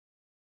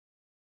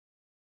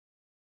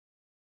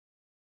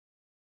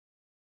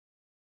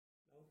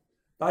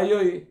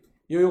Tayo'y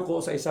yuyuko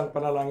sa isang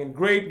panalangin.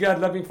 Great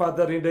God, loving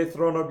Father, in the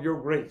throne of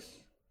your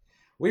grace,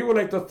 we would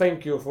like to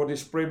thank you for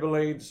this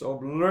privilege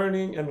of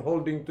learning and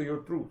holding to your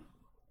truth.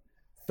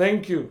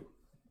 Thank you,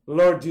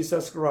 Lord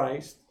Jesus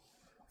Christ,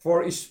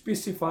 for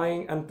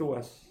specifying unto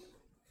us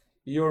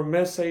your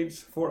message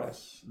for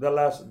us, the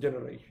last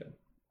generation.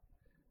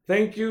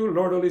 Thank you,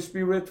 Lord Holy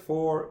Spirit,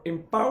 for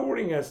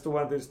empowering us to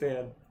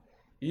understand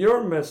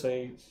your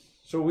message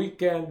so we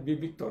can be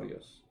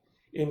victorious.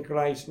 In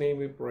Christ's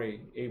name we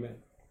pray. Amen.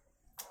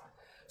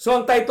 So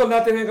ang title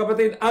natin ngayon,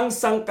 kapatid, ang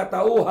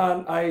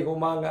sangkatauhan ay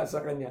humanga sa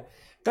Kanya.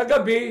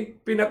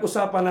 Kagabi,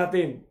 pinag-usapan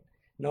natin.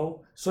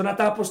 No? So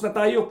natapos na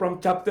tayo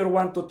from chapter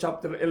 1 to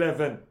chapter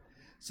 11.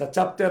 Sa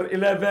chapter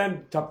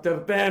 11,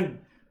 chapter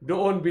 10,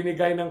 doon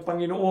binigay ng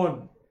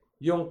Panginoon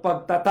yung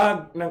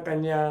pagtatag ng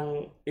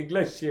Kanyang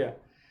iglesia.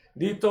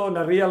 Dito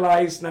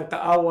na-realize ng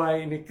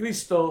kaaway ni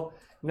Kristo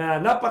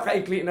na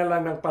napakaikli na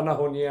lang ng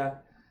panahon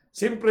niya.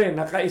 Siyempre,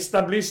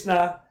 naka-establish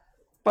na.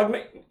 Pag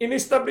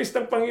in-establish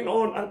ng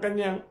Panginoon ang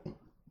Kanyang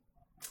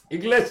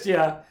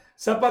iglesia,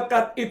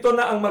 sapagkat ito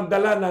na ang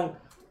magdala ng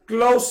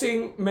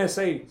closing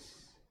message.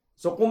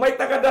 So kung may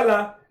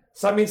tagadala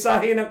sa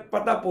mensahe ng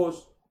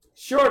patapos,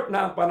 short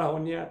na ang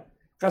panahon niya.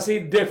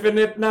 Kasi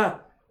definite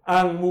na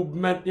ang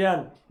movement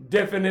yan.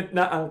 Definite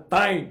na ang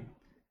time.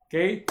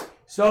 Okay?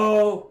 So,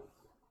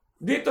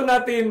 dito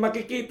natin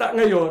makikita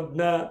ngayon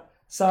na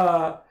sa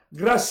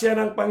grasya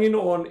ng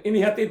Panginoon,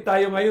 inihatid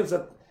tayo ngayon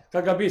sa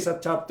kagabi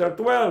sa chapter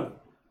 12.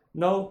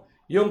 No?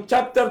 Yung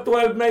chapter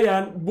 12 na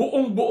yan,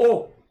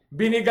 buong-buo,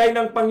 binigay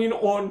ng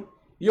Panginoon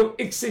yung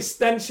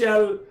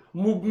existential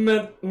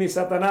movement ni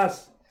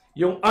Satanas.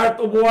 Yung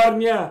art of war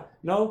niya,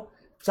 no?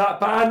 Sa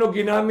paano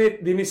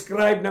ginamit,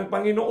 dinescribe ng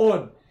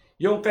Panginoon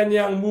yung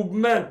kanyang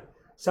movement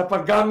sa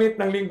paggamit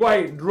ng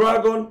lingway,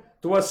 dragon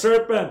to a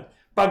serpent.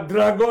 Pag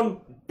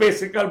dragon,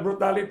 physical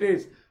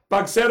brutalities.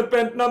 Pag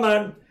serpent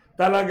naman,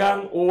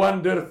 talagang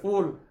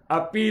wonderful,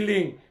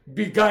 appealing,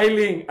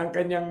 beguiling ang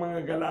kanyang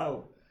mga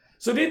galaw.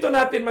 So dito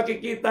natin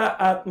makikita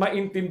at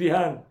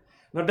maintindihan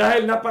na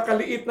dahil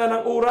napakaliit na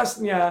ng oras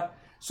niya,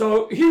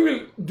 so he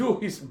will do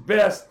his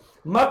best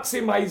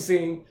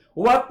maximizing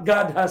what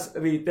God has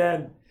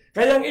written.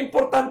 Kaya ang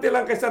importante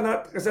lang kay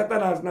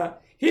Satanas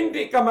na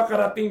hindi ka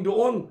makarating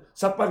doon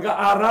sa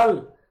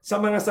pag-aaral sa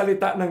mga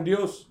salita ng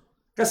Diyos.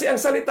 Kasi ang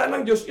salita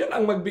ng Diyos, yan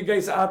ang magbigay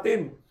sa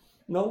atin.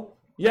 No?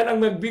 Yan ang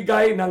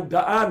magbigay ng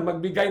daan,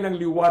 magbigay ng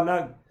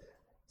liwanag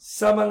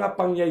sa mga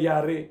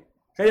pangyayari.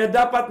 Kaya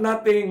dapat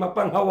nating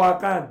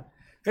mapanghawakan.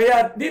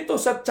 Kaya dito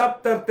sa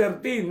chapter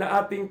 13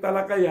 na ating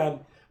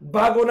talakayan,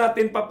 bago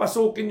natin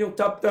papasukin yung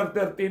chapter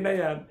 13 na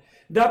yan,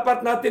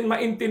 dapat natin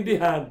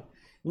maintindihan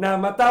na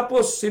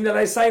matapos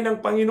sinalaysay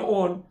ng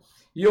Panginoon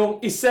yung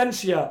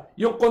esensya,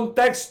 yung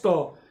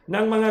konteksto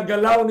ng mga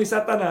galaw ni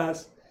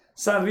Satanas,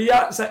 sa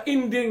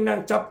ending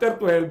ng chapter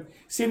 12,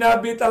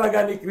 sinabi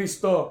talaga ni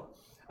Kristo.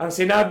 Ang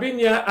sinabi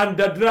niya, and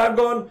the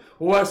dragon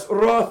was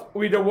wroth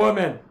with the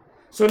woman.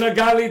 So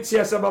nagalit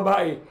siya sa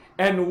babae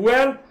and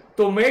went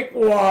to make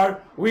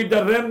war with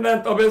the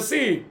remnant of her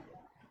seed,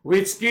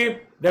 which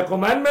keep the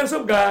commandments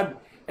of God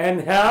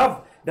and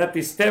have the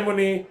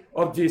testimony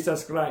of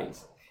Jesus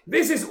Christ.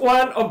 This is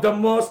one of the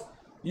most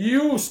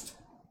used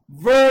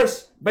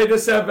verse by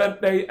the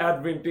Seventh-day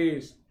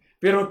Adventists.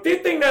 Pero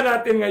titingnan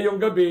natin ngayong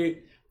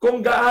gabi kung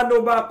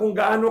gaano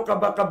ka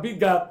ba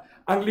kabigat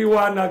ang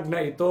liwanag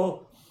na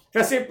ito.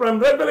 Kasi from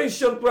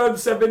Revelation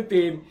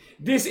 12:17,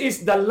 this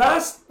is the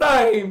last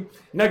time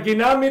na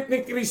ginamit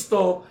ni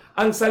Kristo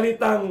ang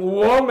salitang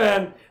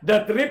woman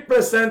that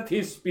represent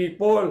His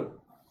people.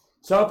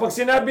 So pag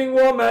sinabing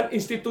woman,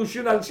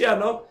 institutional siya,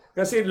 no?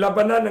 Kasi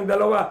labanan ng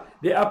dalawa,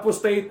 the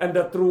apostate and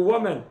the true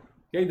woman.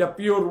 Okay, the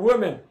pure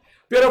woman.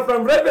 Pero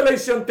from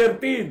Revelation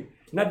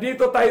 13, na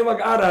dito tayo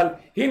mag-aral,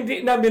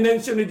 hindi na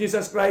minention ni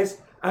Jesus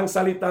Christ ang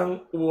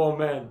salitang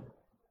woman.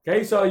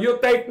 Okay, so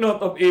you take note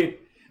of it.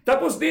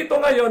 Tapos dito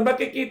ngayon,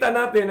 makikita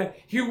natin na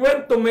he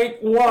went to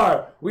make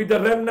war with the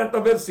remnant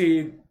of her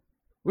seed,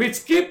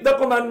 which keep the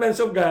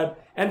commandments of God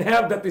and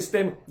have the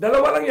testimony.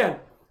 Dalawa lang yan,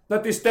 the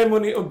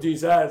testimony of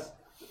Jesus.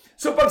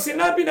 So pag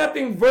sinabi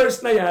nating verse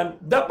na yan,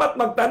 dapat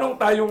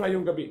magtanong tayo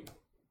ngayong gabi.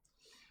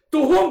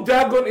 To whom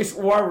dragon is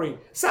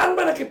warring? Saan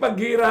ba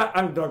nakipaggira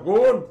ang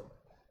dragon?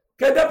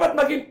 Kaya dapat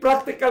maging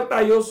practical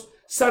tayo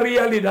sa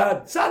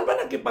realidad. Saan ba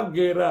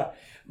nakipaggira?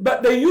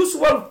 But the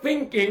usual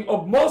thinking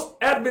of most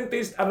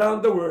Adventists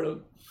around the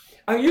world,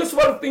 ang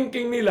usual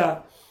thinking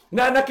nila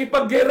na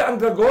nakipaggera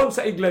ang dragon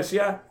sa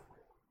iglesia.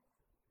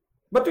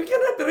 But we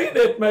cannot read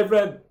it, my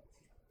friend.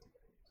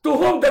 To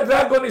whom the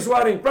dragon is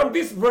warring? From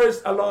this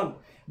verse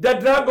alone, the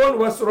dragon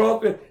was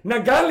wrote with,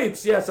 nagalit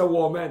siya sa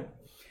woman.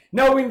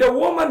 Now, when the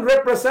woman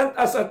represent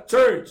as a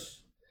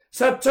church,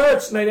 sa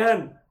church na yan,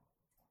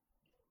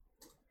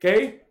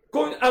 okay?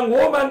 Kung ang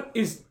woman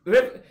is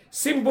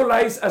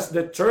symbolized as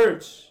the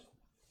church,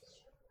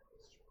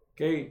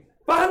 okay,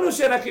 paano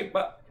siya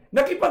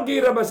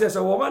nakipaggira ba siya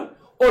sa woman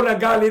o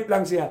nagalit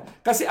lang siya?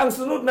 Kasi ang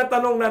sunod na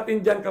tanong natin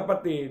dyan,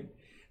 kapatid,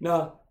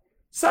 na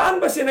saan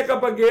ba siya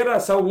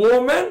nakapaggira? Sa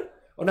woman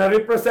o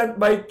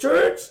na-represent by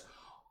church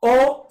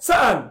O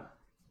saan?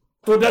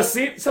 To the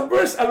seed, sa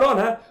verse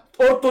alone ha,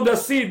 or to the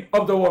seed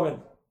of the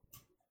woman.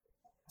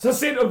 Sa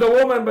seed of the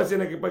woman ba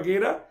siya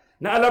nakipaghira?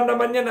 Na alam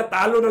naman niya na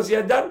talo na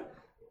siya dyan?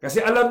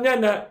 Kasi alam niya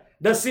na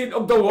the seed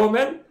of the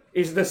woman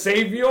is the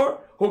Savior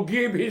who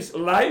gave His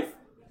life.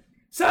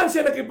 Saan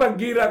siya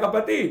nakipaghira,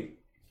 kapatid?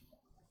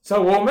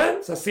 Sa woman?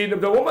 Sa seed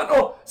of the woman?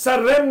 O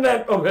sa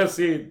remnant of her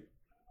seed?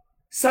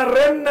 Sa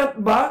remnant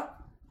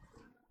ba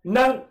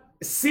ng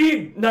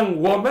seed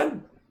ng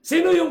woman?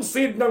 Sino yung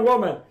seed ng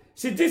woman?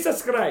 Si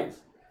Jesus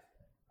Christ.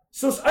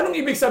 So, anong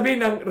ibig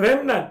sabihin ng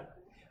remnant?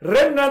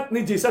 Remnant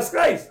ni Jesus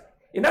Christ.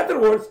 In other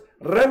words,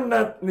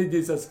 remnant ni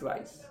Jesus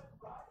Christ.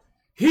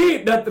 He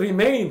that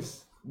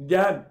remains.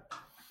 Diyan.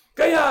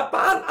 Kaya,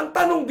 ang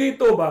tanong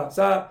dito ba,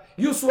 sa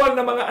usual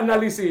na mga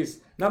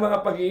analysis, na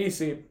mga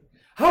pag-iisip,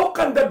 how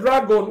can the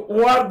dragon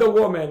war the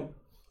woman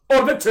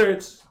or the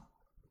church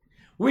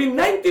when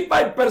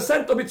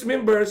 95% of its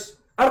members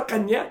are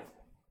kanya?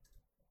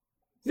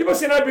 Di ba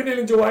sinabi ni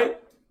Ellen G. White?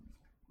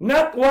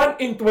 Not 1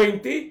 in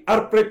 20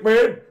 are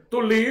prepared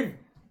to live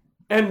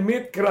and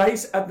meet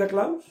Christ at the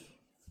clouds.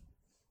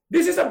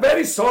 This is a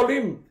very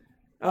solemn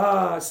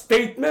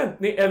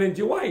statement ni Ellen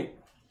G. White.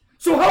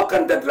 So how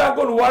can the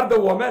dragon war the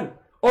woman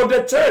or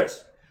the church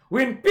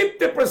when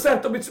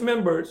 50% of its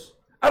members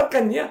are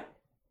kanya?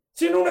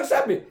 Sinong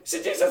nagsabi?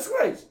 Si Jesus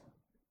Christ.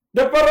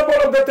 The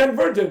parable of the 10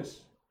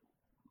 virgins.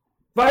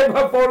 5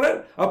 have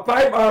fallen, 5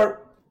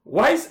 are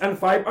wise, and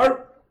 5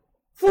 are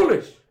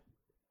foolish.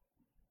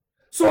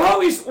 So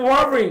how is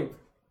warring?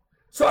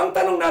 So ang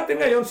tanong natin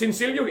ngayon,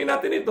 sinsilyuhin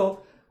natin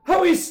ito,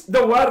 how is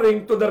the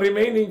warring to the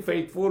remaining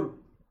faithful?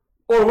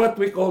 Or what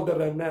we call the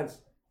remnants?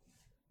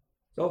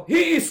 So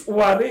he is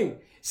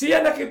warring.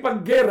 Siya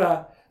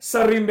nakipaggera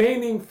sa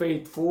remaining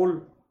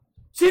faithful.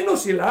 Sino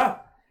sila?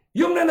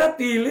 Yung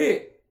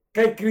nanatili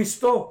kay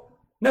Kristo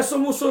na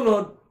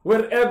sumusunod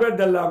wherever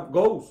the lamp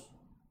goes.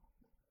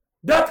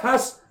 That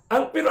has,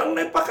 pero ang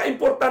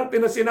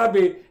napaka-importante na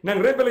sinabi ng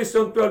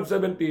Revelation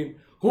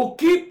 12:17, who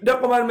keep the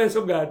commandments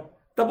of God,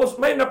 tapos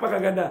may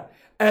napakaganda,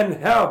 and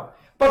have.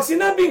 Pag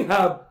sinabing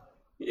have,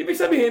 ibig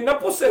sabihin,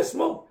 na-possess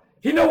mo,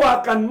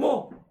 hinawakan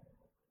mo.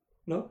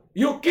 No?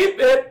 You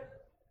keep it,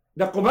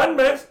 the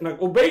commandments,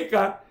 nag-obey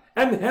ka,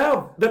 and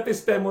have the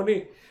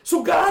testimony.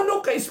 So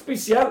gaano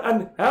ka-espesyal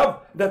and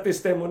have the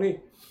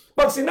testimony?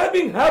 Pag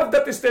sinabing have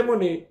the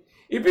testimony,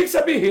 ibig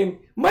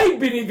sabihin, may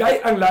binigay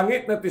ang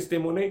langit na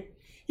testimony.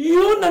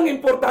 Yun ang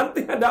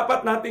importante na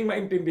dapat nating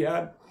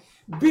maintindihan.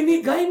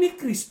 Binigay ni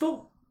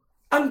Kristo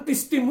ang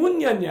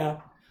testimonya niya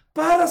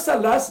para sa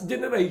last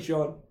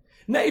generation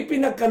na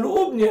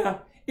ipinagkaloob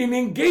niya,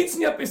 in-engage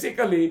niya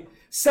physically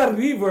sa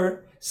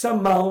river, sa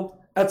mount,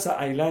 at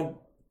sa island.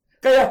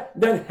 Kaya,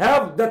 then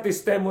have the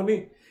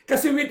testimony.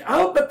 Kasi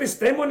without the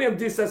testimony of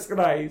Jesus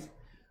Christ,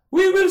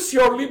 we will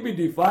surely be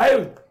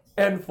defiled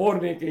and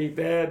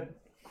fornicated.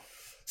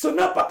 So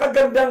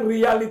napakagandang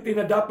reality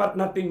na dapat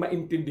nating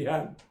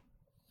maintindihan.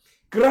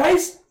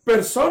 Christ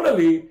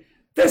personally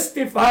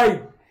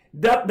testified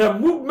that the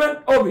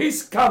movement of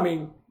His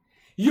coming,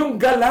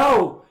 yung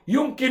galaw,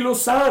 yung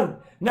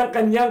kilusan ng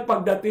kanyang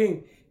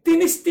pagdating,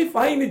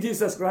 tinistify ni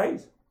Jesus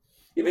Christ.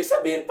 Ibig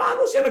sabihin,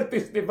 paano siya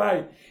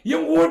nag-testify?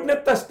 Yung word na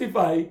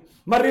testify,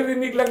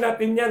 maririnig lang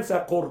natin yan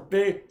sa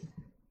korte.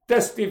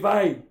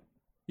 Testify.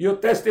 You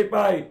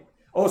testify.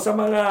 O sa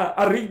mga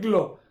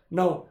ariglo.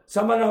 No,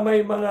 sa mga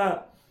may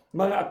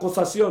mga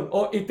akusasyon.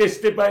 O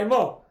i-testify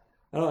mo.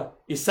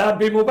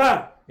 Isabi mo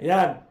ba?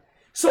 Yan.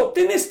 So,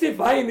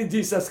 tinistify ni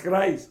Jesus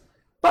Christ.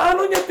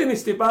 Paano niya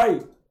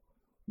tinistify?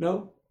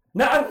 No?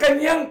 Na ang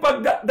kanyang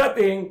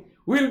pagdating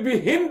will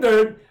be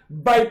hindered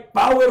by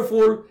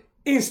powerful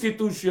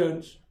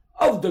institutions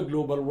of the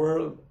global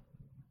world.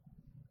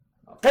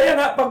 Kaya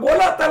nga, pag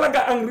wala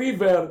talaga ang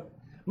river,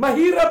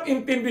 mahirap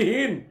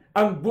intindihin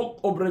ang Book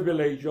of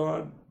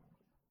Revelation.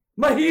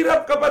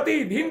 Mahirap,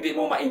 kapatid, hindi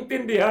mo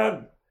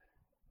maintindihan.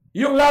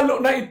 Yung lalo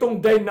na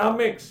itong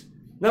dynamics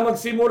na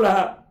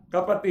magsimula,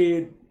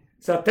 kapatid,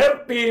 sa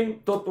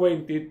 13 to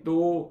 22.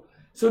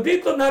 So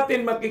dito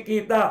natin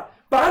makikita,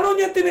 paano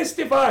niya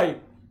tinestify?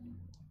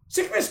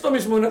 Si Kristo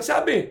mismo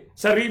nagsabi,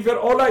 sa River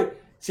Olay,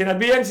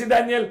 sinabihan si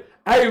Daniel,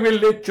 I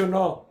will let you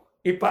know.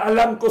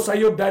 Ipaalam ko sa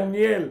iyo,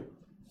 Daniel,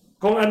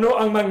 kung ano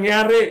ang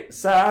mangyari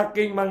sa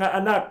aking mga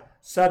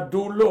anak, sa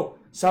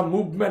dulo, sa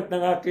movement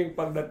ng aking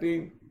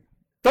pagdating.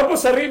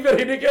 Tapos sa River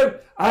Hiddekel,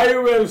 I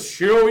will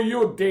show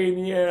you,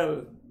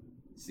 Daniel.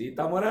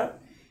 Sita mo na?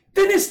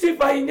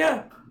 Tinestify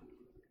niya.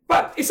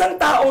 Pag isang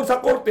tao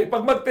sa korte,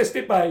 pag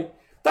mag-testify,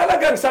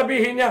 talagang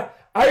sabihin niya,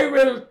 I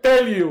will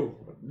tell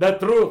you the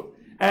truth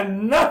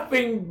and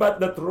nothing but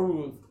the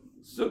truth.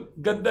 So,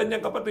 ganda niya,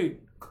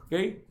 kapatid.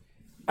 Okay?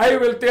 I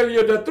will tell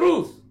you the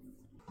truth.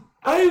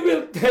 I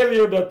will tell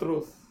you the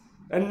truth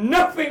and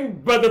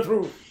nothing but the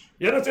truth.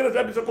 Yan ang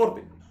sinasabi sa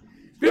korte.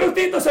 Pero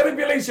dito sa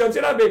Revelation,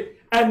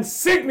 sinabi, and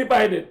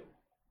signified it.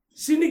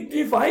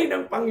 Signify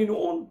ng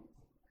Panginoon.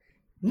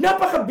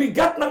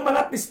 Napakabigat ng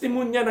mga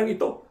testimonya ng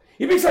ito.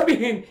 Ibig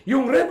sabihin,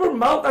 yung river,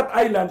 mount at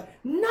island,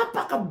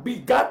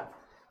 napakabigat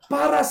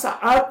para sa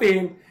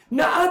atin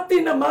na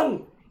atin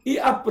namang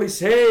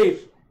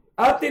i-appreciate.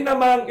 Atin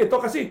namang ito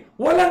kasi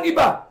walang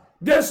iba.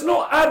 There's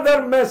no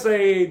other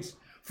message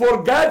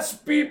for God's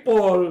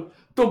people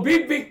to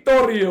be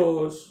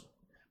victorious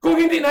kung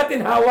hindi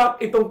natin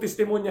hawak itong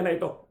testimonya na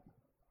ito.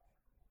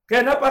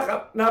 Kaya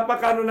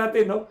napakano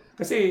natin, no?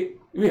 Kasi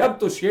we have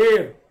to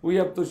share. We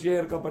have to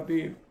share,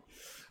 kapatid.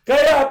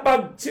 Kaya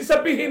pag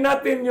sisabihin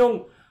natin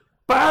yung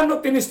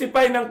paano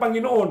tinistify ng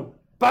Panginoon,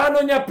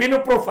 paano niya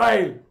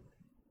pinoprofile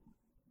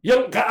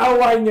yung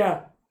kaaway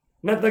niya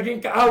na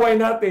naging kaaway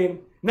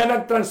natin na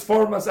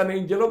nag-transform as an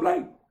angel of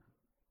light.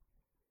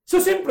 So,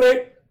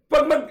 siyempre,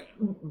 pag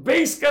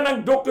mag-base ka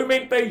ng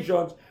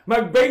documentations,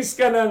 mag-base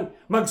ka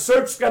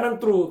mag-search ka ng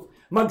truth,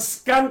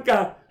 mag-scan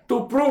ka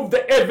to prove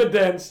the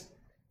evidence,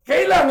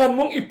 kailangan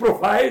mong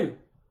i-profile.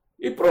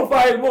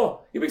 I-profile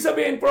mo. Ibig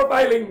sabihin,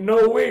 profiling,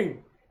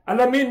 knowing.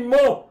 Alamin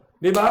mo.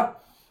 Di ba?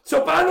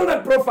 So, paano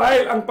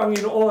nag-profile ang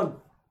Panginoon?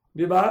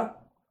 Di ba?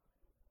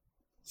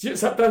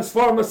 Sa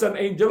transform as an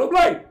angel of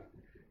light.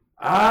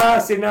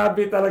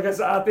 Sinabi talaga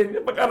sa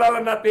atin,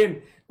 pag-aralan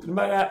natin,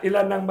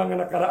 ilan ng mga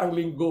nakaraang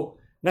linggo,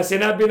 na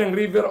sinabi ng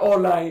River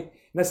Olay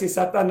na si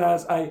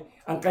Satanas ay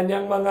ang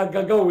kanyang mga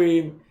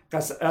gagawin,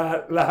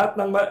 lahat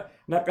ng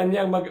na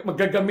kanyang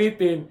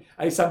magagamitin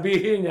ay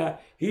sabihin niya,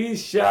 He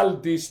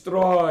shall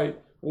destroy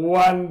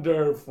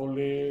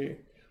wonderfully.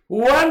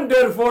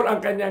 Wonderful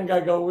ang kanyang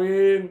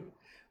gagawin.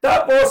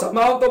 Tapos, sa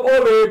Mount of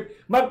Olive,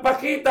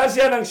 magpakita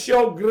siya ng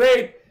show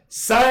great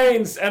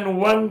signs and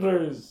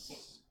wonders.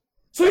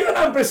 So, yun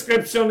ang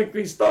prescription ni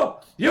Kristo.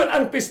 Yun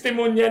ang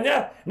testimonya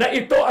niya na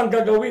ito ang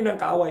gagawin ng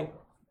kaaway.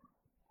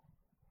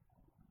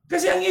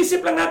 Kasi ang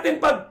isip lang natin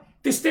pag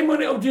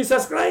testimony of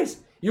Jesus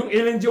Christ, yung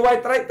Ellen G.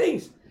 White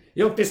writings,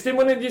 yung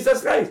testimony of Jesus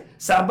Christ,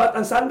 Sabbath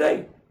and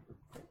Sunday.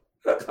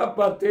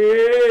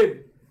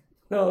 Kapatid,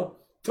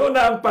 no, ito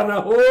na ang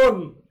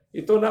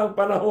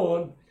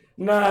panahon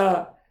na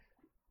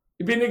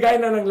ibinigay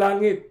na ng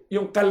langit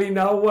yung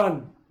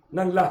kalinawan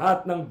ng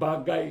lahat ng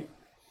bagay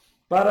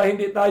para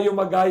hindi tayo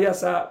magaya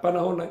sa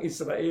panahon ng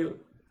Israel.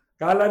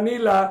 Kala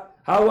nila,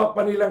 hawak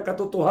pa nilang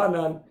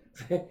katotohanan,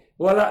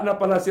 wala na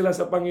pala sila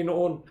sa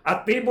Panginoon.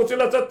 Aktibo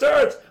sila sa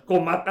church,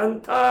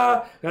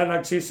 kumatanta,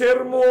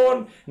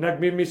 nagsisermon,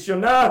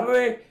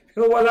 nagmimisyonary,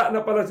 pero wala na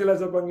pala sila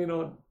sa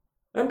Panginoon.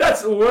 And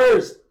that's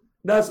worst.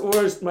 That's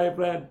worst, my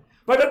friend.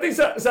 Pagdating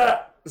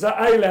sa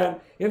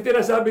island, yung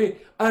tinasabi,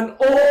 and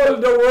all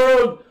the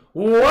world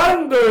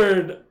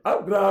wondered.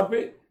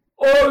 Grabe.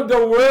 All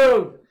the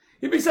world.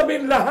 Ibig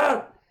sabihin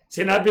lahat.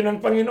 Sinabi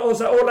ng Panginoon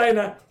sa Olay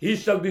na, He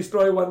shall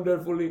destroy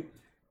wonderfully.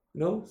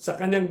 No? Sa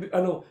kanyang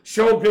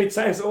show great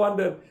signs and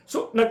wonder.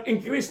 So,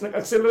 nag-increase,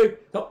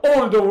 nag-accelerate na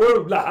all the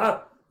world,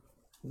 lahat.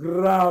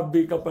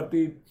 Grabe,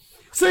 kapatid.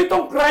 So,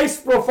 itong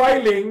Christ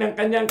profiling ng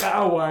kanyang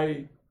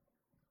kaaway,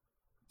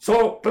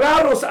 so,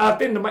 klaro sa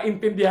atin na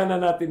maintindihan na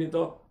natin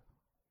ito.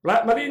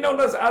 Malinaw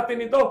na sa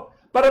atin ito.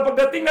 Para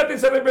pagdating natin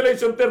sa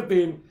Revelation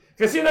 13,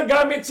 kasi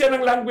nagamit siya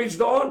ng language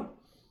doon.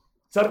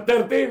 Sa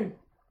 13,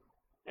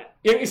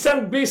 yung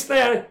isang beast na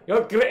yan,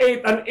 yung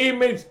create an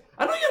image.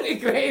 Ano yung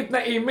i-create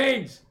na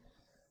image?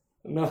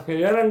 No,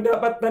 yan ang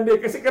dapat nandi.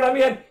 Kasi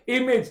karamihan,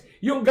 image.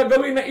 Yung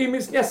gagawin na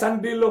image niya,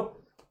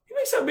 sandilo.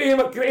 Ibig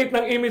sabihin, mag-create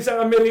ng image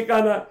ang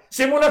Amerikana.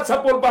 Simulat sa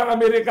pulpa ang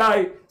Amerika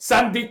ay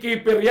Sandy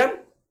Keeper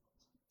yan.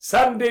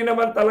 Sunday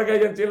naman talaga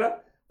yan sila.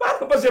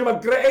 Paano pa siya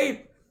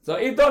mag-create? So,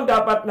 ito ang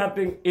dapat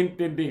nating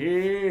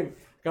intindihin,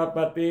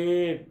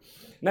 kapatid.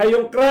 Na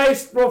yung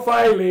Christ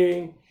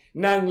profiling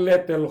ng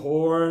little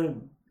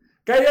horn.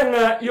 Kaya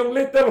nga, yung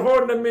little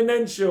horn na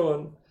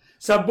minention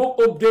sa Book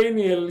of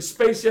Daniel,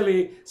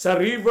 especially sa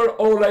River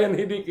Olay and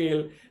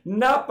Hiddekel,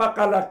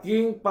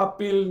 napakalaking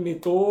papel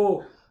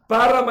nito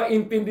para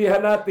maintindihan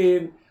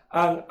natin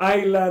ang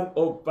island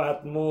of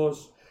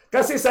Patmos.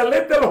 Kasi sa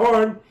little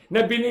horn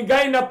na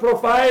binigay na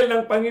profile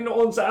ng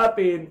Panginoon sa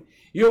atin,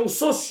 yung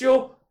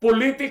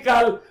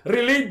socio-political,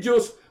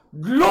 religious,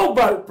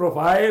 global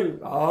profile.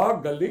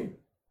 Galing.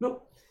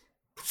 No?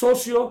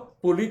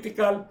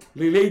 Socio-political,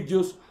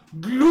 religious,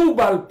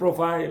 global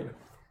profile.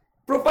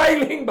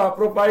 Profiling ba?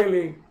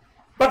 Profiling.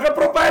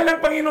 Pagka-profile ng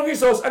Panginoong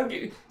Hesus, ang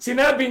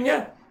sinabi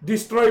niya,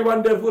 destroy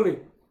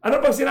wonderfully. Ano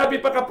pang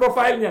sinabi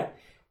pagka-profile niya?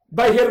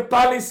 By her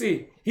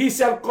policy, He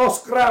shall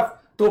cause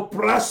craft to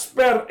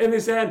prosper in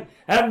His hand,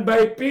 and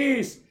by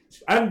peace,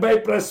 and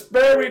by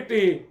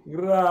prosperity.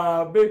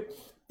 Grabe.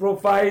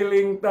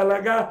 Profiling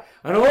talaga.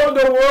 And all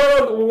the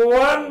world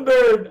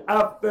wondered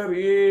after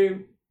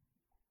Him.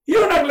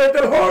 Yun ang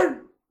little horn.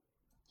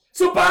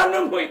 So,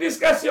 paano mo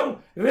i-discuss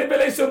yung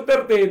Revelation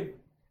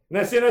 13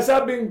 na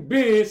sinasabing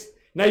beast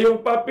na yung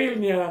papel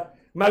niya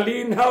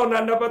malinaw na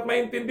dapat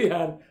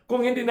maintindihan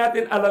kung hindi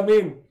natin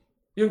alamin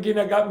yung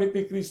ginagamit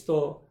ni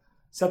Kristo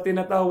sa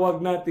tinatawag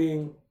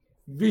nating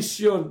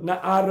vision na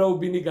araw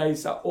binigay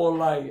sa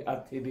Olay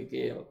at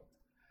Hiddekel.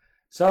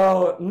 So,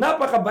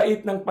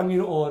 napakabait ng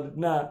Panginoon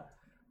na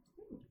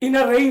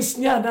in-arrange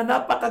niya na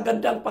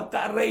napakagandang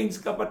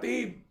pagka-arrange,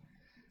 kapatid.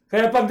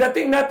 Kaya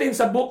pagdating natin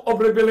sa Book of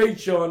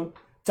Revelation,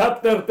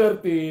 chapter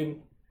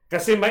 13,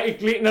 kasi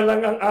maikli na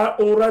lang ang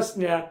oras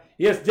niya,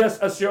 yes,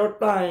 just a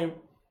short time.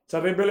 sa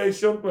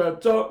Revelation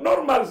 12. So,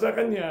 normal sa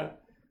kanya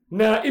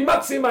na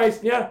i-maximize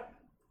niya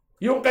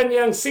yung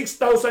kanyang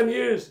 6,000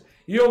 years,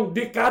 yung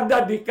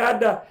dekada,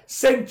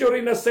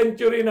 century na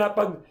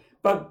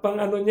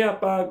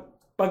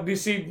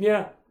pag-deceive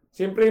niya.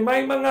 Siyempre,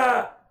 may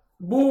mga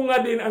bunga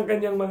din ang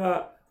kanyang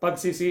mga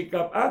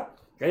pagsisikap.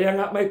 Kaya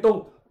nga may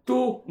itong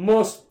two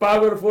most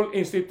powerful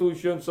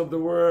institutions of the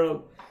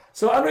world.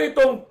 So, ano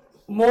itong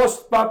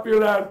most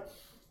powerful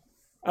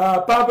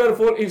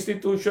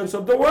institutions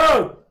of the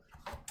world?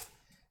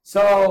 So,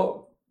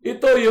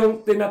 ito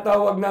yung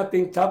tinatawag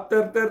nating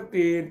chapter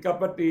 13,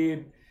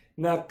 kapatid,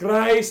 na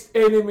Christ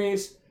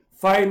enemies,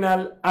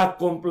 final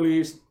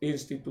accomplished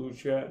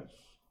institutions.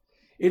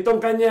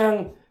 Itong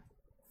kanyang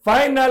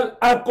final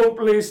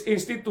accomplished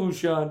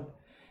institution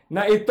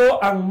na ito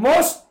ang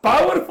most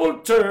powerful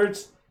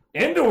church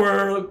in the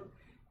world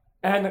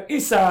and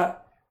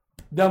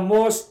the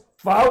most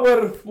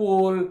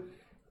powerful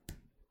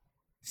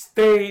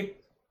state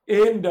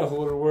in the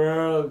whole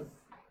world.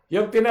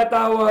 Yung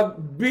tinatawag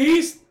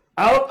beast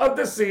out of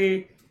the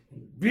sea,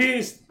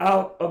 beast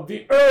out of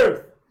the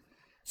earth.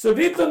 So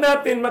dito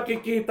natin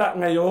makikita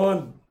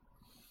ngayon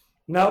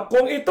na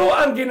kung ito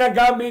ang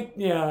ginagamit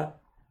niya,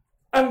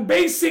 ang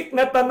basic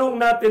na tanong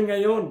natin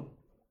ngayon,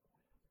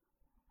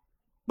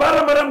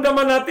 para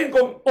maramdaman natin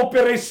kung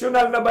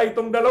operational na ba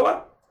itong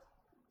dalawa.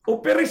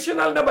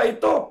 Operational na ba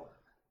ito?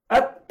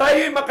 At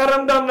tayo'y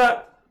makaramdam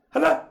na,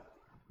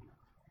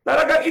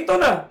 talagang ito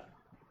na.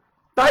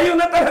 Tayo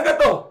na talaga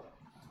to.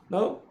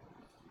 No?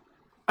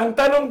 Ang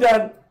tanong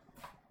dyan,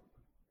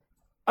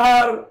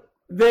 are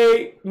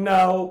they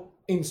now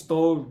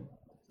installed?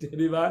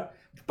 Di ba?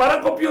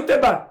 Parang computer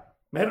ba?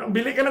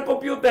 Bili ka ng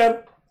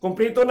computer,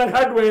 kumpleto ng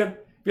hardware,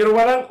 pero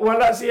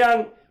wala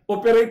siyang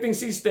operating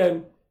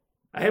system,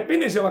 ay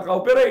hindi siya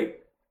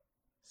maka-operate.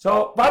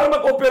 So, para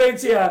mag-operate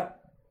siya,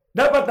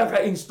 dapat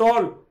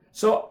naka-install.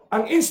 So,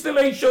 ang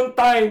installation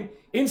time,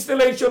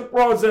 installation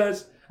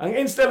process, ang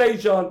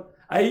installation,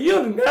 ay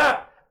yun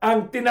nga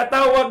ang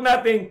tinatawag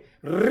nating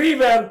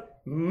river,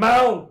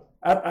 mount,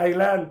 at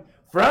island.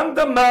 From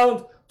the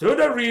mount to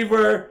the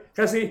river,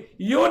 kasi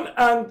yun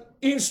ang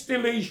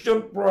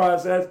installation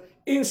process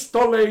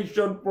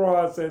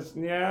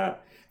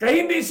niya.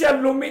 Kaya hindi siya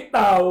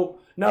lumitaw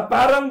na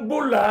parang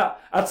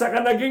bula at saka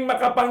naging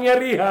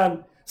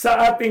makapangyarihan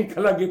sa ating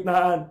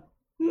kalagitnaan.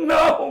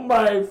 No,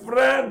 my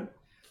friend.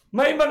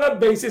 May mga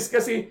basis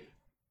kasi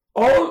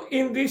all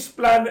in this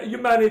planet,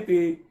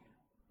 humanity,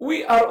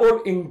 we are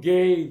all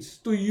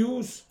engaged to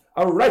use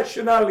our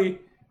rationally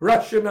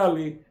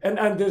and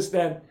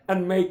understand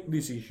and make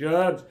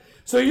decisions.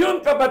 So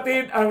yun,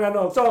 kapatid, ang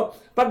ano. So,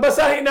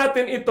 pagbasahin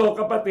natin ito,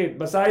 kapatid,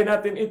 basahin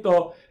natin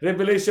ito,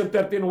 Revelation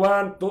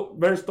 13:1,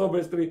 verse 2,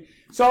 verse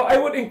 3. So,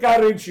 I would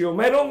encourage you,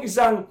 mayroong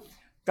isang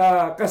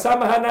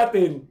kasamahan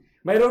natin,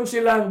 mayroon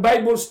silang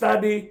Bible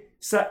study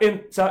sa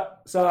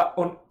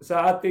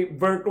ating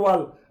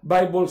virtual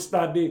Bible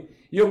study,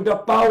 yung The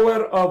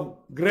Power of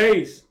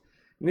Grace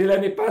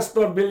nila ni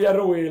Pastor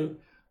Villaruel.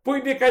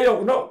 Pwede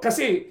kayo, no?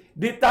 Kasi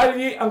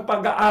detalye ang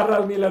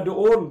pag-aaral nila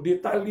doon,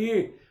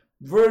 detalye,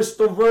 verse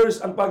to verse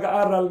ang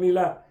pag-aaral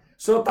nila.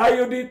 So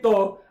tayo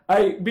dito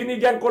ay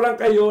binigyan ko lang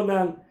kayo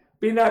ng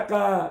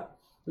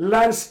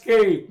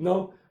pinaka-landscape,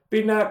 no?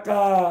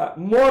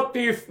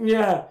 Pinaka-motive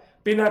niya,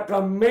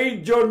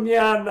 pinaka-major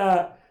niya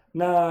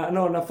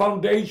na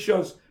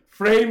foundations,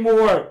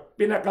 framework,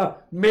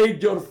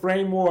 pinaka-major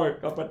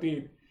framework,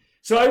 kapatid.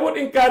 So I would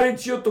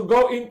encourage you to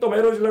go into,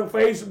 mayroon silang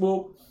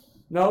Facebook,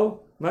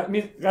 no?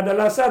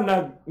 Kadalasan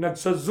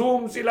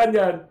nagsa-zoom sila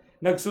niyan,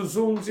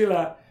 nagsu-zoom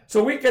sila.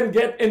 So we can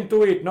get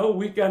into it, no?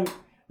 We can,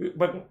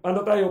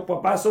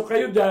 papasok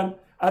kayo dyan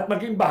at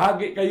maging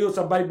bahagi kayo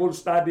sa Bible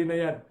study na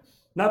yan.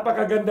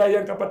 Napakaganda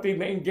yan, kapatid,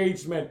 na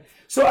engagement.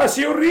 So as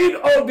you read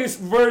all these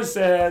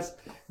verses,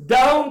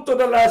 down to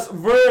the last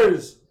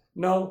verse,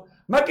 no?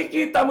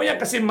 Makikita mo yan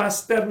kasi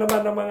master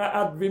naman ng mga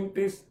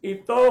Adventist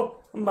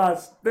ito.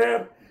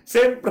 Master.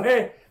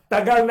 Siyempre,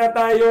 tagal na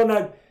tayo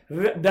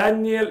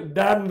Dan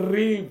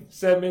Reeve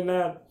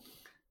Seminar.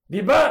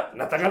 Di ba?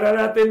 Natagal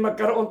na natin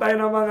magkaroon tayo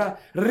ng mga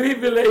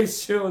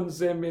Revelation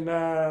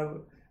Seminar.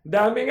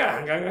 Dami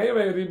nga. Hanggang ngayon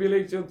may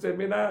Revelation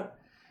Seminar.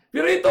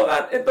 Pero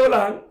ito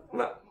lang,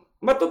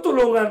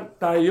 matutulungan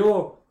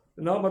tayo.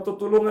 No?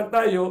 Matutulungan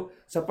tayo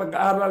sa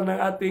pag-aaral ng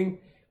ating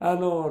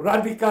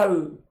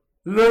radical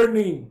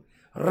learning,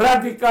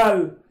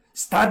 radical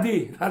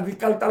study.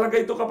 Radical talaga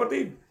ito,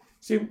 kapatid.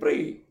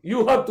 Siyempre,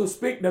 you have to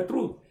speak the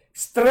truth.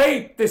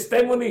 Straight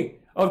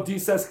testimony of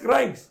Jesus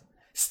Christ.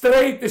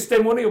 Straight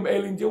testimony of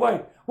Ellen G.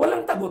 White.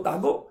 Walang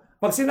tago-tago.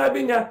 Pag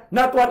sinabi niya,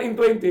 not 1 in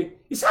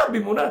 20,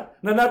 isabi mo na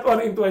not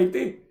 1 in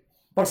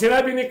 20. Pag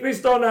sinabi ni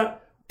Kristo na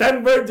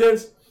 10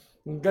 virgins,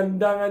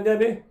 ganda nga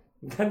niyan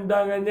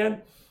Ganda nga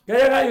niyan.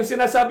 Kaya nga yung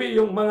sinasabi,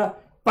 yung mga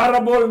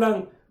parable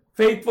ng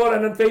faithful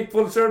and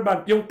unfaithful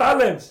servant, yung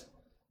talents.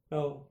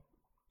 No.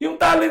 Yung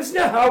talents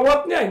niya,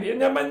 hawak niya.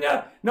 Hindi naman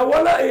niya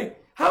nawala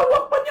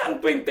Hawak pa niya ang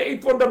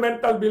 28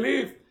 fundamental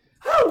belief.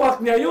 Hawak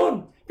niya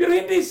yun. Pero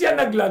hindi siya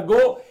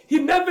naglago. He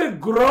never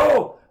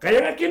grow. Kaya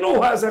nga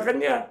kinuha sa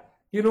kanya.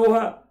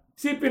 Kinuha.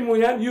 Sipin mo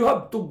yan, you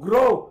have to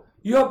grow.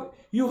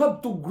 You have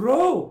to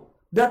grow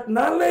that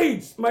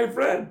knowledge, my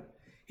friend.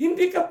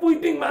 Hindi ka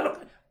pwedeng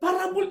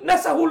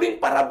nasa huling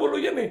parabulo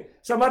yan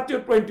sa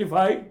Matthew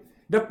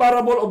 25, the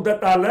parable of the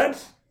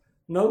talents.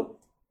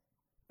 No?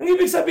 Ang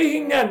ibig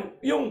sabihin yan,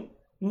 yung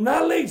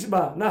knowledge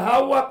ba na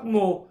hawak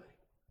mo,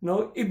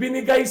 no,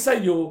 ibinigay sa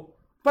iyo,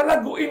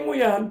 palaguin mo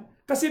yan,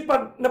 kasi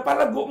pag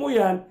napalago mo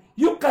yan,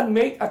 you can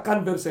make a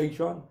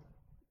conversation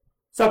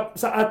sa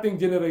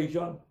ating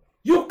generation.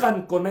 You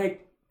can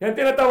connect. Yan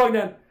tinatawag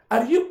niyan,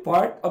 are you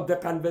part of the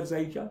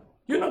conversation?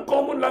 Yun ang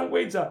common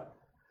language.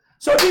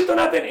 So dito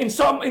natin,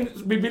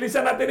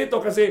 bibilisan natin ito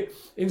kasi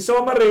in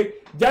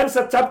summary, dyan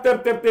sa chapter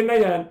 13 na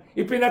yan,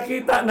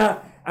 ipinakita na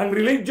ang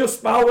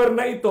religious power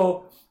na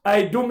ito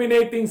ay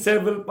dominating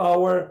civil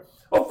power.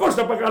 Of course,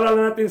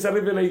 napag-alalan natin sa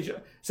Revelation,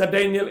 sa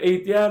Daniel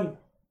 8 yan.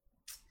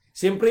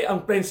 Siyempre,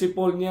 ang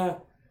principle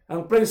niya,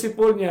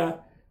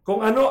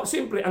 kung ano,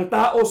 siyempre, ang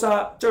tao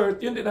sa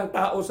church, yun din ang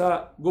tao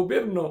sa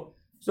gobyerno.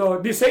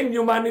 So, the same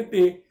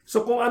humanity.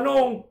 So, kung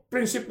anong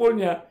principle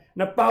niya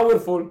na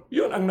powerful,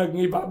 yun ang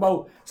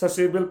nagngibabaw sa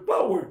civil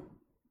power.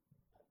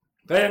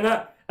 Kaya nga,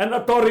 an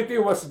authority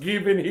was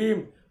given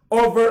him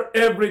over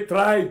every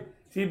tribe.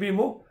 Sibi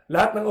mo,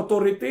 lahat ng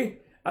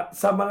authority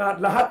sa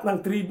lahat ng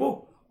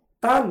tribo,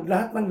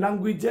 lahat ng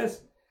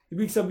languages.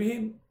 Ibig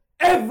sabihin,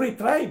 every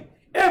tribe,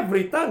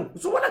 every tongue.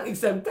 So, walang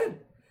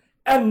exempted.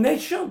 And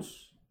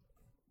nations.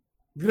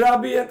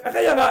 Grabe yan.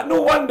 Kaya nga,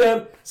 no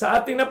wonder, sa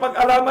ating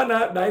napag-alaman na,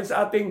 dahil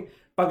sa ating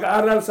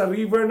pag-aaral sa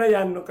river na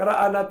yan, no,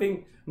 karaan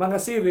nating mga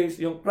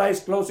series, yung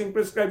Christ Closing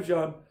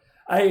Prescription,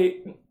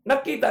 ay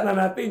nakita na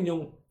natin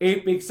yung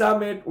APEC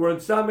Summit,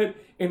 World Summit,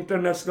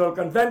 International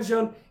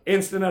Convention,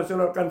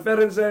 International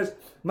Conferences,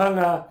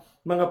 mga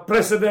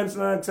presidents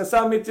na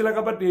nagsasummit sila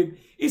kapatid,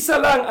 isa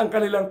lang ang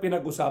kanilang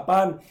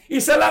pinag-usapan.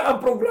 Isa lang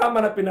ang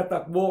programa na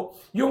pinatakbo,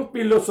 yung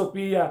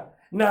filosofiya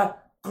na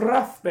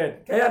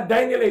crafted. Kaya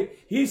Daniel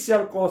 8, he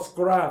shall cause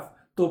craft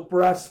to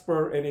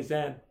prosper in his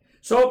hand.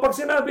 So pag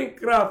sinabing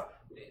craft,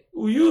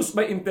 used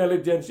by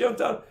intelligence, yun,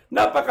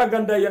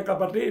 napakaganda yung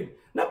kapatid.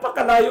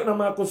 Napakalayo ng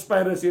mga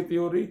conspiracy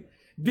theory.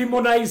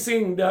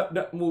 Demonizing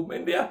the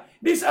movement.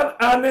 These are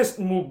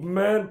honest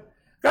movement.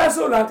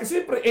 Kaso lang,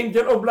 kasi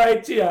angel of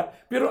light siya,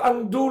 pero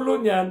ang dulo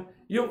niyan,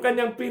 yung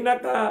kanyang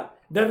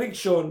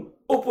pinaka-direction,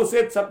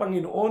 opposite sa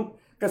Panginoon.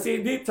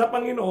 Kasi sa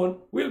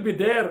Panginoon, will be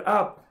there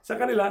up. Sa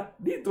kanila,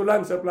 dito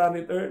lang sa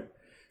planet Earth.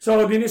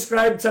 So,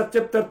 dinescribe sa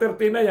chapter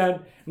 13 na yan,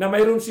 na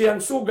mayroon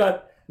siyang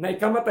sugat na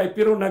ikamatay,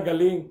 pero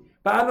nagaling.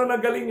 Paano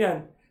nagaling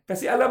yan?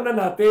 Kasi alam na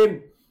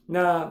natin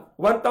na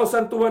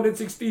 1,260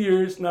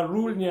 years na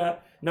rule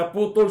niya,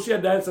 naputol siya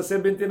dahil sa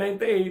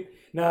 1798,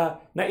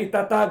 na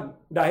naitatag.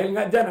 Dahil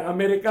nga dyan, ang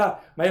Amerika,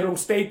 mayroong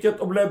Statue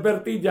of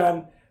Liberty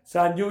dyan,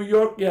 sa New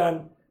York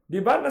yan. Di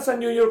ba nasa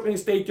New York yung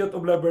Statue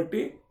of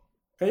Liberty?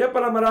 Kaya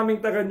pala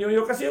maraming taga New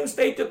York. Kasi yung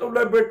Statue of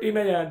Liberty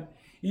na yan,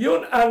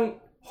 yun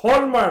ang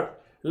hallmark,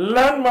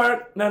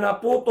 landmark na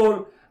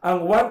naputol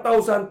ang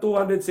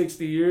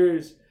 1,260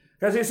 years.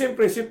 Kasi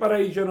siyempre,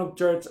 separation of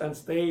church and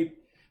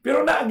state.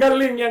 Pero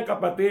nagaling yan,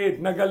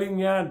 kapatid. Nagaling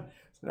yan.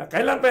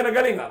 Kailan pa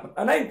nagaling?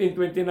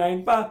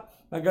 1929 pa.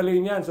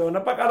 Nagaling yan. So,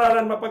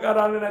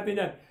 mapag-aralan natin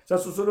yan sa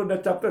susunod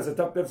na chapter, sa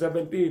chapter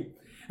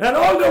 17. And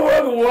all the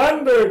world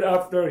wondered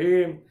after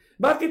him.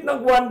 Bakit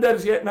nag-wonder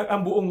siya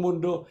ang buong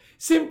mundo?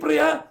 Siyempre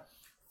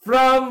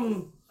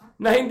from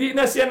na hindi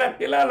na siya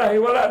nakilala,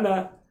 wala na.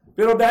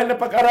 Pero dahil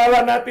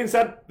napag-aralan natin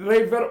sa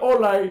River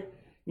Olay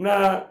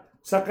na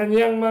sa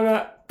kanyang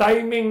mga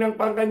timing ng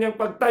kanyang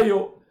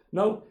pagtayo,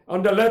 no?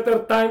 On the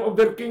latter time of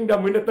their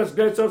kingdom, when the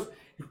transgressors,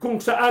 kung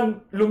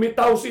saan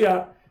lumitaw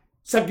siya,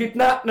 sa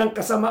gitna ng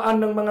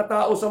kasamaan ng mga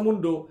tao sa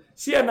mundo,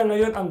 siya na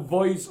ngayon ang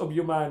voice of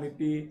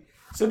humanity.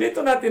 So dito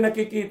natin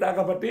nakikita,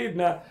 kapatid,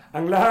 na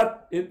ang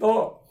lahat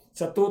ito,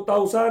 sa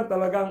 2000,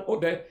 talagang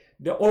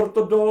the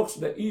Orthodox,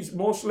 the East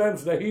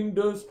Muslims, the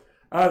Hindus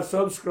are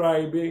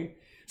subscribing.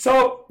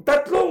 So,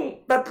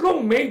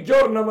 tatlong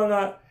major na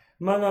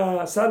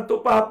mga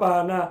Santo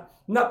Papa na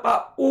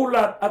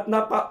napaulat at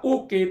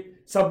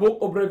napaukit sa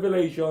Book of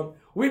Revelation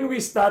when we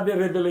study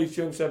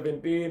Revelation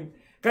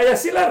 17. Kaya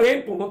sila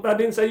rin pumunta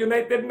din sa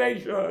United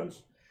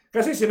Nations.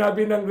 Kasi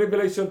sinabi ng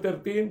Revelation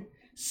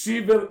 13,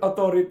 civil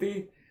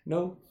authority.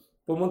 No?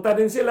 Pumunta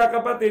din sila,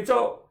 kapatid.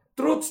 So,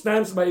 truth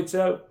stands by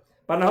itself.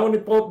 Panahon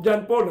ni Pope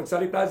John Paul,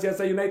 nagsalita siya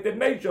sa United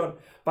Nations.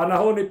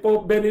 Panahon ni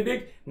Pope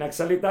Benedict,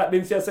 nagsalita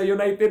din siya sa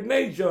United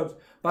Nations.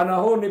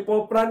 Panahon ni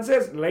Pope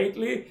Francis,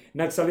 lately,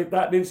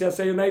 nagsalita din siya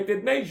sa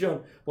United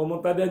Nations.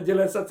 Pumunta din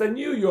sila sa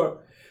New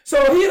York.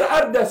 So here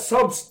are the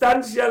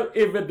substantial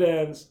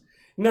evidence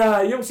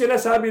na yung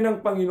sinasabi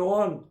ng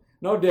Panginoon.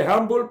 No, the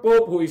humble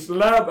Pope who is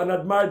loved and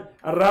admired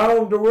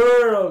around the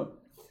world.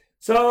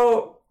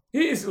 So,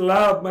 he is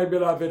loved, my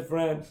beloved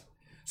friends.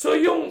 So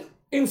yung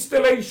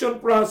installation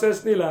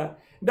process nila,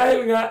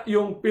 dahil nga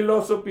yung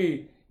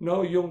philosophy,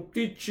 no, yung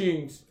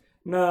teachings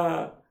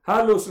na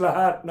halos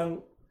lahat ng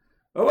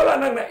wala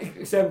nang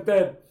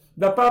na-exempted.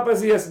 The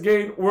papacy has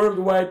gained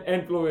worldwide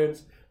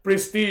influence,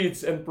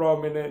 prestige, and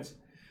prominence.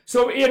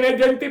 So,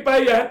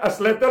 in-identify yan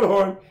as little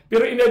horn,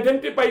 pero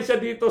in-identify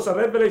siya dito sa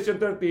Revelation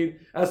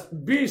 13 as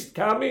beast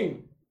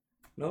coming.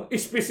 No?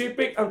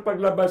 Specific ang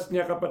paglabas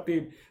niya,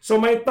 kapatid. So,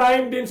 may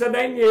time din sa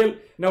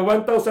Daniel na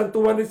 1,260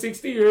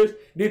 years,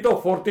 dito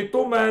 42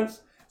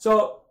 months.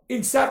 So,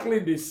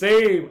 exactly the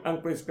same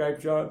ang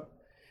prescription.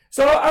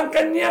 So, ang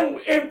kanyang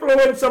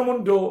influence sa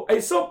mundo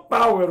ay so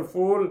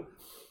powerful.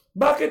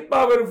 Bakit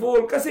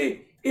powerful?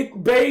 Kasi it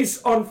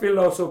based on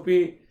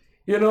philosophy.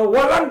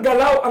 Walang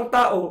galaw ang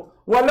tao,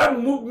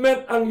 walang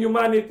movement ang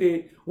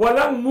humanity,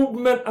 walang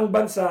movement ang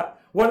bansa,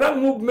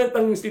 walang movement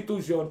ang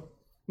institution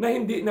na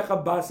hindi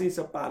nakabase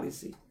sa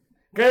policy.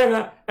 Kaya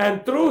nga,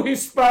 and through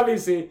his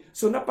policy,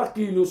 so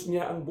napakilos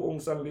niya ang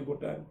buong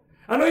sanlibutan.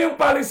 Ano yung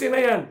policy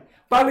na yan?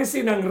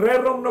 Policy ng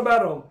rerum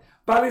novarum,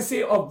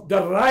 policy of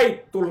the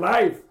right to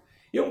life,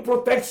 yung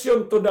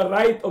protection to the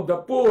right of the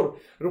poor,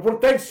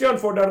 protection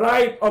for the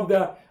right of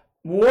the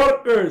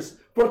workers,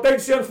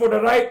 protection for the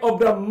right of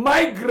the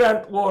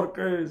migrant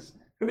workers.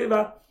 Di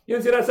ba?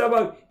 Yung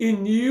sinasabag,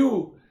 in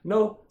you,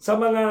 no? Sa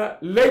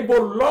mga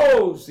labor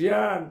laws,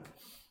 yan.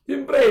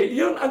 Siyempre,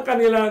 yun ang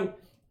kanilang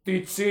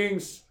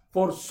teachings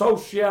for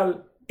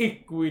social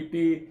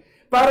equity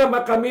para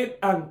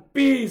makamit ang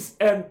peace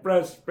and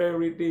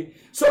prosperity.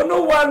 So,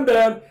 no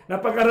wonder,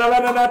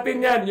 napag-aralan na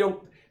natin yan, yung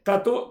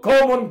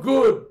common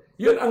good.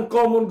 Yun ang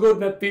common good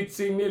na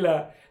teaching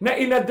nila na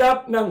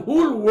inadapt ng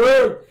whole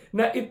world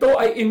na ito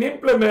ay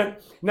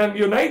inimplement ng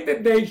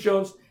United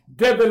Nations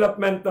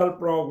Developmental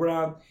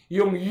Program,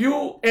 yung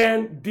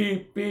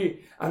UNDP.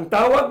 Ang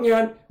tawag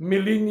niyan,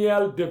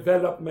 Millennial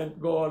Development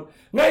Goal.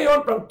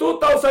 Ngayon, from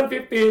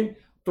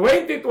 2015,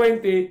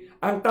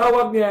 2020, ang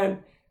tawag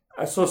niyan,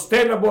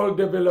 Sustainable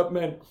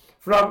Development.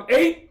 From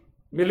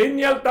 8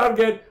 millennial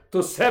target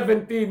to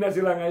 17 na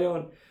sila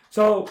ngayon.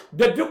 So,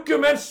 the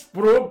documents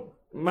prove,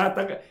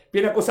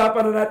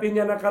 pinag-usapan na natin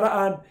yan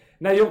nakaraan,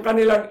 na yung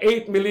kanilang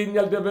 8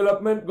 millennial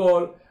development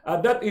goal,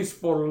 that is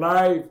for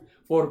life,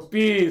 for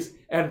peace,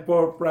 and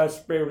for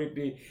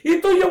prosperity.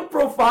 Ito yung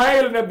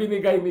profile na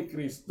binigay ni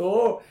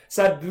Kristo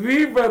sa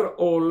River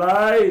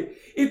Olay.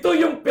 Ito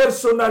yung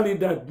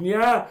personalidad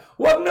niya.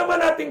 Huwag naman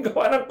natin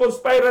gawa ng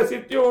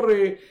conspiracy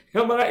theory,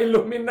 yung mga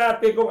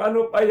Illuminati, kung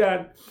ano pa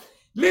yan.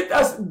 Let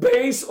us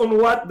base on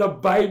what the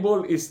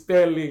Bible is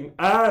telling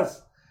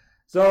us.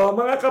 So,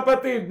 mga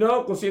kapatid,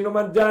 no, kung sino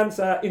man dyan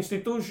sa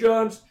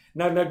institutions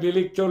na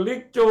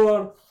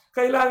nagli-lecture-lecture,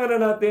 kailangan na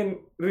natin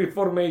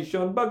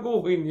reformation,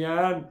 baguhin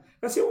yan.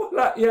 Kasi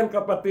wala yan,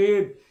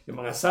 kapatid.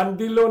 Yung mga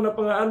sandilo na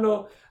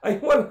pang-ano,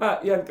 ay wala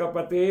yan,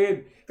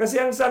 kapatid.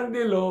 Kasi ang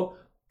sandilo,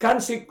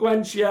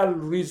 consequential,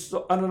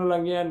 ano na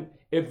lang yan,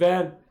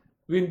 event.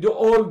 When do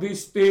all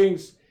these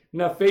things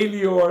na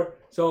failure,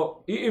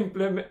 so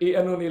i-implement,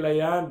 i-ano nila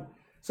yan.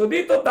 So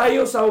dito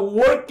tayo sa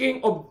working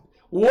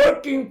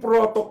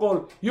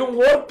protocol, yung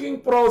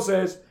working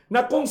process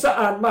na kung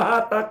saan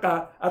mahata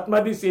ka at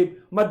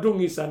madisip,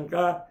 madungisan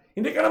ka.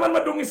 Hindi ka naman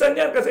madungisan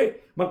yan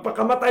kasi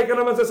magpakamatay ka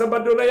naman sa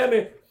Sabado na yan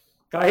eh.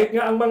 Kahit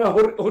nga ang mga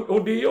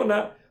Hudiyo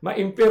na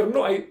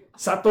ma-impierno ay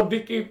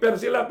Saturday keeper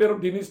sila pero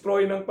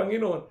dinestroy ng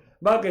Panginoon.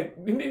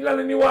 Bakit? Hindi nila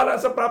naniwala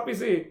sa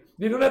prophecy.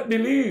 They do not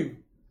believe.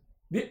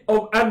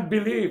 Of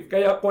unbelief.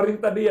 Kaya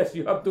 40 days,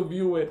 you have to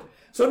view it.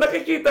 So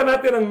nakikita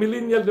natin ang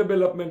Millennial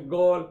Development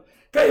Goal.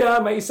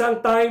 Kaya may isang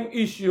time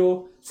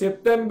issue,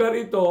 September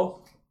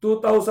ito,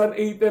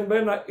 2018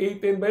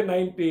 by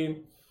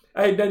 19,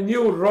 ay the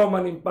new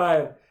Roman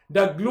Empire,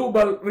 the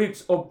global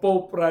reach of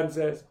Pope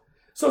Francis.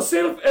 So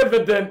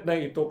self-evident na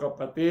ito,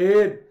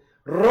 kapatid.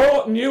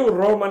 New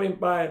Roman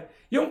Empire.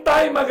 Yung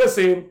Time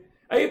Magazine,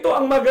 ay ito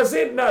ang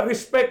magazine na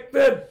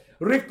respected,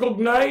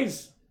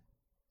 recognized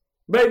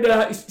by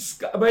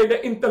the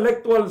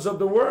intellectuals of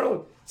the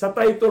world. Sa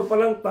title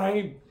pa lang,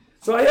 Time.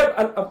 So I have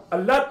a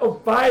lot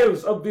of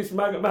files of this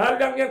magazine.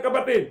 Mahal lang yan,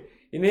 kapatid.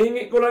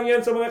 Hinihingi ko lang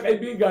yan sa mga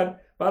kaibigan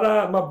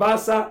para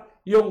mabasa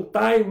yung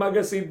Time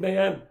Magazine na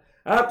yan.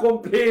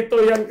 Kompleto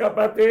yan,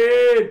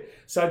 kapatid.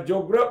 Sa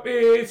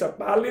geography, sa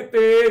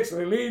politics,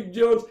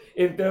 religions,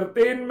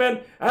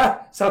 entertainment.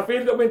 Sa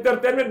field of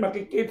entertainment,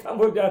 makikita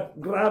mo dyan.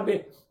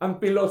 Grabe ang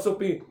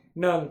philosophy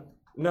ng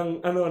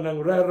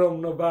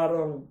rerum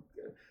novarum.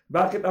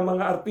 Bakit ang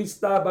mga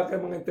artista,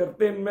 bakit ang mga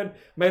entertainment,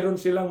 mayroon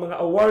silang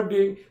mga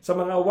awarding. Sa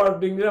mga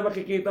awarding nila,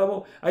 makikita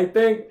mo,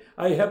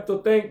 I have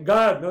to thank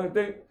God. No?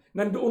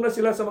 Nandoon na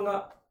sila sa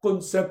mga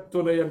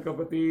konsepto na yan,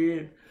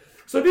 kapatid.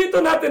 So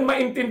dito natin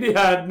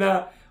maintindihan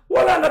na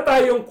wala na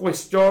tayong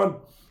question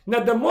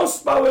na the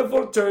most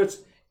powerful church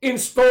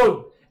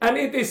installed and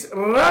it is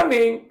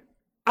running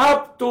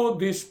up to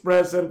this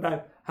present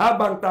time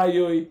habang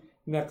tayo'y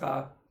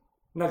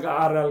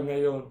nag-aaral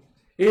ngayon.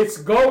 It's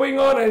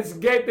going on and it's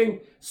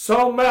getting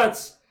so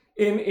much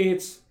in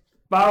its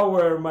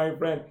power, my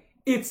friend.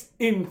 Its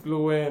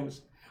influence.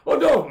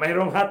 Although,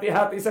 mayroong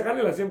hati-hati sa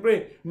kanila.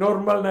 Siyempre,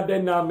 normal na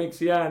dynamics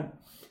yan.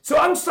 So,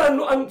 ang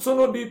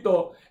sunod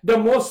dito, the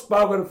most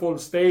powerful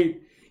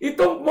state.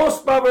 Itong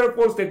most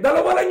powerful state,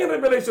 dalawa lang yung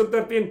Revelation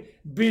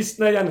 13, beast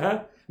na yan,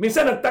 ha?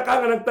 Minsan, nagtaka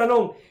nga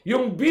nagtanong,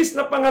 yung beast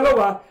na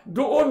pangalawa,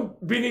 doon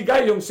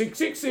binigay yung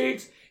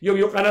 666, yung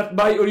you cannot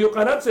buy or you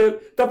cannot sell,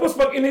 tapos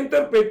pag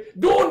in-interpret,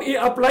 doon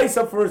i-apply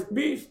sa first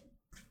beast.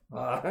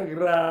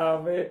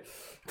 Grabe.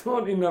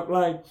 Doon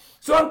in-apply.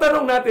 So ang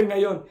tanong natin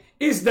ngayon,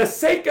 is the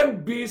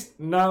second beast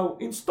now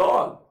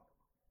installed?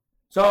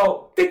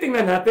 So,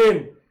 titingnan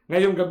natin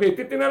ngayong gabi.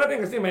 Titingnan natin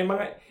kasi may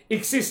mga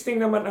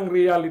existing naman ang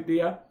reality.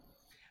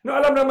 No,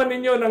 alam naman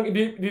ninyo nang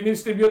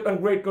dinistribute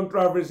ang Great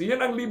Controversy.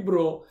 Yan ang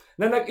libro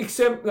na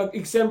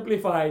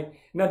nag-exemplify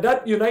na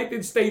that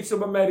United States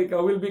of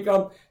America will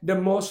become the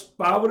most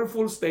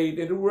powerful state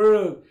in the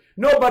world.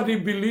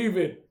 Nobody believed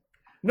it.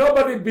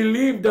 Nobody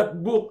believed that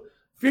book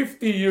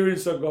 50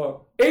 years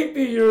ago. 80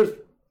 years.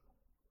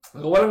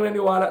 Walang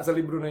naniwala sa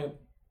libro na yan.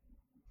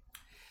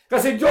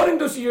 Kasi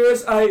during those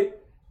years ay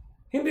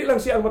hindi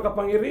lang siya ang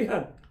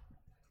makapangyarihan.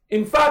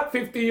 In fact,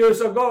 50 years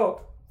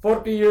ago,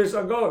 40 years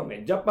ago,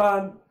 may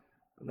Japan,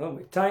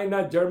 may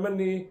China,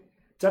 Germany,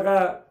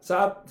 tsaka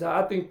sa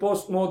ating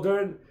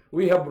postmodern,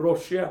 we have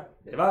Russia.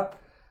 Diba?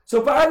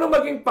 So, paano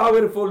maging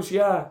powerful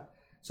siya?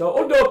 So,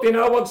 although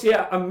tinawag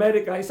siya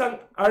America, isang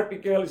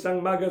article, isang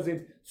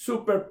magazine,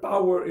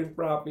 superpower in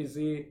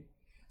prophecy.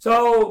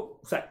 So,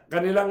 sa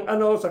kanilang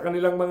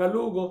mga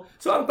logo.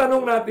 So, ang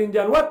tanong natin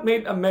diyan, what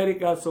made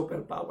America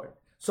superpower?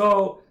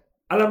 So,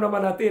 alam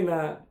naman natin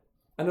na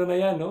na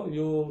yan, no?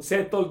 Yung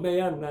settled na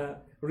yan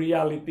na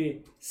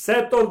reality.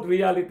 Settled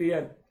reality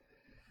yan.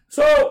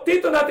 So,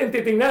 dito natin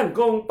titingnan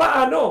kung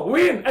paano,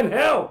 when and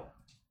how.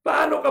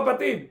 Paano,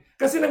 kapatid?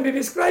 Kasi nang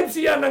describe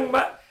siya ng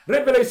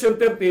Revelation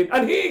 13,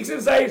 and he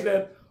exercised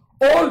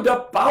all the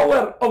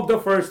power of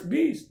the first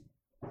beast.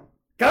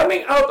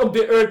 Coming out of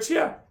the earth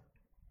siya.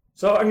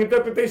 So, ang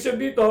interpretation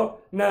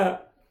dito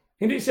na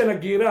hindi siya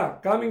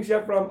nagira. Coming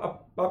siya from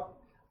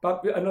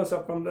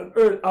from the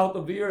earth, out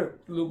of the earth,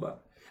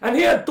 luba. And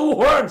he had two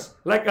horns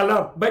like a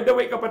lamb. By the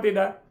way, kapatid,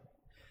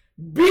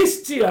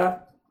 beast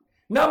siya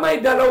na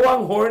may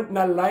dalawang horn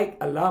na like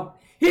a lamb.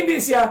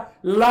 Hindi siya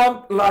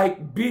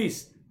lamb-like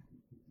beast.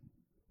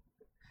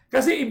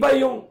 Kasi iba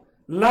yung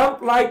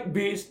lamb-like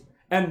beast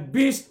and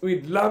beast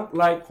with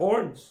lamb-like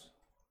horns.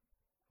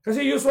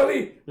 Kasi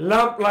usually,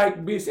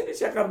 lamb-like beast, hindi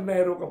siya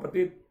karnero,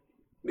 kapatid.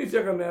 Hindi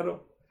siya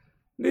karnero.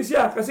 Hindi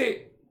siya,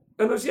 kasi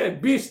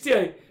beast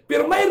siya.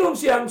 Pero mayroon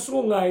siyang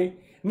sungay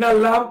na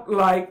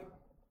lamb-like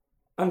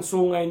ang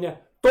sungay niya.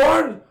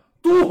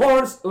 Two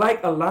horns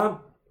like a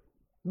lamb.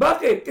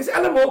 Bakit? Kasi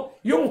alam mo,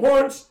 yung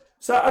horns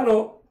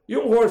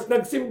yung horse,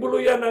 nagsimbolo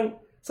yan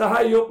sa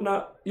hayop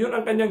na yun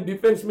ang kanyang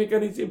defense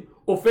mechanism.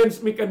 Offense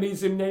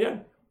mechanism niya yan.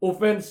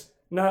 Offense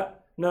na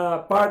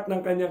part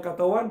ng kanyang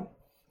katawan.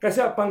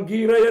 Kasi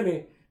panggira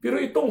yan Pero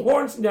itong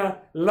horns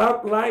niya,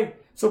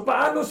 lamb-like. So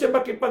paano siya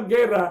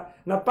makipaggera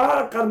na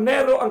para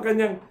karnero ang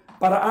kanyang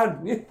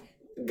paraan?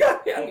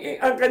 Gaya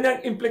ang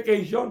kanyang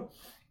implication.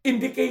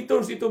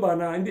 Indicators ito ba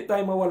na hindi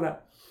tayo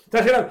mawala?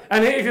 Kasi lang,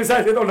 and he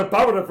exercised all the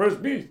power of the first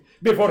beast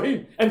before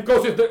him and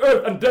causes the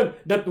earth and them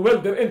that dwell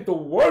therein to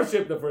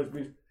worship the first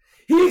beast.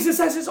 He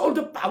exercises all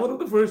the power of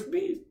the first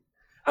beast.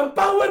 Ang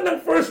power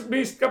ng first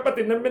beast,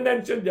 kapatid, na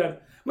mention dyan,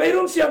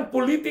 mayroon siyang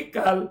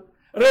political,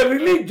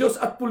 religious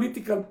at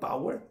political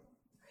power.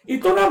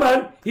 Ito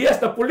naman, he has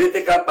the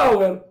political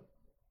power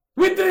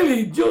with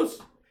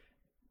religious.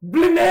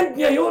 Blend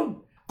niya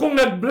yun. Kung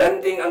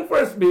nag-blending ang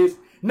first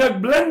beast,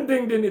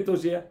 nag-blending din ito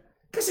siya.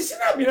 Kasi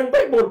sinabi ng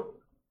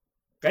Bible.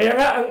 Kaya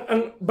nga,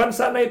 ang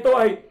bansa na ito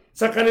ay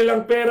sa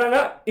kanilang pera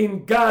nga,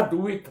 in God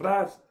we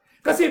trust.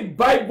 Kasi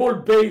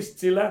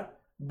Bible-based sila.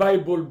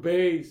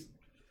 Bible-based.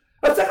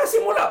 At saka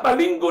simula pa,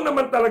 linggo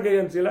naman talaga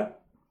yan sila.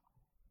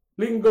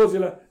 Linggo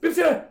sila. Pero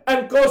sila,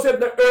 and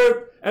caused the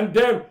earth and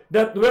them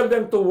that dwell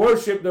them to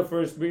worship the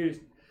first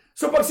beast.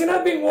 So pag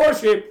sinabing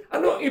worship,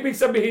 ano ibig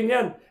sabihin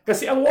yan?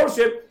 Kasi ang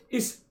worship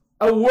is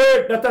a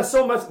word that has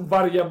so much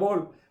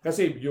variable.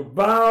 Kasi you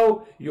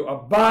bow, you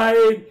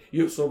abide,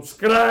 you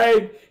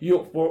subscribe,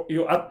 you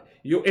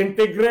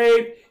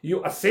integrate,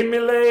 you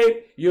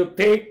assimilate, you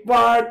take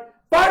part.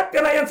 Part ka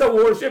na yan sa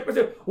worship.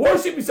 Kasi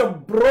worship is a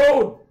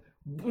broad.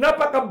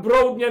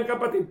 Napaka-broad niyan,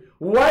 kapatid.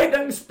 Wide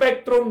ang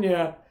spectrum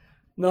niya.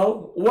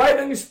 No? Wide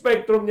ang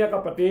spectrum niya,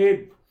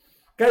 kapatid.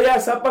 Kaya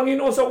sa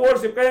Panginoon sa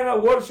worship, kaya nga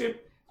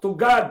worship to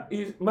God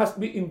must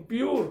be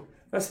impure.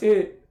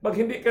 Kasi pag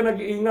hindi ka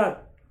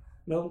nag-iingat.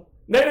 No?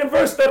 Then in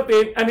verse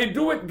 13, and he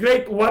doeth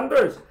great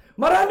wonders.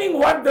 Maraming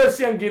wonders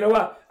siyang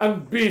ginawa,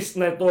 ang beast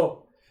na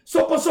ito.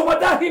 So kung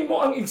sumadahin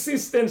mo ang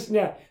existence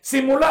niya,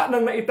 simula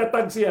nang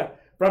naitatag siya,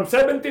 from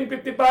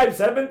 1755,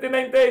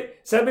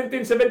 1790,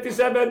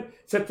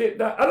 1777,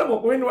 alam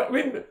mo,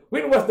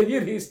 when was the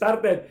year he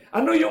started?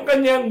 Ano yung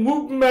kanyang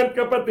movement,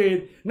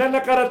 kapatid, na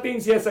nakarating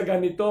siya sa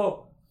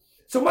ganito?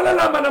 So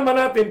malalaman naman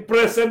natin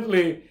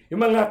presently,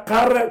 yung mga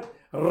current,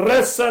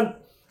 recent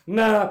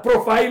na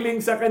profiling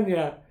sa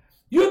kanya,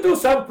 you do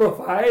some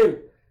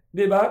profile.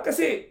 Diba?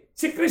 Kasi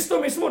si Kristo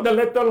mismo, the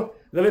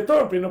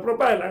letter,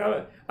 pinoprofile.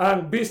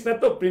 Ang beast na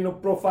to,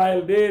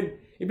 pinoprofile din.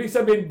 Ibig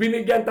sabihin,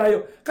 binigyan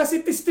tayo.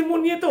 Kasi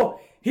testimony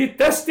ito. He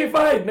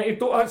testified na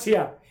ito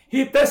siya.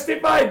 He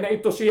testified na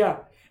ito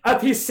siya. At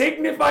he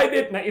signified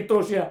it na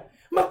ito siya.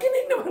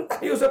 Makinig naman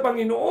tayo sa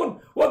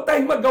Panginoon. Huwag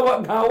tayong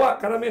magawa-gawa.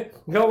 Karami,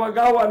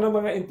 gawa-gawa ng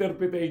mga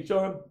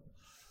interpretation.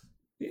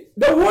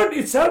 The word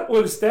itself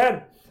will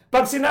stand.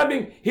 Pag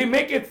sinabing, He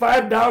make it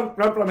fire down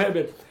from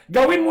heaven,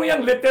 gawin mo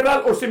yung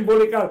literal or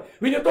symbolical.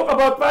 When you talk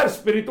about fire,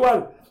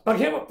 spiritual. Pag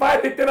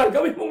fire literal,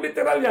 gawin mong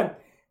literal yan.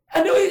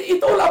 And it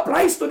all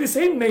applies to the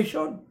same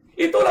nation.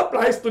 It all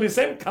applies to the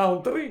same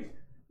country.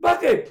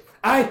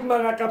 Bakit? Ay,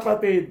 mga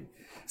kapatid,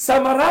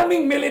 sa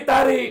maraming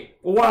military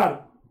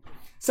war,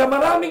 sa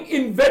maraming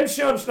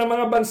inventions ng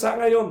mga bansa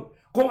ngayon,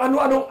 kung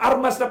ano-anong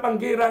armas na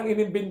panggirang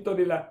inimbento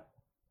nila,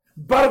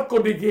 barko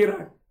de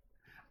gira.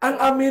 Ang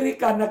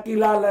Amerika,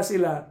 nakilala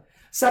sila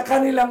sa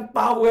kanilang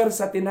power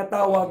sa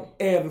tinatawag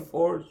Air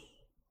Force.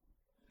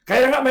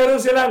 Kaya nga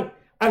mayroon silang,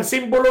 ang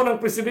simbolo ng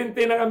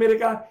presidente ng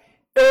Amerika,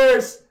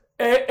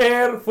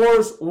 Air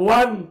Force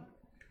One.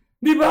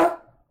 Di ba?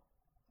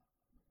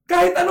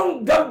 Kahit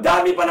anong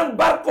dami pa ng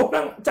barko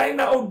ng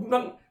China o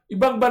ng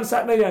ibang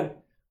bansa na yan,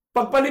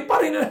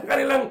 pagpaliparin nila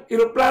kanilang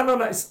eroplano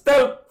na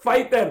stealth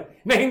fighter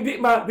na hindi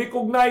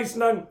ma-recognize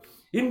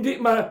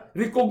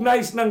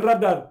ng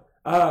radar,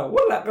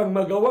 wala kang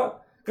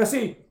magawa.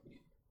 Kasi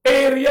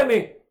air yan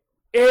eh.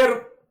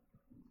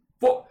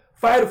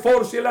 Fire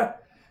force sila.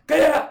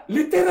 Kaya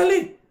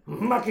literally,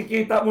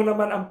 makikita mo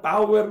naman ang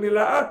power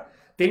nila.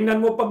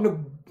 Tingnan mo pag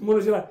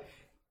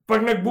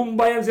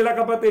nagbumbayan sila,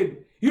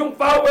 kapatid. Yung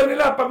power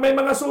nila, pag may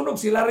mga sunog,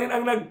 sila rin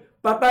ang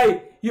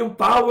nagpatay. Yung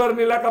power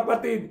nila,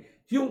 kapatid.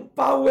 Yung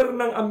power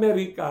ng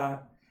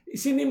Amerika,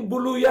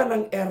 sinimbolo yan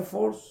ng Air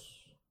Force.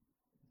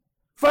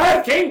 Fire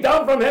came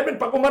down from heaven.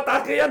 Pag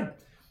umatake yan,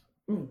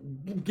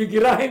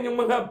 gigirahin yung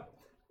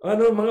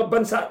mga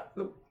bansa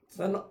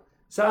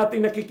sa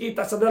ating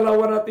nakikita sa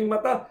dalawa nating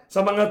mata,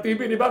 sa mga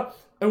TV, di ba?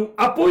 Ang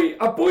apoy.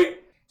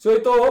 So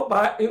ito,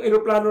 yung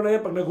aeroplano na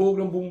yan, pag naghuhog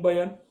ng bomba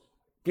yan,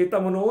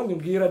 kita mo noon,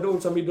 yung gira doon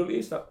sa Middle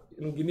East,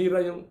 yung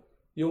ginira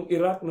yung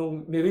Iraq,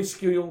 nung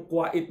nirescue yung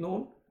Kuwait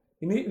noon.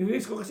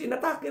 Nirescue kasi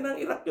inatake ng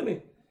Iraq yun eh.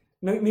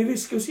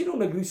 Nirescue, sino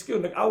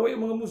nag-rescue? Nag-away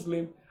yung mga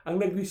Muslim, ang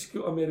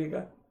nag-rescue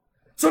Amerika.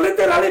 So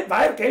literally,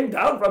 fire came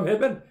down from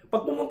heaven.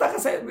 Pag pumunta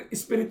ka sa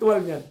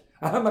spiritual niyan,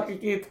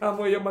 makikita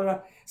mo yung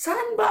mga,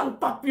 saan ba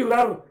ang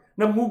popular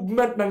na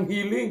movement ng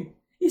healing?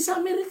 Sa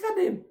Amerika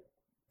din.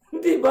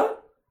 Hindi ba?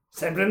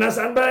 Siyempre,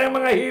 nasaan ba yung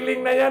mga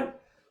healing na yan?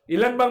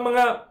 Ilan bang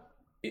mga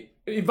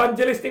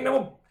evangelist na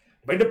mo?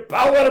 By the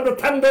power of the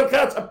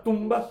thundercats at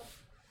tumba.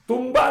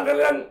 Tumba ang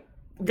kanilang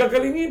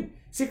gagalingin.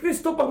 Si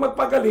Kristo pag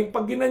magpagaling,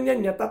 pag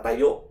ginanyan niya,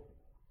 tatayo.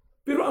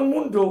 Pero ang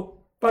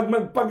mundo, pag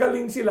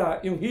magpagaling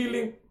sila, yung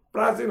healing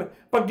process,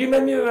 pag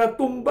ginanyan na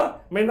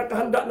tumba, may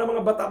nakahanda na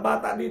mga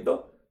bata-bata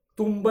dito,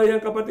 tumba yan,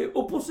 kapatid.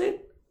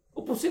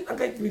 Opposite ang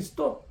kay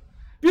Kristo.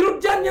 Pero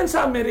dyan yan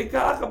sa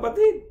Amerika,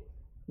 kapatid.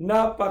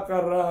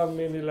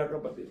 Napakarami nila,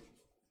 kapatid.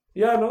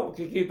 Yan, no?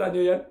 Kikita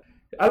nyo yan.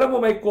 Alam mo,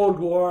 may Cold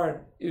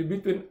War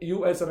between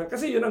US and...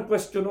 Kasi yun ang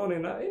question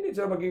noon na hindi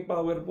siya maging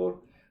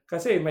powerful.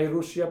 Kasi may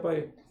Russia pa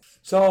eh.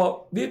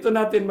 So, dito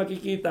natin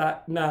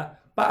makikita na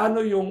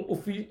paano yung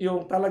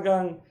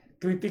talagang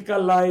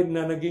critical line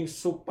na naging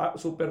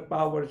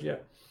superpower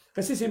siya.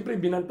 Kasi siyempre,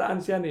 binantaan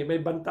siya eh. May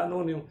banta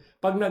noon yung...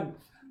 Pag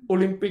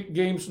nag-Olympic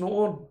Games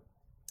noon,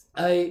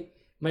 ay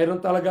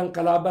mayroon talagang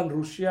kalaban,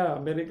 Russia,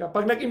 Amerika.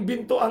 Pag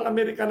nag-imbento ang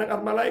Amerika ng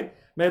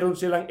Armalite, mayroon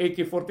silang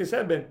AK-47.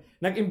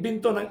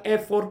 Nag-imbento ng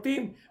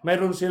F-14,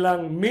 mayroon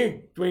silang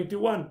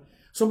MiG-21.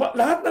 So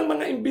lahat ng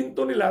mga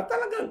imbento nila,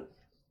 talagang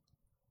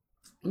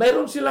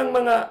mayroon silang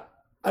mga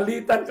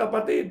alitan,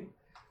 kapatid.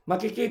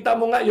 Makikita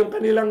mo nga yung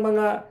kanilang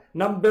mga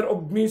number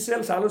of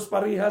missiles, halos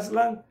parihas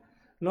lang.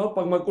 No?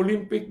 Pag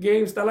mag-Olympic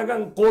Games,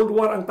 talagang Cold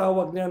War ang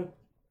tawag niyan.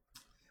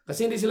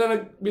 Kasi hindi sila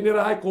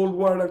binirahay, Cold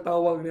War ang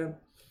tawag niyan.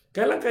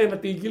 Kailan kaya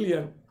natigil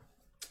yan?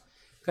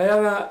 Kaya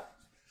nga,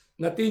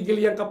 natigil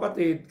yan,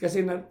 kapatid,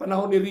 kasi na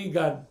panahon ni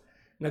Reagan,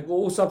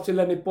 nag-uusap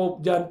sila ni Pope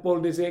John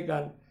Paul II,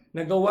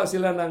 nagawa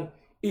sila ng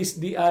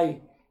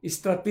SDI,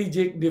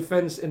 Strategic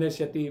Defense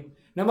Initiative,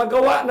 na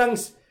magawa ng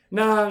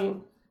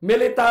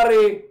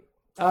military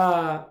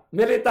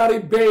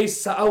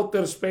base sa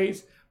outer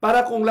space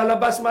para kung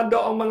lalabas man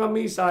daw ang mga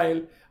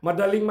missile,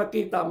 madaling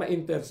makita,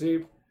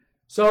 ma-intercept.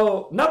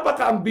 So,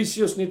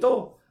 napaka-ambitious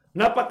nito.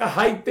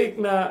 Napaka-high-tech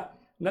na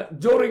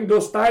during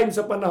those times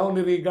sa panahon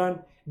ni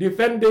Reagan,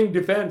 defending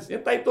defense.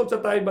 Yung title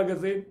sa Time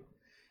Magazine.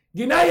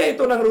 Ginaya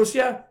ito ng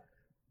Russia.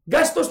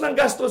 Gastos ng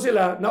gastos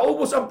sila,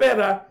 naubos ang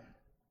pera,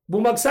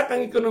 bumagsak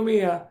ang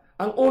ekonomiya,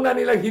 ang una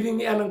nilang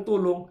hiningian ng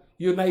tulong,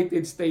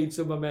 United States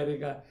of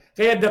America.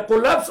 Kaya the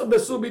collapse of the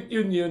Soviet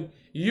Union,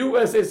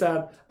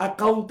 USSR,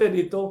 accounted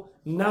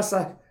ito,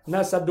 nasa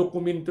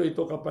dokumento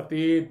ito,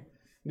 kapatid.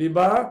 Di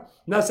ba?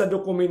 Nasa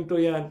dokumento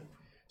yan.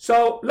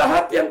 So,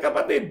 lahat yan,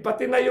 kapatid,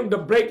 pati na yung the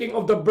breaking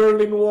of the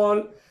Berlin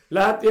Wall,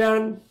 lahat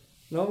yan,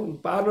 no?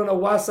 Paano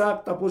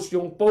nawasak, tapos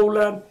yung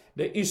Poland,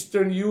 the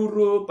Eastern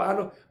Europe,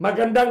 paano,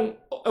 magandang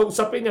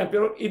usapin yan,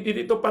 pero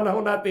dito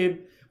panahon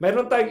natin,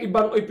 mayroon tayong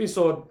ibang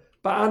episode,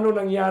 paano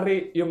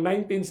nangyari yung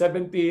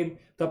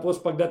 1917, tapos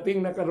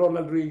pagdating na ka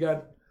Ronald Reagan,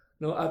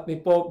 no, at ni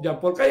Pope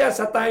John Paul. Kaya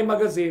sa Time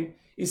Magazine,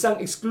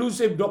 isang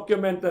exclusive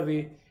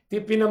documentary,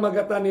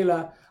 pinamagatan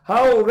nila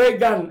how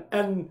Reagan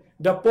and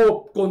the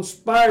Pope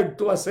conspired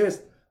to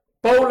assist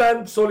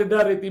Poland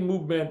Solidarity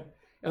Movement,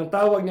 ang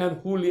tawag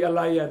niyan Holy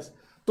Alliance,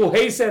 to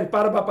hasten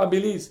para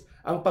mapabilis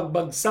ang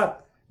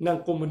pagbagsak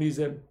ng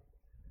communism.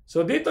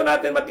 So dito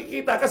natin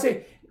makikita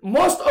kasi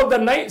most of the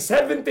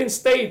 17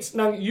 states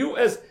ng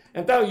US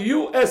and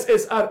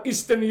USSR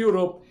Eastern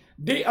Europe,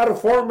 they are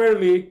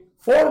formerly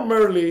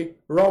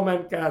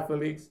Roman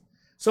Catholics.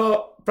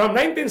 So from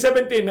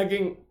 1917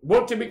 naging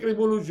Bolshevik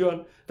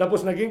Revolution,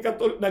 tapos naging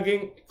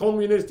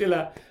communist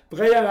sila.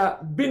 Kaya nga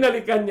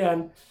binalikan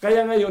yan.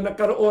 Kaya ngayon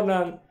nagkaroon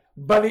ng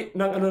balik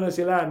ng ano na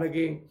sila,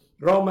 naging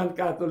Roman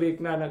Catholic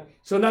na.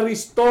 So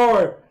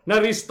na-restore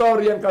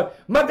yan.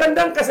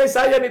 Magandang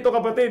kasaysayan ito,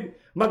 kapatid.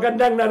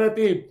 Magandang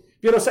narrative.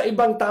 Pero sa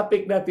ibang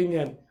topic natin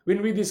yan. When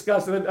we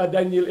discuss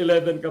Daniel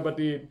 11,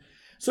 kapatid.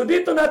 So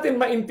dito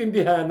natin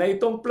maintindihan na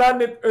itong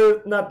planet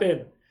Earth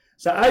natin,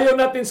 sa ayaw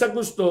natin sa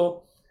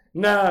gusto,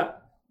 na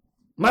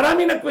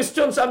marami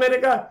nag-question sa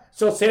Amerika.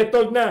 So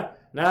settled na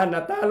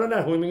natalo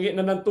na, humingi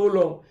na ng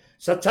tulong.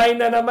 Sa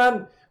China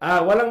naman,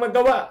 walang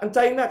magawa ang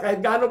China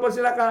kahit gaano pa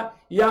sila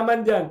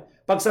kayaman dyan.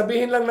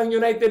 Pagsabihin lang ng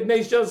United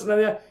Nations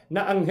na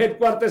ang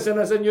headquarters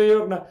na sa New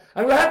York na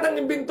ang lahat ng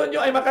imbento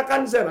nyo ay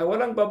makakanser.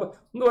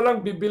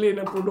 Walang bibili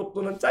ng produkto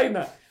ng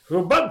China.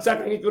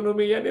 Rubagsak ang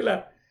ekonomiya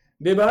nila.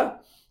 Di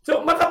ba?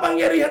 So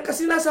makapangyarihan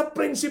kasi nasa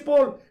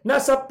principle,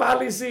 nasa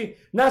policy,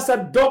 nasa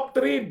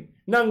doctrine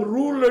ng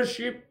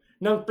rulership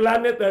ng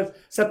planet Earth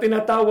sa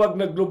tinatawag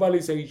na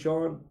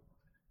globalization.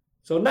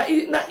 So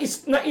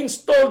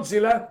na-installed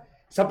sila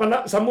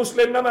sa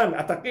Muslim naman,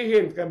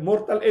 atakihin,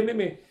 mortal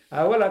enemy.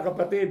 Wala,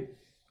 kapatid.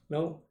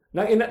 No?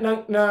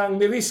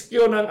 Nang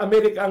niriskyo ng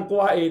Amerika ang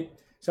Kuwait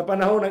sa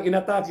panahon ng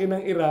inatake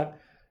ng Iraq,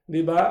 di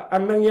ba?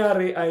 Ang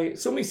nangyari ay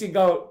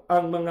sumisigaw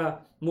ang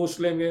mga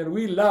Muslim ngayon,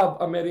 we love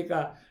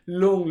America,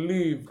 long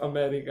live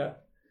America.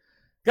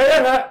 Kaya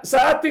nga,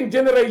 sa ating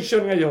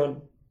generation ngayon,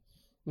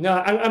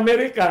 na ang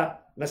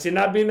Amerika, na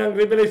sinabi ng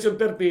Revelation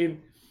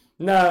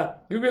 13, na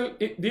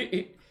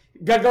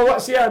gagawa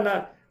siya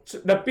na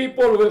the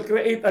people will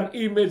create an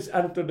image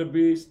unto the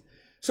beast.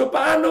 So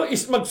paano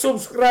is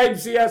mag-subscribe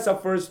siya sa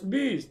first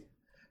beast?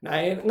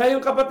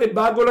 Ngayon, kapatid,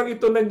 bago lang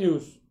ito na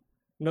news.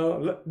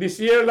 No, this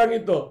year lang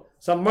ito,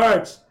 sa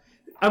March,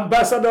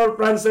 Ambassador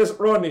Frances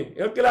Ronnie.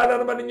 Kilala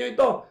naman ninyo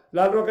ito,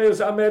 lalo kayo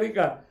sa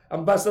Amerika.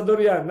 Ambassador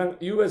yan ng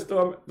US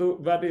to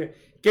Vatican.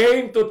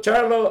 Came to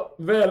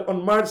Charlottesville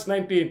on March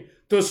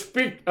 19 to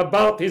speak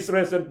about his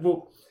recent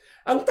book.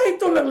 Ang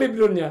title ng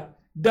libro niya,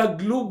 The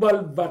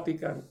Global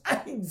Vatican.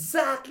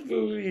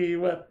 Exactly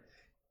what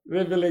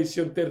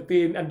Revelation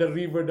 13 and the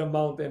river, the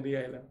mountain, the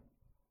island.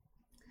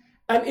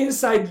 An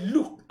inside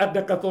look at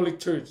the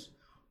Catholic Church,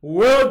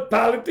 world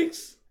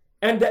politics,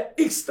 and the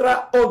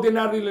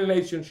extraordinary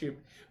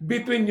relationship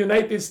between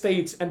United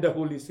States and the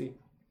Holy See.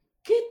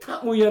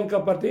 Kita mo yan,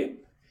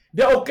 kapatid?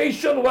 The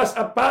occasion was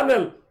a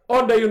panel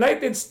on the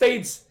United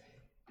States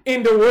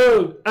in the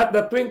world at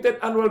the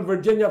 20th Annual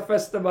Virginia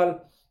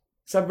Festival.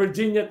 Sa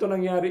Virginia ito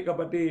nangyari,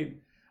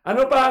 kapatid.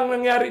 Ano pa ang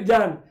nangyari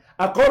dyan?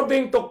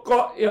 According to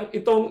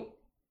itong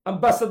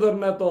ambassador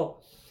na to,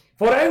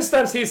 for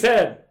instance, he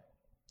said,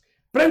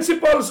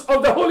 principles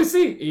of the Holy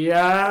See.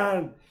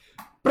 Yan.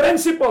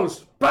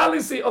 Principles,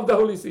 policy of the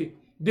Holy See,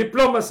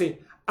 diplomacy,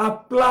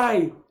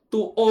 apply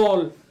to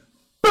all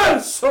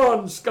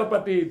persons,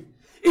 kapatid.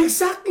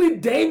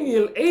 Exactly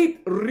Daniel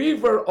 8,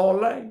 river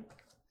all line.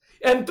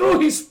 And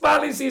through his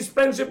policy, his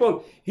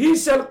principle, he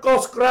shall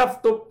cause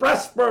craft to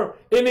prosper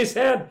in his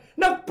hand.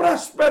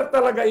 Nag-prosper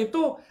talaga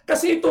ito.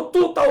 Kasi ito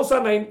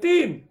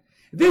 2019.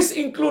 This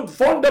include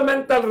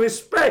fundamental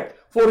respect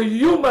for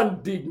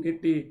human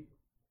dignity,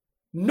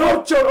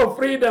 nurture of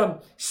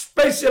freedom,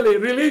 especially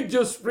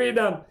religious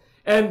freedom,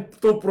 and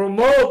to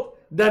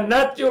promote the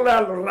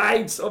natural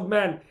rights of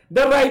man,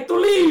 the right to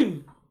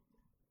live.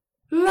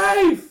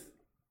 Life.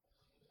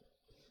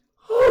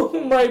 Oh,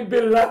 my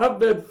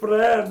beloved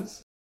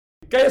friends.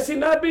 Kaya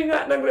sinabi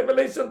nga ng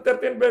Revelation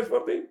 13 verse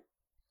 14,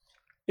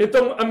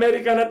 itong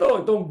Amerika na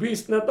to, itong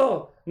beast na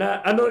to, na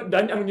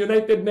ang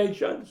United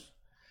Nations.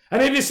 And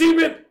he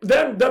received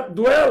them that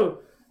dwell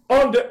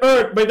on the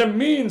earth by the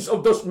means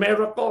of those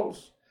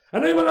miracles.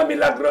 Ano yung mga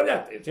milagro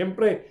niya?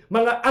 Siyempre,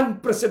 mga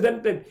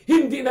unprecedented.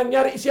 Hindi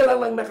nangyari, siya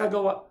lang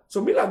nakagawa.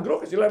 So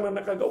milagro kasi lang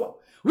nakagawa.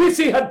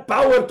 Which he had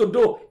power to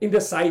do in the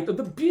sight of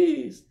the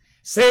beast.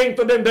 Saying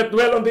to them that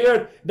dwell on the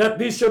earth, that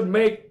they should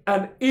make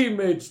an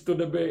image to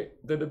the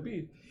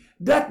beast.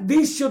 That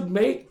they should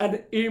make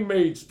an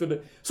image to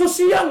the... So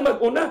siyang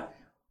mag-una.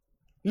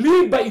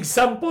 Lead by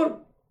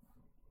example.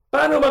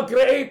 Paano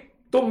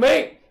mag-create? To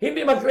make.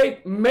 Hindi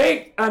mag-create.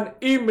 Make an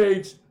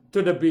image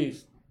to the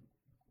beast.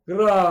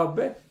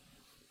 Grabe.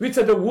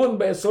 Which had the wound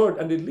by a sword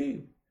and they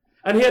live.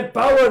 And he had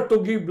power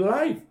to give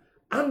life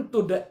unto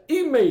the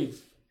image.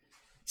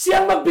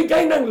 Siyang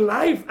magbigay ng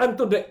life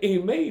unto the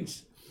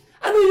image.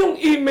 Ano yung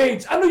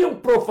image? Ano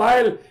yung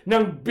profile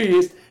ng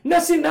beast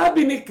na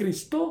sinabi ni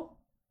Kristo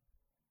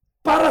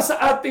para sa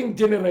ating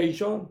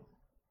generation?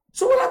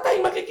 So wala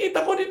tayong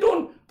makikita ko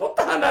doon.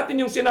 Puntahan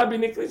natin yung sinabi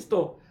ni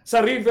Kristo.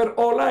 sa River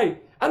Olay.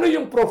 Ano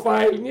yung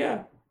profile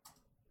niya?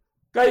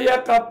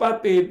 Kaya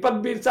kapatid,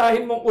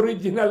 pagbisahin mong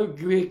original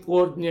Greek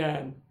word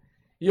niyan,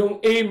 yung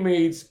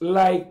image,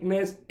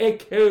 likeness,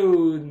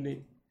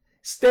 icon,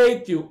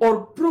 statue,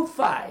 or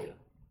profile.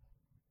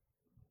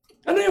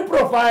 Ano yung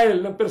profile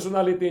ng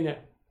personality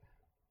niya?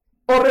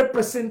 Or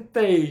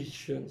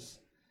representations,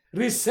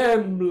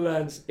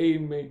 resemblance,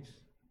 image.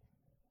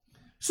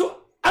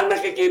 So, ang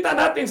nakikita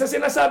natin sa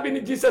sinasabi ni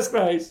Jesus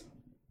Christ,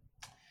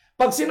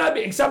 pag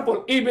sinabi,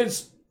 example,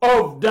 image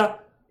of the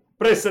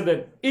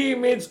President,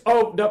 image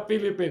of the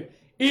Philippines,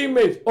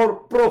 image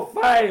or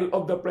profile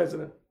of the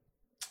President.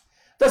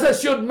 Tapos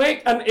should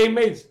make an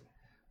image.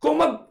 Kung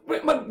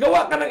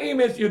maggawa ka ng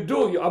image, you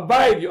do, you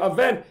abide, you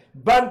avent,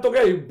 band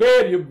together, you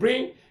bear, you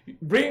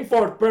bring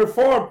forth,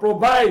 perform,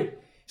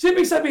 provide.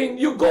 Ibig sabihin,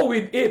 you go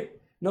with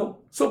it.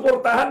 No?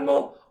 Suportahan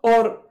mo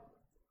or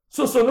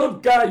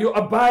susunod ka, you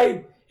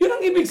abide. Yun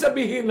ang ibig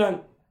sabihin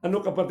ng, ano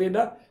kapatid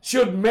ha?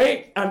 Should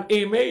make an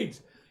image.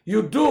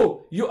 You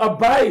do, you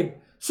abide,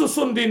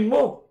 susundin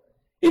mo.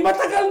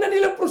 Matagal na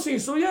nilang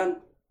proseso yan.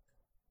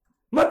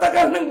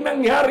 Matagal nang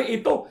nangyari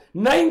ito.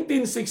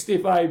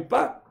 1965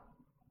 pa.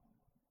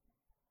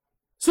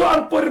 So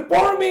ang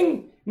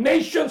performing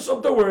nations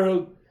of the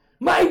world,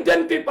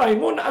 ma-identify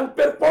mo na ang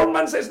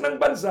performances ng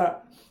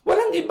bansa,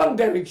 walang ibang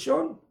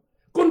direksyon,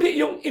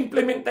 kundi yung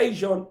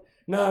implementation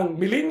ng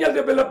Millennial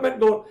Development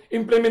Goal,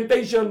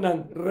 implementation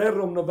ng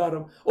Rerum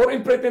Novarum, or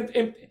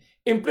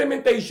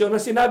implementation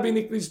na sinabi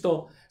ni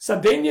Kristo sa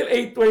Daniel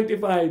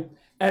 8:25,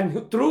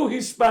 and through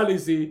His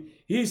policy,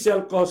 He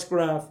shall cause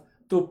craft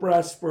to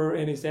prosper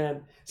in His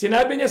hand.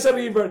 Sinabi niya sa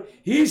river,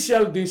 He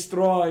shall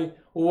destroy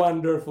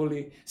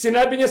wonderfully.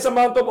 Sinabi niya sa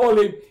Mount of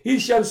Olive,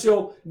 He shall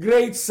show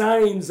great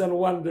signs and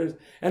wonders.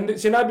 And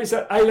sinabi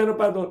sa Island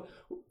of Patmos,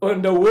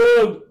 and the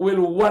world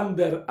will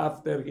wonder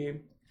after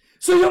Him.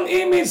 So yung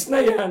image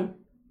na yan,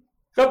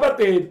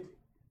 kapatid,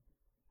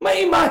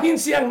 may imahin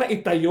siyang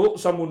naitayo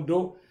sa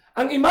mundo.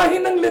 Ang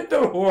imahin ng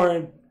little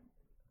horn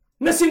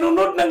na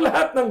sinunod ng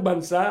lahat ng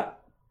bansa.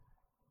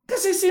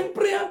 Kasi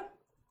siyempre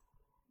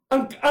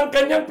ang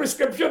kanyang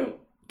prescription,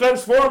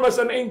 transform as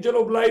an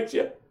angel of light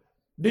siya.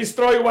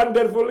 Destroy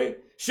wonderfully,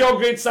 show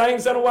great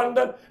signs and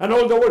wonder, and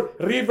all the world,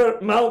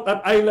 river, mount,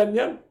 at island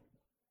yan.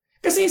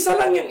 Kasi isa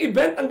lang yung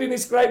event ang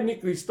dinescribe ni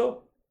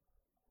Kristo.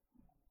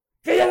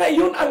 Kaya nga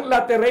yun ang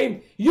latter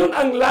rain, yun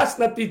ang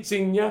last na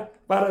teaching niya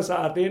para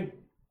sa atin.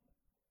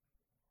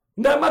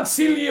 Na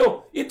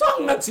magsilyo, ito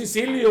ang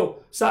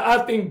nagsisilyo sa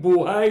ating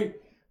buhay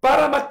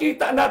para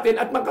makita natin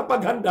at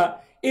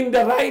makapaghanda in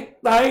the right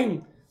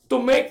time to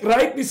make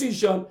right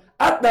decision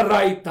at the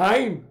right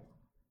time.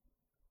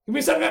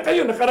 Minsan nga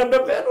kayo,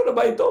 nakaramdam kayo, ano na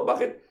ba ito?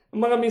 Bakit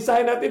ang mga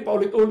mensahe natin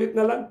paulit-ulit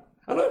na lang?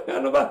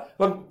 Ano ba?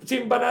 Pag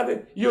simba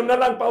natin, yun na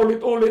lang,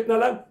 paulit-ulit na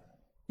lang.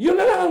 Yun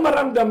na lang ang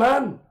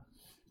maramdaman.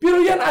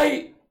 Pero yan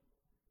ay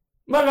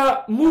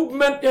mga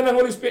movement yan ng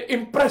Holy Spirit,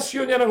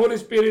 impression yan ng Holy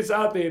Spirit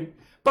sa atin.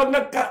 Pag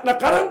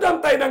nakaramdam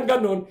tayo ng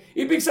ganun,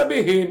 ibig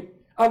sabihin,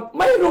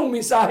 mayroong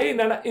mensahe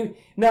na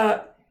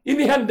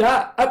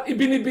inihanda at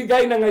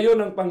ibinibigay na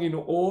ngayon ng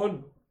Panginoon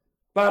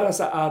para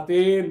sa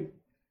atin.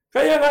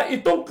 Kaya nga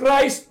itong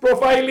Christ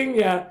profiling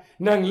niya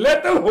ng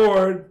little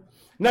horn,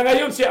 na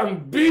ngayon siya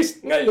ang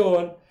beast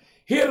ngayon,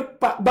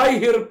 by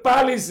her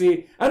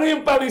policy. Ano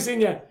yung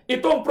policy niya?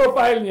 Itong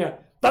profile niya.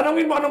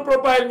 Tanungin mo anong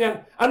profile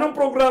niya, anong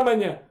programa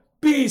niya?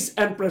 Peace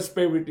and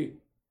prosperity.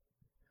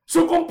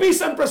 So kung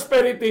peace and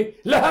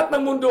prosperity, lahat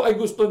ng mundo ay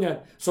gusto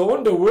niya. So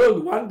on the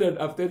world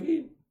wondered after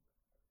Him.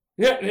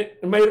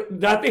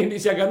 Dati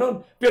hindi siya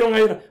ganon. Pero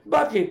ngayon,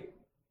 bakit?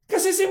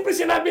 Kasi simpre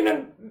sinabi ng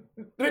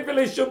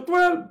Revelation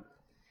 12,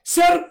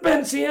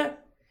 serpent siya.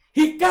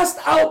 He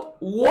cast out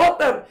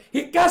water.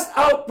 He cast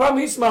out from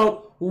His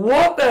mouth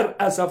water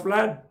as a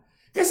flood.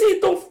 Kasi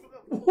itong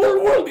whole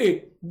world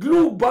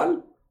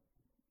global.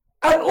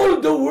 And all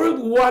the world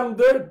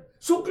wondered.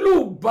 So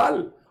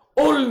global.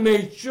 All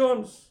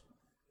nations.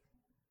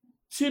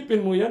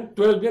 Sipin mo yan.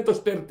 12 yan,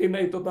 tapos 13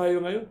 na ito tayo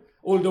ngayon.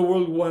 All the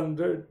world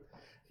wondered.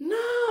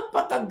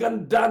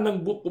 Napakaganda ng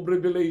Book of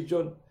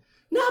Revelation.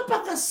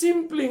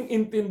 Napakasimpleng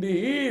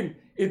intindihin.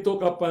 Ito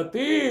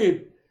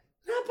kapatid.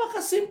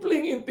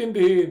 Napakasimpleng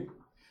intindihin.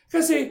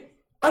 Kasi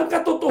ang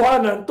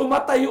katotohanan,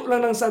 tumatayo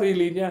lang ng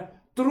sarili niya.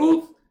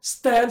 Truth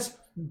stands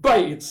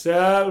by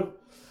itself.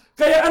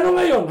 Kaya ano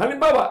ngayon?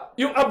 Halimbawa,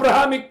 yung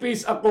Abrahamic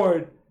Peace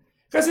Accord.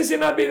 Kasi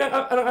sinabi ng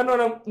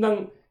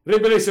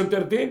Revelation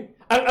 13,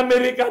 ang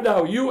Amerika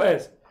daw,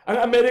 US,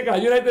 ang Amerika,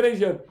 United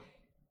Nations,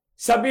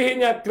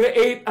 sabihin niya,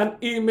 create an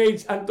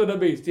image unto the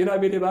beast.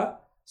 Sinabi, di ba?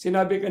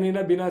 Sinabi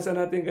kanina, binasa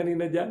natin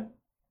kanina dyan.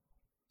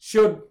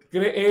 Should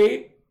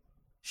create,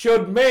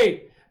 should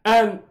make,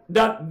 and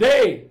that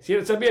day,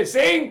 sabihin,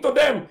 saying to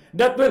them,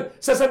 that will,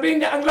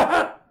 sasabihin niya ang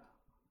lahat,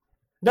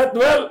 that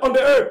dwell on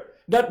the earth,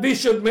 that they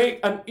should make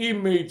an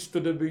image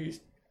to the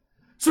beast.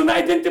 So,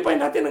 na-identify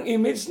natin ang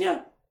image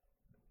niya.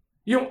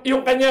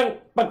 Yung kanyang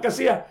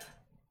pagkasiya.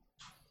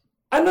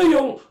 Ano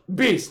yung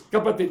beast,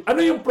 kapatid? Ano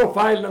yung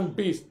profile ng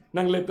beast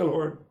ng little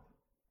horn?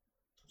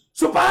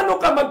 So, paano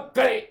ka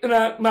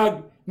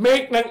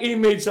mag-make ng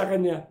image sa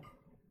kanya.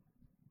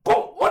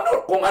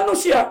 Kung ano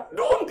siya,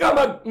 doon ka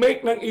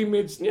mag-make ng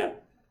image niya.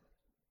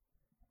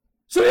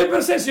 So ever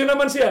since, yun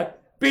naman siya,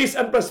 peace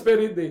and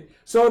prosperity.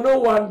 So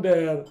no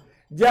wonder,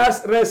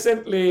 just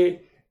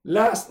recently,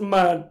 last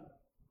month,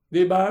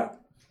 di ba?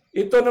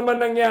 Ito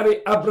naman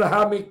nangyari,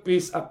 Abrahamic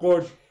Peace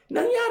Accord.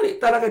 Nangyari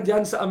talaga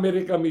dyan sa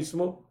Amerika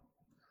mismo.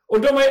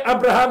 Although may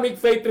Abrahamic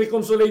Faith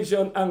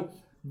Reconciliation ang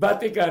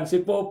Vatican,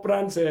 si Pope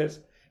Francis,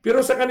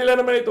 pero sa kanila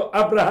naman ito,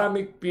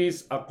 Abrahamic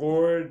Peace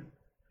Accord.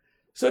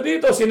 So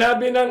dito,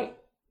 sinabi ng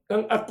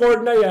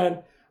accord na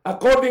yan,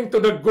 according to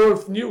the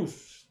Gulf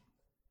News,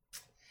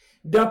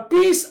 the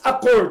peace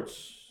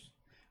accords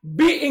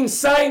being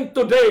signed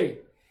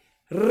today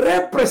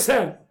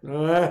represent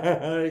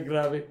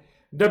grabe,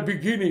 the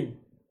beginning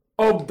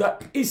of the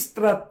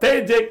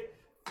strategic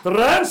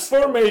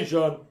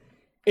transformation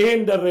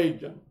in the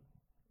region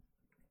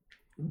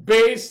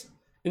based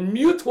in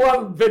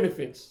mutual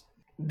benefits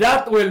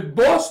that will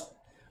both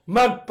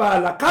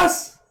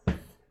magpalakas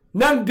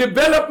ng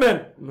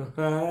development,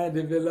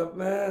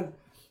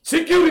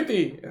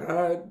 security,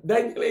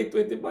 Daniel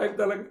 8:25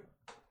 talaga,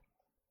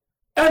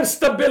 and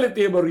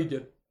stability of a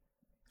region,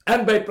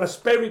 and by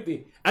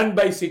prosperity and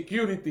by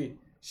security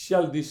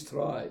shall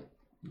destroy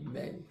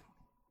many.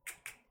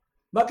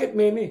 Bakit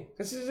many?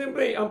 Kasi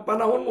siyempre, ang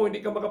panahon mo,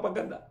 hindi ka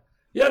makapaganda.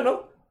 Yan,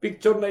 no?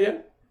 Picture na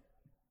yan.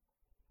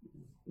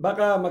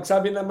 Baka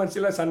magsabi naman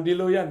sila,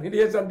 Sandilo yan. Hindi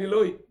yan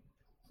Sandilo.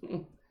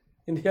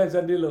 Hindi yan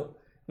Sandilo.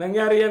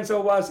 Nangyari yan sa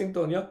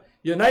Washington. Yun?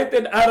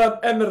 United Arab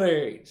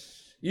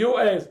Emirates,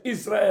 US,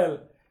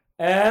 Israel,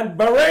 and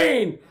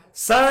Bahrain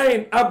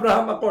signed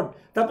Abraham Accord.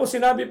 Tapos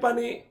sinabi pa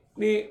ni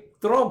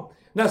Trump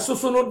na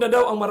susunod na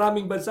daw ang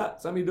maraming bansa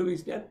sa Middle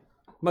East yan.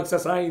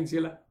 Magsasign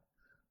sila.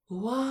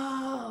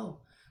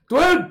 Wow!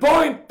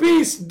 12-point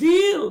peace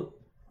deal!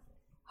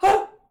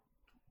 Ha?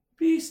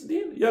 Peace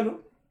deal? Yan,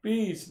 no?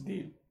 Peace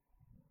deal.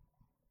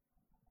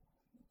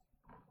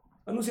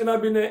 Anong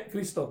sinabi ni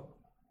Kristo?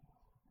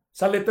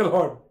 Sa little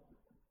horn.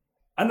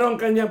 Ano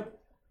ang kanyang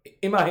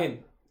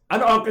imahen?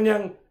 Ano ang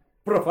kanyang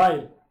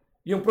profile?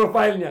 Yung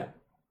profile niya.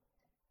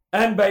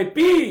 And by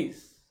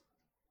peace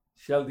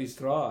shall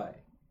destroy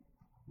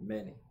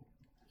many.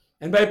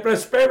 And by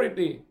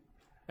prosperity.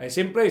 Ay,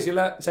 siyempre,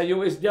 sila sa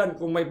US dyan,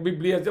 kung may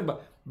Biblia dyan,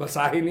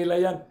 basahin nila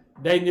yan.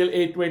 Daniel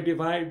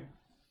 8:25.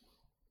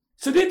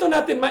 So dito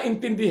natin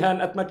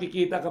maintindihan at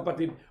makikita,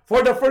 kapatid,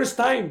 for the first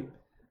time,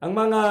 ang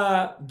mga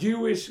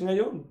Jewish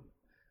ngayon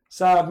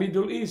sa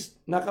Middle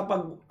East,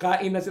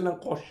 nakapagkain na silang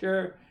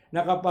kosher,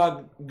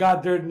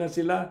 nakapag-gathered na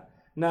sila,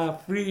 na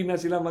free na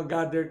sila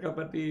mag-gather,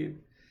 kapatid.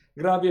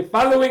 Grabe.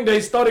 Following the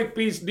historic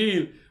peace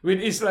deal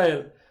with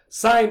Israel,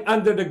 signed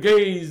under the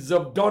gaze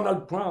of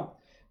Donald Trump,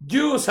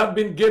 Jews have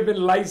been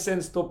given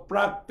license to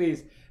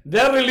practice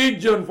their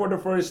religion for the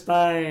first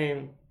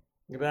time.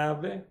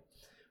 Grabe.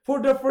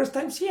 For the first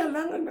time, siya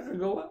lang ang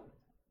nakagawa.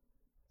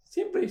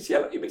 Siyempre,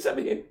 siya lang. Ibig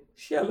sabihin,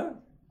 siya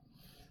lang.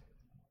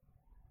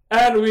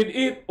 And with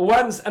it,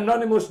 once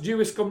anonymous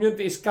Jewish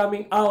community is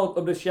coming out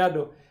of the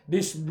shadow,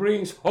 this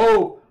brings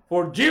hope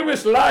for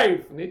Jewish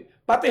life.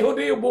 Pati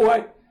Hudiyo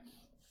buhay.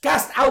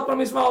 Cast out from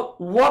his mouth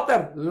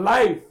water,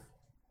 life.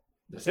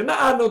 Kasi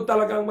naanod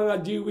talagang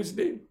mga Jewish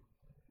din.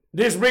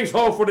 This brings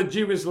hope for the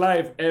Jewish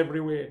life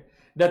everywhere.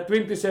 The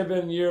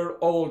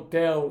 27-year-old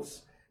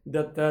tells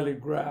the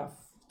Telegraph.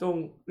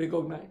 Itong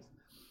recognize.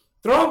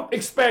 Trump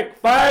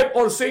expect 5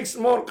 or 6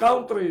 more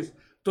countries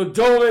to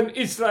join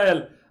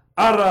Israel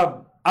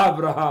Arab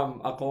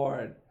Abraham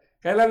Accord.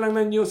 Kailan lang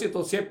na-news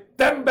ito?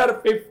 September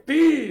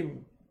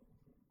 15.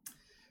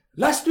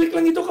 Last week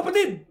lang ito,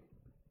 kapatid.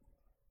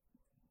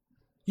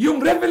 Yung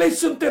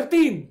Revelation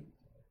 13,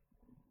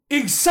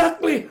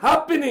 exactly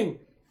happening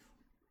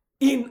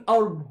in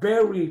our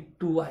very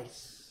two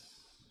eyes.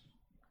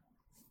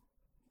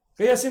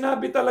 Kaya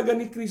sinabi talaga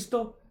ni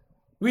Kristo,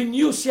 when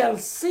you shall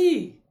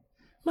see,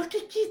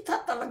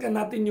 makikita talaga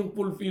natin yung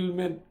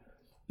fulfillment.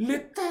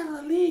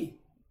 Literally.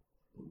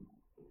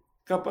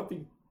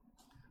 Kapatid.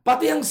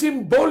 Pati ang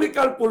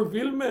symbolical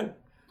fulfillment,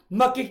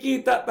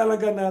 makikita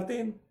talaga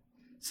natin.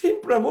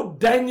 Siyempre mo,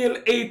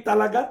 Daniel 8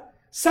 talaga.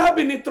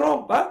 Sabi ni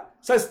Trump,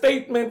 sa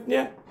statement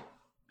niya,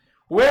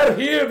 we're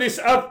here this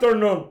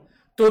afternoon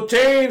to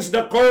change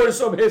the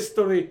course of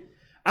history.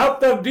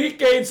 After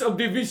decades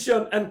of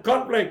division and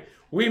conflict,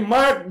 we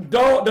mark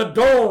the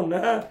dawn,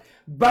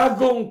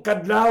 bagong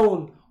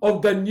kadlawon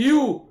of the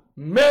new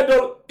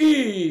Middle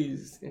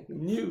East.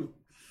 New.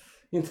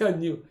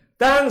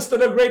 Thanks to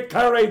the great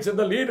courage of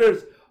the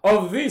leaders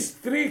of these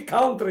 3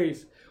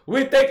 countries,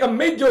 we take a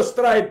major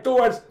stride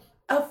towards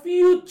a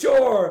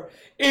future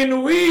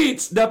in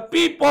which the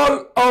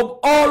people of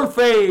all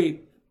faith,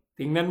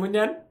 tingnan mo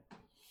niyan,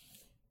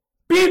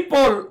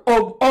 people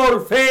of all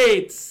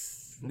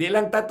faiths, hindi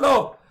lang 3,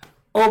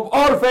 of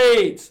all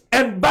faiths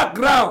and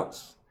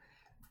backgrounds,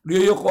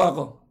 liyoko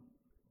ako,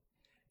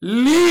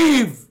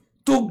 live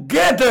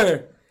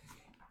together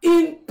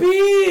in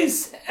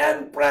peace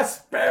and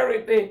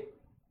prosperity.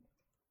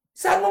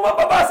 Saan mo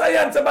mapabasa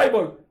yan sa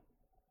Bible?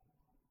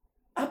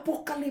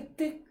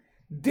 Apocalyptic.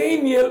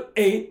 Daniel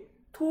 8:12.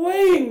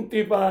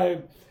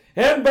 25.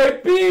 And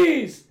by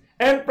peace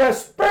and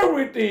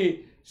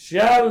prosperity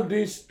shall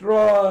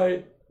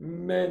destroy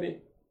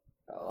many.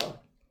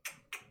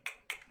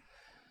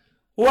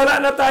 Wala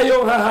na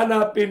tayong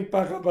hahanapin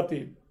pa,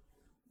 kapatid.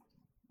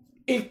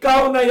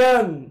 Ikaw na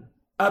yan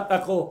at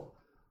ako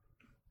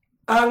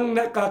ang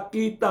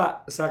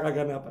nakakita sa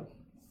kaganapan.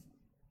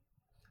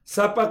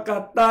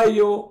 Sapagkat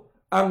tayo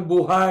ang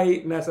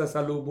buhay na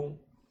sasalubong.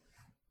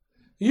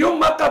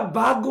 Yung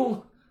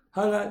makabagong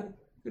hangarin,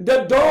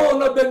 the dawn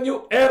of the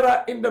new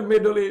era in the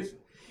Middle East,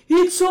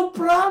 it's so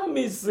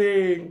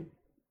promising.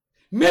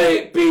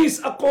 May peace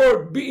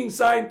accord being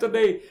signed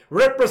today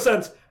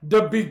represents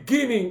the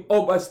beginning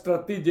of a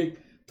strategic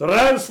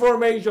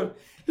transformation.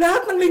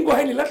 Lahat ng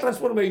lingwahe nila,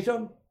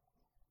 transformation.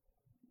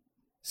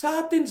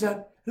 Sa atin,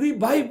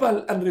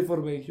 revival and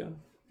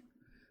reformation.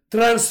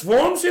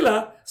 Transform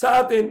sila,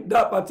 sa atin,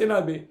 dapat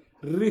sinabi,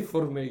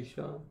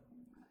 reformation.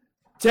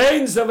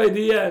 Change of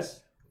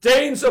ideas,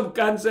 change of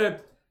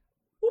concept.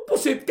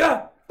 Opposite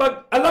ka.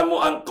 Pag alam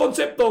mo ang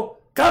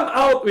konsepto, come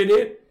out with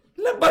it.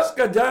 Labas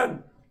ka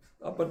dyan.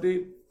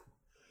 Kapatid.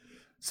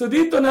 So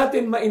dito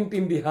natin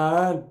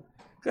maintindihan.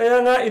 Kaya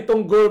nga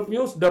itong Gulf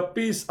News, the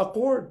Peace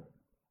Accord.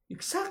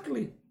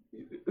 Exactly.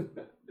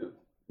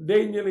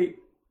 Daniel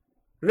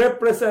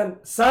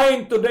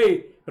signed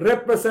today,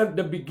 represent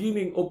the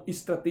beginning of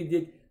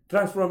strategic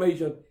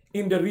transformation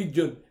in the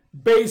region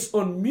based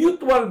on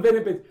mutual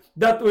benefits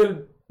that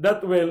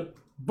will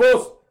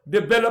boost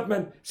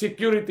development,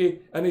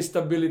 security, and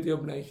stability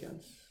of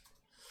nations.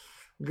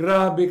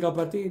 Grabe,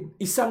 kapatid.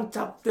 Isang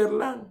chapter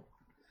lang.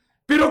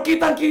 Pero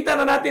kitang-kita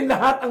na natin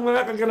lahat ang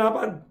mga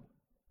kaganapan.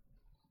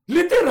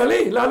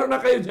 Literally, lalo na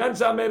kayo dyan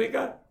sa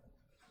Amerika.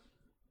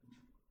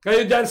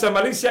 Kayo dyan sa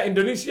Malaysia,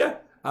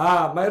 Indonesia.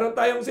 Mayroon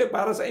tayong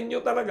para sa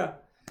inyo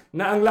talaga.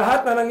 Na ang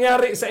lahat na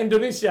nangyari sa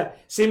Indonesia,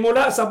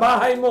 simula sa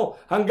bahay mo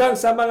hanggang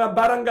sa mga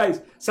barangays,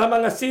 sa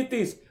mga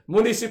cities,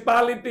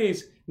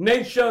 municipalities,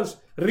 nations,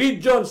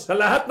 regions, sa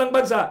lahat ng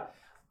bansa,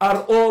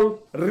 are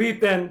all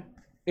written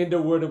in the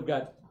Word of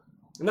God.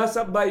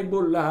 Nasa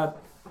Bible lahat,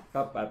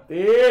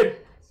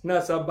 kapatid.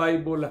 Nasa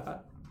Bible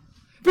lahat.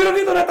 Pero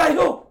dito na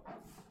tayo.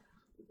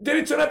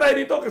 Diretso na tayo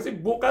dito kasi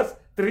bukas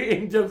 3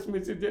 angels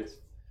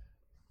messages.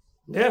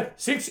 6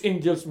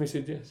 angels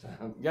messages.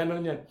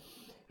 Ganon yan.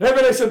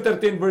 Revelation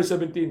 13 verse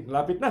 17.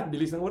 Lapit na.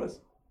 Bilis ng oras.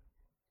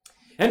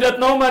 And that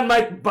no man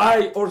might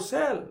buy or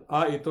sell.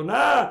 Ito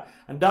na.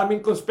 Ang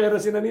daming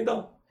conspiracy na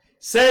nito.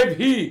 Save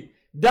he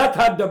that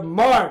had the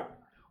mark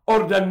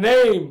or the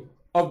name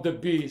of the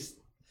beast.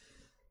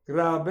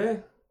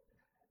 Grabe.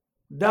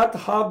 That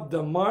have the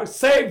mark,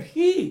 save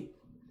he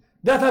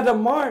that had the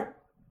mark,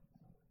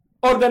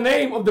 or the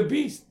name of the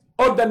beast,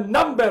 or the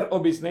number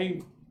of his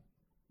name.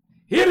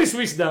 Here is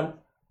wisdom.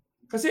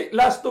 Kasi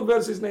last 2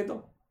 verses na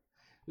ito.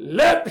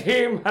 Let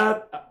him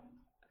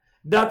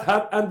that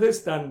hath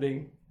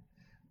understanding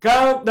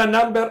count the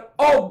number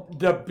of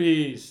the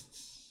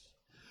beasts.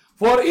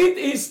 For it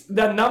is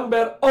the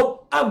number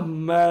of a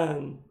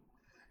man,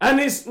 and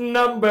his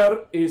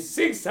number is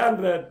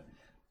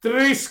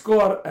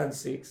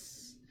 666.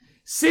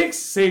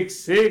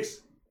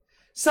 666.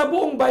 Sa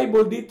buong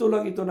Bible, dito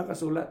lang ito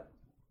nakasulat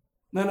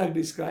na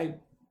nag-describe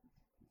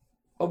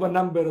of a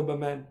number of a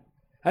man.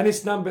 And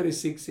his number is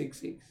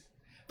 666.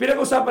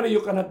 Pinag-usapan na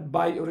you cannot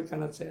buy or you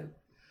cannot sell.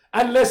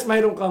 Unless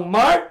mayroon kang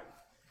mark,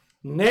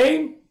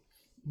 name,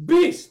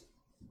 beast.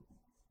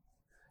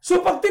 So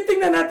pag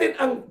titingnan natin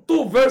ang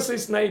 2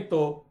 verses na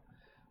ito,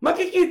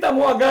 makikita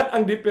mo agad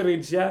ang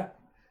diferensya.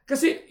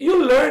 Kasi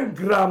you learn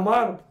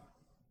grammar.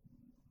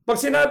 Pag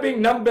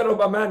sinabing number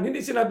of a man, hindi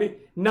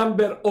sinabi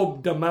number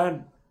of the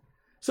man.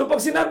 So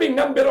pag sinabing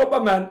number of a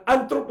man,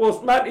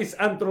 anthropos, man is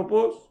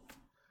anthropos.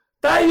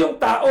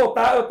 Tayong tao,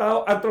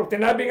 anthropos.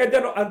 Tinabi nga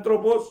dyan,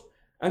 anthropos.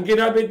 Ang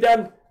ginabi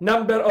dyan,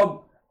 number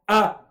of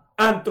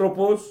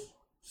anthropos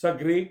sa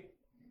Greek.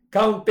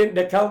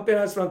 The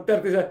countenance from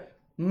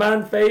 30,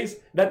 man face,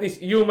 that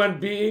is human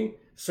being,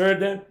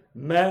 certain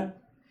man.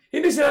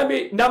 Hindi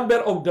sinabi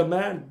number of the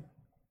man.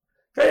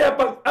 Kaya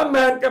pag a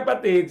man,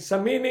 kapatid, sa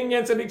meaning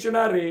yan sa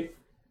dictionary,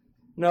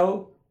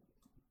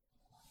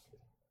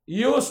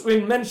 used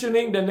when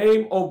mentioning the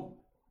name of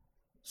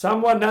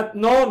someone not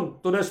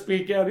known to the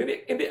speaker.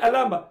 Hindi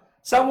alam ba?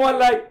 Someone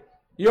like,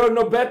 you're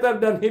no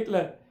better than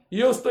Hitler.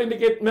 Used to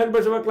indicate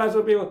members of a class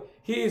of people.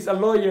 He is a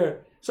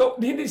lawyer. So,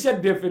 hindi siya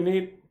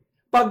definite.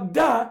 Pag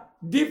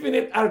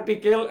definite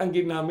article ang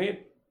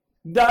ginamit.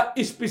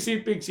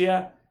 Specific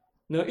siya.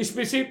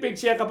 Specific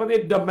siya,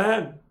 kapatid, the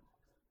man.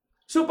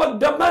 So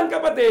pag the man,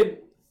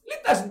 kapatid,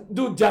 let us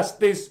do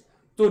justice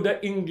to the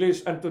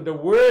English and to the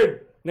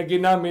word na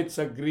ginamit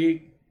sa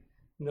Greek.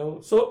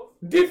 So,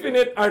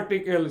 definite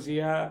article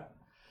siya.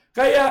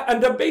 Kaya, and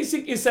the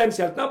basic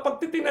essential, na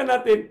pagtitingnan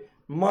natin,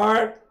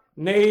 mark,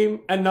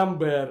 name, and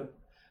number.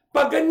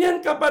 Pag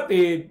ganyan,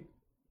 kapatid,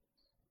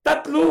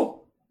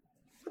 tatlo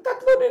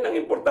din ang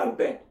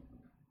importante.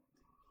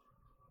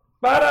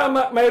 Para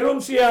mayroon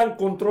siyang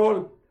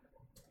control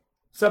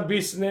sa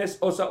business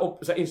o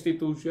sa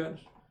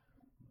institutions.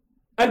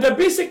 and the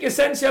basic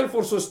essential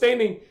for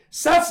sustaining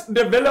such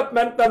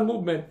developmental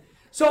movement.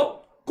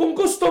 So, kung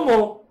gusto mo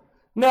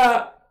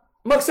na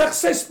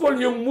mag-successful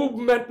yung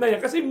movement na yan,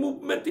 kasi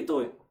movement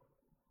ito eh.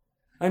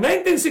 Ang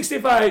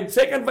 1965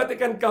 Second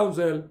Vatican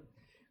Council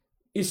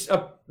is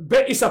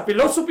a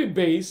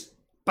philosophy-based,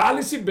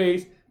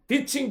 policy-based,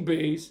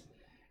 teaching-based,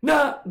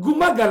 na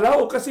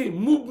gumagalaw kasi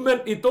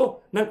movement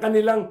ito ng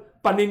kanilang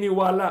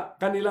paniniwala,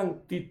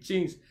 kanilang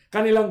teachings,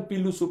 kanilang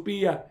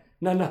filosofiya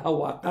na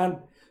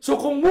nahawakan. So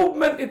kung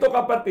movement ito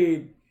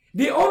kapatid,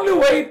 the only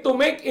way to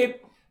make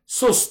it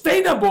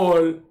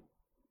sustainable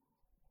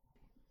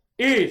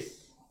is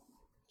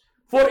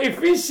for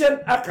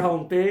efficient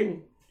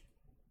accounting.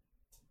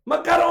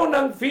 Magkaroon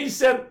ng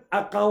efficient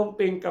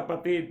accounting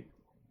kapatid.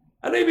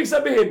 Ano ibig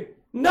sabihin?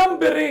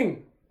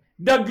 Numbering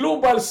the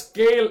global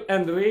scale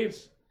and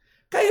reach.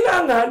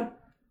 Kailangan,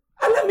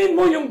 alamin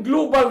mo yung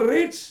global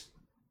reach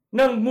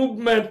ng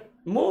movement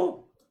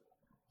mo.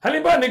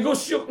 Halimbawa,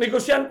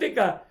 negosyante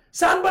ka,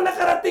 saan ba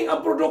nakarating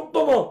ang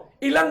produkto mo?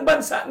 Ilang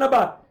bansa na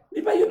ba?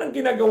 Di ba yun ang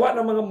ginagawa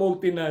ng mga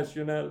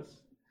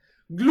multinationals?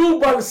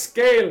 Global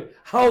scale,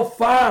 how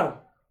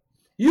far?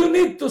 You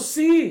need to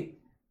see.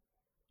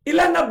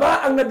 Ilan na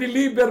ba ang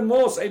na-deliver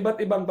mo sa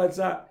iba't ibang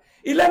bansa?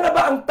 Ilan na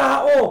ba ang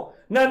tao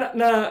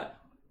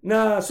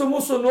na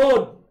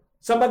sumusunod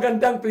sa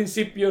magandang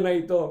prinsipyo na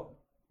ito?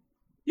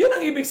 Yun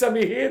ang ibig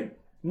sabihin,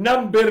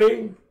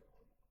 numbering.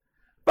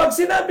 Pag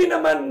sinabi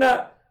naman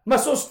na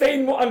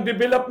masustain mo ang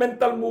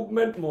developmental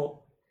movement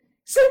mo,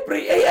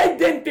 siyempre,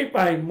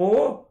 i-identify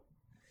mo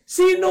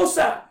sino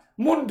sa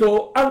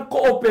mundo ang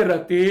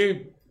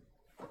cooperative.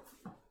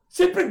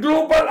 Siyempre,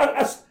 global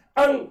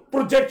ang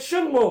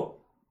projection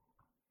mo.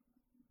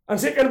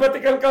 Ang Second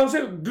Vatican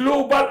Council,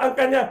 global ang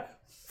kanya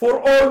for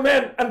all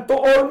men and to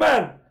all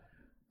men.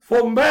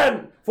 For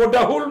man, for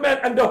the whole man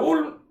and the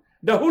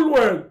whole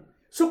world.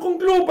 So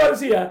kung global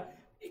siya,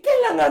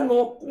 kailangan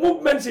mo,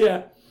 movement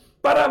siya,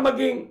 para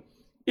maging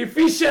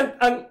efficient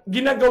ang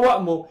ginagawa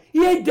mo,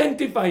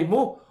 i-identify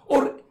mo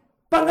or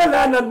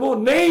pangalanan mo,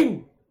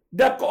 name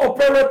the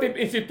cooperative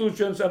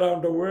institutions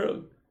around the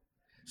world.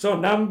 So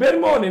number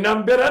mo,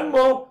 ninumberan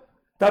mo,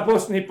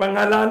 tapos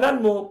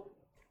nipangalanan mo,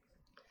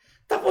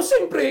 tapos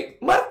siyempre,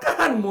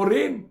 markahan mo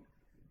rin.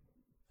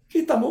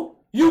 Kita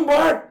mo? You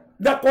mark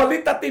the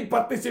qualitative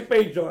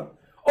participation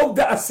of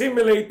the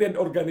assimilated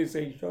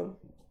organization.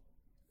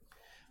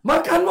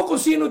 Markahan mo kung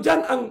sino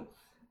dyan ang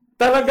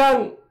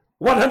talagang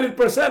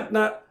 100%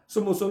 na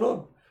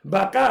sumusunod.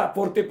 Baka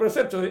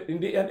 40%, so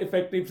hindi yan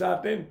effective sa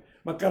atin.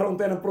 Magkaroon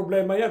tayo ng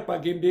problema yan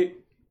pag hindi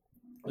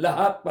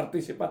lahat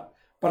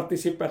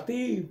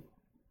participative.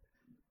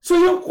 So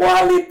yung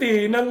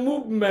quality ng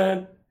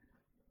movement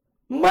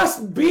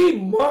must be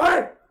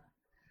marked.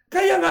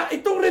 Kaya nga,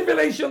 itong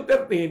Revelation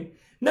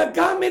 13,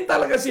 nagamit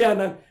talaga siya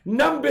ng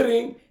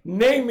numbering,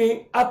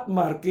 naming, at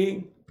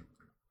marking.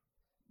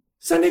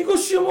 Sa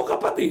negosyo mo,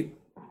 kapatid,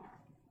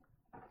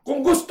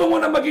 kung gusto mo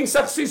na maging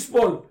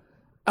successful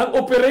ang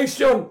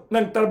operation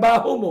ng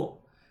trabaho mo,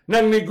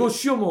 ng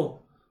negosyo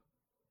mo,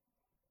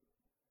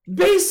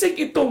 basic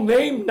itong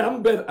name,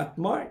 number, at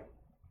mark.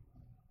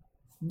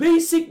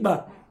 Basic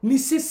ba?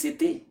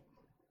 Necessity.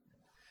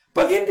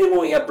 Pag hindi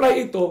mo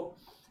i-apply ito,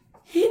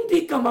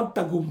 hindi ka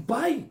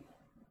magtagumpay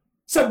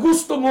sa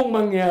gusto mong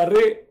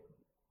mangyari.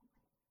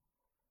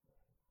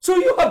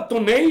 So you have to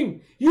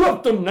name, you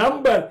have to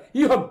number,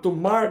 you have to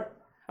mark.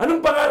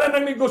 Anong pangalan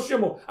ng negosyo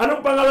mo?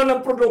 Anong pangalan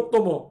ng produkto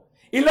mo?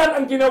 Ilan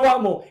ang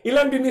ginawa mo?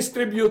 Ilan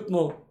dinistribute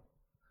mo?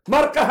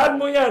 Markahan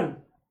mo yan.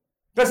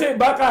 Kasi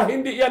baka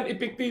hindi yan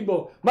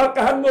epektibo.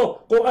 Markahan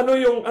mo kung ano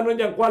yung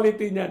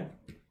quality niyan.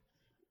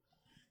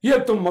 You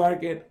have to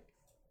mark it.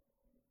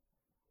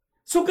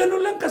 So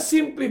ganun lang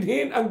kasimple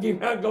din ang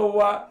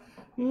ginagawa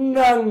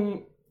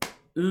ng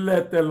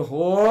Little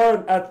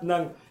Horn at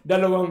ng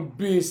dalawang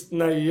beast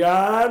na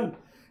yan.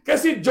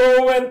 Kasi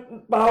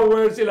joint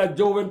power sila,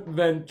 joint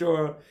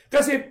venture.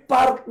 Kasi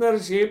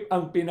partnership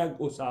ang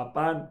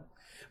pinag-usapan.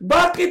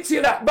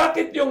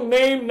 Bakit yung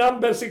name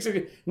number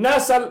 6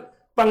 nasa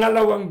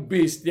pangalawang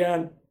beast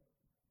yan?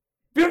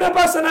 Pero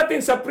nabasa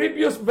natin sa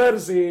previous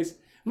verses,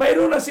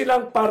 mayroon na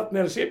silang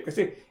partnership.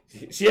 Kasi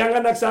siya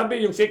nga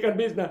nagsabi, yung second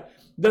beast na,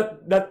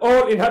 that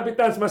all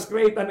inhabitants must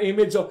create an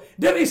image. So,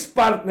 there is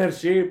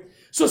partnership.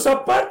 So,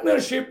 sa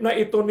partnership na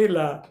ito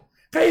nila,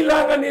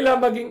 kailangan nila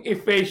maging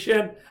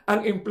efficient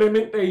ang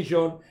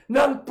implementation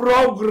ng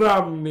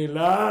program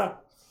nila.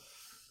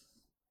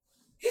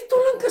 Ito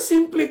lang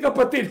kasimple,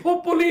 kapatid.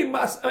 Hopefully,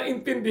 mas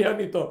intindihan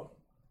ito.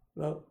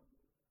 No?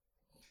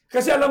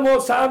 Kasi alam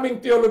mo, sa aming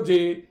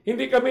theology,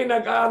 hindi kami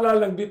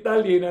nag-aalala ng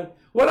detalye ng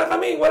wala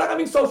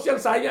kaming social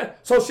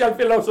science, social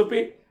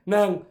philosophy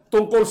ng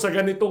tungkol sa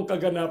ganitong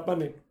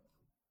kaganapan eh.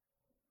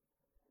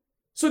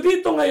 So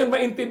dito ngayon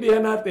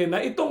maintindihan natin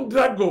na itong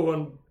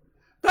dragon,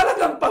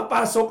 talagang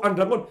papasok ang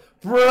dragon.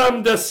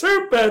 From the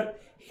serpent,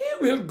 he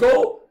will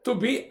go to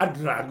be a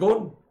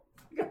dragon.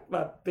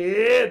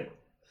 Kapatid,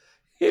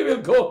 he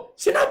will go.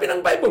 Sinabi ng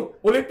Bible.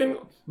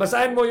 Ulitin,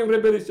 basahin mo yung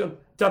Revelation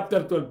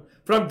chapter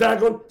 12. From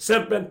dragon,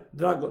 serpent,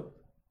 dragon.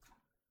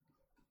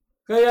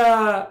 Kaya,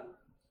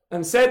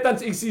 ang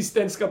Satan's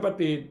existence,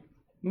 kapatid,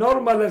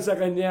 normal lang sa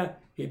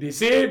kanya. He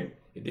deceive,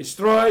 he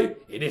destroy,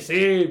 he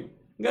deceive.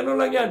 Ganun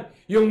lang yan.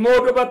 Yung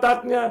mode of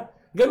attack niya,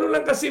 ganun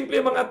lang kasimple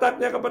yung mga attack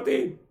niya,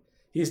 kapatid.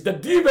 He's the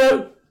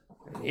devil,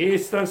 and he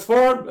is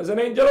transformed as an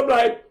angel of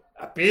light,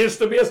 appears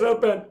to be a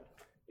serpent.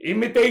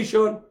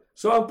 Imitation.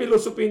 So ang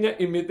philosophy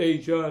niya,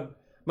 imitation.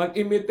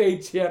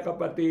 Mag-imitate siya,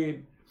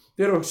 kapatid.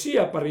 Pero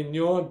siya pa rin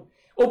yun.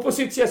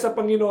 Opposite siya sa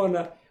Panginoon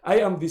na,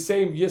 I am the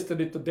same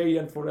yesterday, today,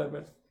 and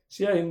forever.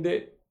 Siya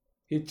hindi.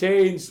 He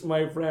changed,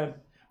 my friend.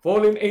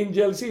 Fallen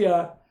angel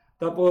siya,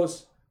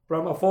 tapos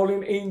from a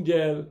fallen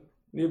angel,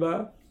 di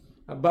ba?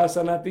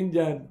 Basa natin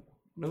dyan,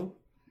 no?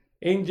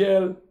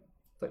 Angel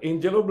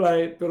of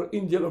light, pero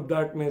angel of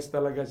darkness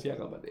talaga siya,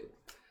 kapatid.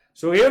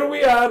 So here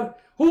we are,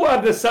 who are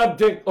the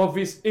subject of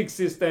his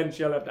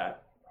existential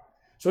attack.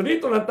 So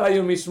dito lang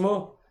tayo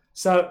mismo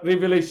sa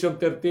Revelation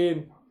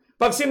 13.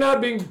 Pag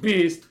sinabing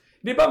beast,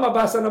 di ba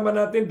mabasa naman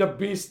natin the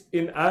beast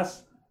in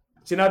us?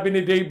 Sinabi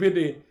ni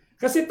David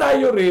Kasi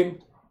tayo rin,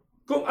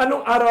 kung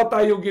anong araw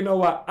tayo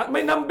ginawa,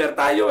 may number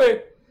tayo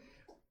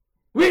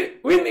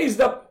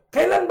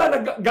Kailan ba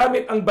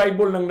naggamit ang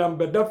Bible ng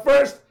number? The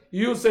first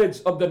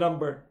usage of the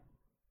number.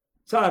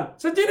 Saan?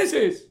 Sa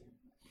Genesis.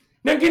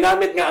 Nang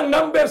ginamit nga ang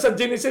number sa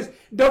Genesis,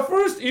 the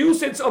first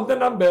usage of the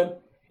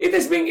number, it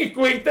is being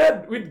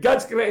equated with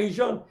God's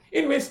creation.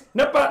 In which,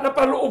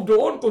 napaloob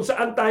doon kung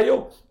saan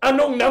tayo.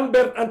 Anong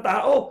number ang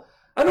tao?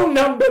 Anong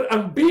number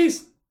ang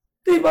beast?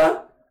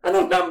 Diba?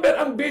 Anong number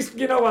ang beast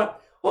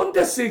ginawa? On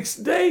the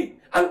 6th day.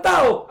 Ang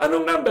tao,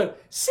 anong number?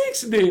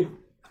 6 din.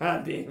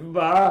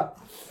 Diba?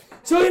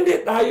 So, hindi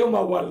tayo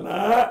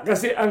mawala.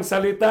 Kasi ang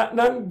salita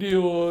ng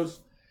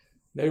Diyos,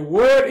 the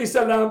word is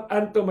a lamp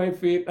unto my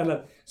feet.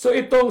 So,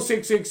 itong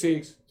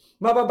 666,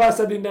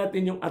 mababasa din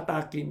natin yung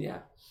atake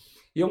niya.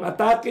 Yung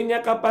atake niya,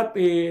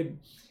 kapatid,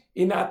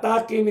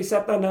 inaatake ni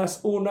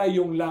Satanas, una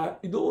yung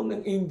doon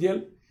ng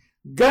angel,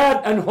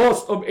 God and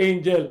host of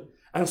angel.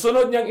 Ang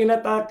sunod niyang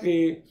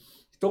inatake,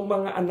 itong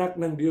mga anak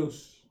ng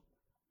Diyos.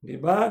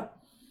 Diba?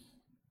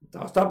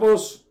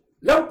 Tapos,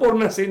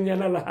 lampurnasin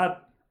niya na lahat.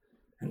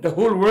 And the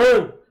whole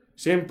world.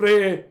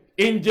 Siyempre,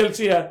 angel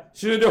siya.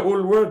 The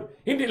whole world.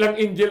 Hindi lang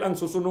angel ang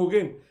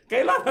susunugin.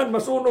 Kailangan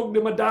masunog,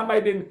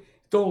 madamay din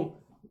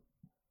itong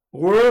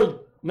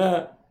world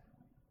na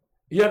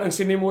yan ang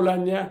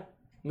sinimulan niya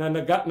na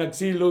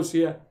nagsilo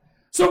siya.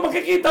 So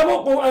makikita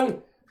mo kung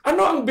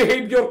ano ang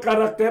behavior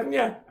character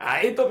niya.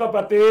 Ito,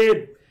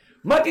 kapatid.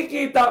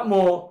 Makikita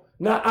mo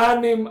na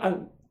anim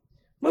ang...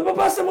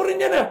 Mababasa mo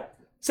rin yan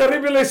sa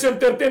Revelation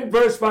 13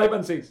 verse 5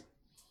 and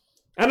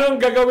 6. Ano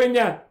ang gagawin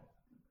niya?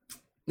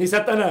 Ni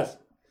Satanas.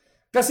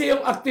 Kasi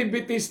yung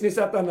activities ni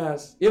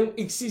Satanas, yung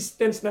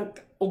existence ng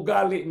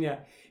ugali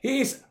niya,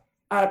 he is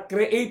a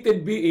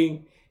created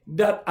being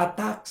that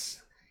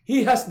attacks.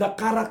 He has the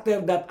character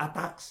that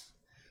attacks.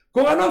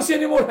 Kung anong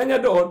sinimulan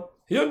niya doon,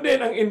 yun din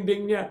ang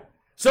ending niya.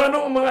 So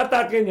anong mga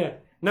atake niya?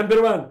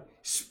 Number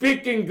 1,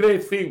 speaking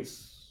great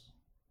things.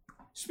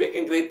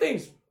 Speaking great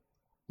things.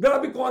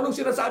 Grabe kung anong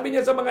sinasabi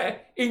niya sa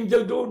mga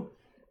angel doon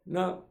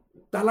na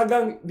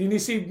talagang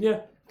dinisib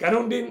niya.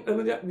 Ganon din,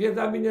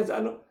 sabi niya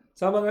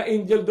sa mga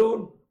angel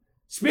doon.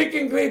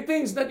 Speaking great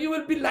things that you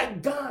will be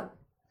like God.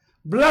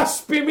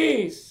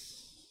 Blasphemies.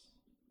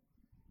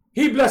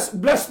 He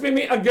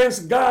blasphemy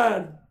against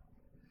God.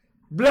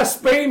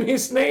 Blaspheme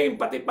His name,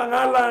 pati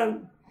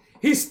pangalan.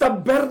 His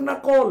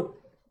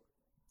tabernacle.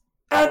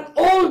 And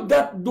all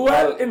that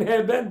dwell in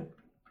heaven.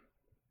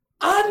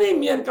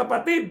 Anim yan,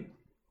 kapatid.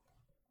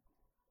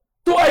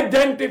 To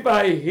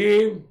identify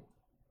Him.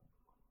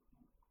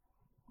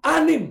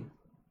 Anim.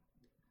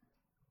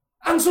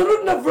 Ang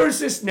sunod na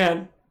verses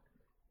niyan,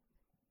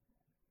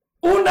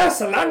 una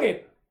sa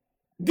langit.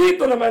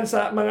 Dito naman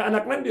sa mga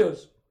anak ng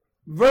Diyos.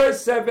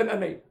 Verse 7 and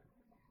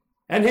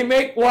 8. And He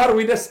make war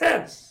with the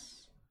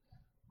saints.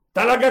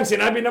 Talagang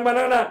sinabi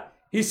naman na,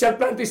 He shall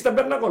plant His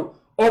tabernacle.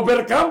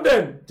 Overcome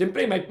them.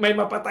 Siyempre, may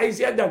mapatay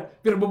siya dyan.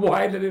 Pero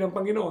bubuhayin na rin ng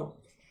Panginoon.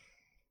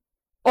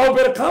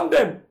 Overcome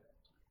them.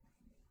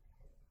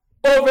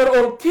 Over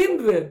all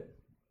kindred.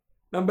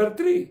 Number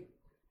 3.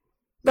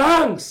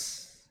 Tongues.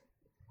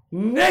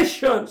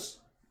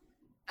 Nations,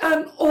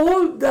 and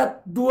all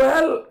that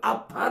dwell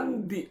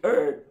upon the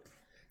earth.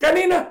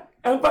 Kanina,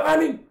 ang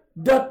pangalim,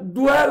 that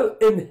dwell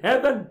in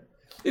heaven.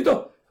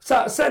 Ito,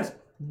 sa sense,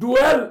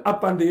 dwell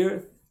upon the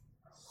earth.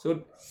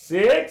 So,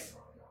 6.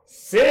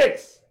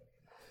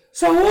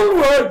 Sa whole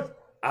world,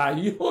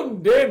 ayun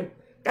din.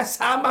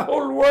 Kasama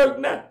whole world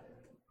na.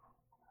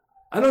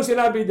 Anong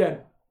sinabi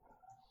dyan?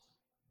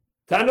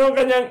 Sa anong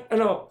kanyang,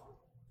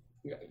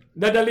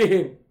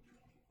 dadalihin?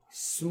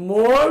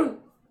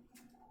 Small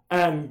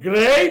and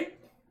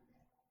great,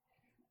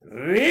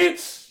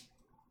 rich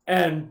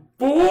and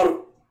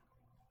poor,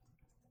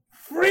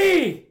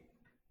 free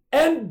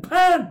and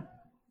bond.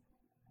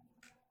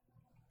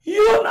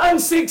 Yun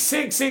ang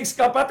 666,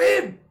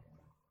 kapatid.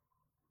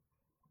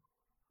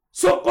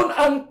 So kung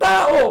ang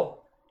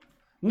tao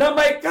na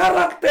may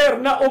karakter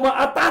na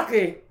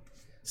umaatake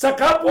sa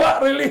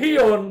kapwa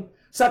relihiyon,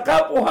 sa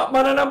kapwa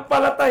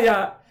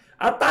mananampalataya,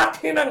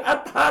 atake ng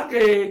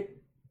atake,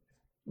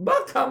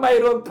 baka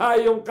mayroon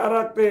tayong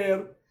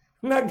karakter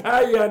na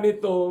gaya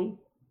nitong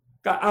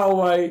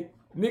kaaway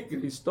ni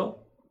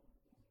Kristo.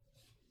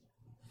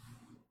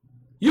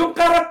 Yung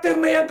karakter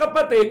na yan,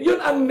 kapatid,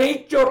 yun ang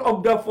nature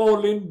of the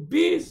fallen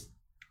beast.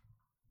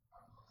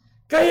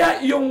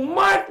 Kaya yung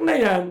mark na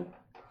yan,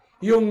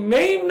 yung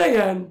name na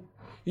yan,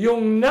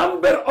 yung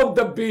number of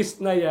the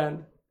beast na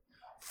yan,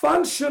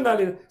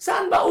 functionally,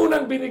 saan ba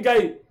unang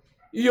binigay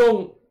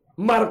yung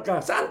marka?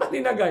 Saan ba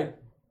linagay?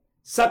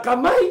 Sa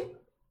kamay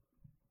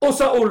o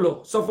sa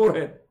ulo? Sa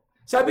forehead?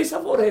 Sabi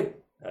sa forehead.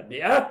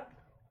 Hindi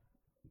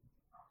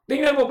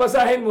Tingnan mo,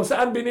 basahin mo,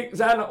 saan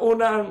ang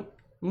unang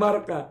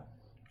marka?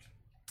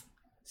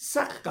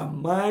 Sa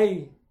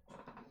kamay.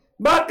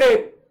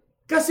 Bakit?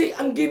 Kasi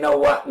ang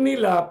ginawa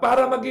nila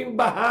para maging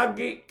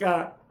bahagi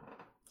ka,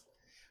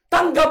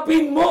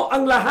 tanggapin mo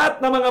ang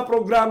lahat ng mga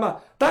programa.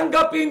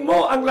 Tanggapin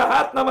mo ang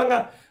lahat ng mga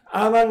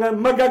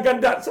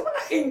magaganda sa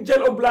mga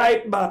angel of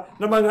light ba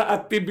na mga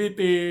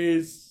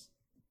activities.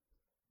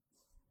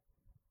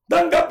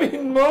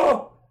 Tanggapin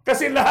mo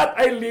kasi lahat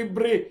ay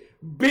libre.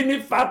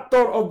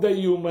 Benefactor of the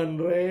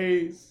human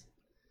race.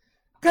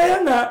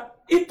 Kaya nga,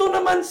 ito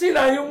naman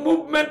sila, yung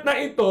movement na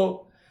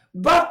ito,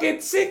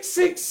 bakit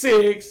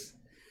 666?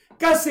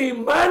 Kasi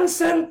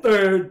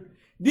man-centered,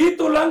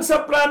 dito lang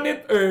sa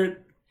planet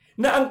Earth,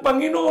 na ang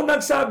Panginoon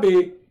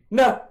nagsabi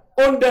na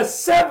on the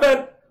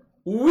 7th,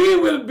 we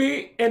will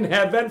be in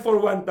heaven for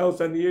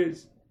 1,000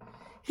 years.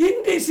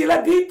 Hindi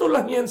sila dito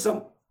lang yan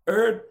sa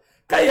Earth.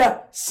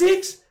 Kaya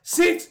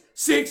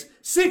 666,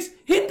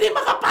 hindi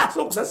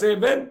makapasok sa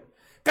 7.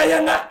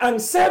 Kaya nga,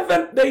 ang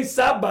 7th day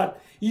Sabbath,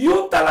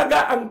 yun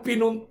talaga ang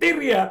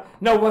pinuntirya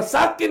na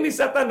wasakin ni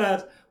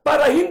Satanas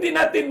para hindi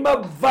natin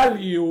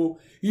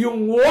ma-value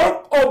yung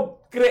work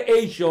of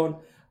creation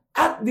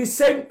at the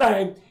same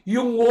time,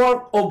 yung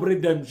work of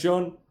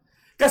redemption.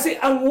 Kasi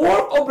ang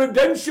work of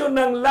redemption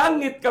ng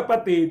langit,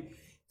 kapatid,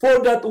 for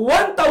that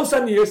 1,000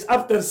 years,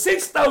 after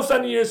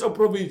 6,000 years of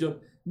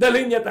provision,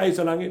 dalhin niya tayo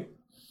sa langit.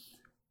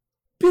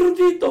 Pero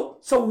dito,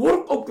 sa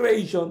work of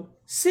creation,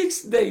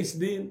 6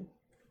 days din.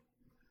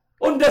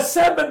 On the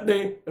 7th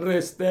day,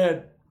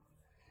 rested.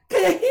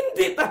 Kaya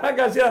hindi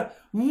talaga siya,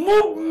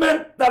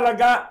 movement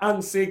talaga ang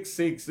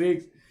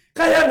 666.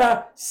 Kaya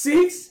nga,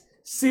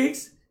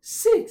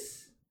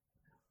 666.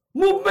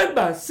 Movement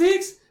ba?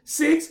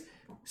 666.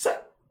 6.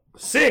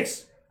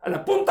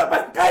 Punta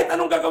pa, kahit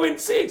anong gagawin,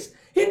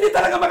 6. Hindi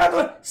talaga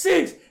makakawin.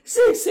 6,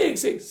 6, 6,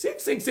 6,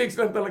 6, 6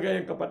 lang talaga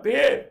yung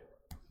kapatid.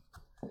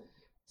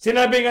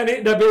 Sinabi nga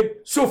ni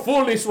David, so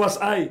foolish was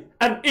I,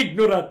 and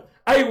ignorant.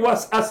 I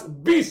was as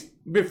beast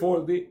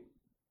before thee.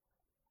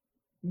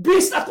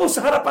 Beast ako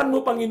sa harapan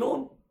mo,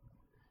 Panginoon.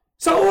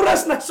 Sa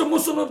oras na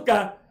sumusunod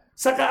ka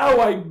sa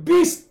kaaway,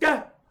 beast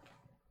ka.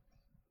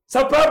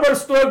 Sa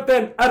Proverbs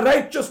 12:10, a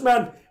righteous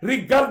man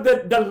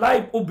regarded the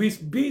life of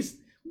his beast.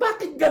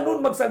 Bakit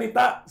ganun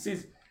magsalita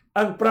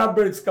ang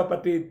Proverbs,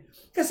 kapatid?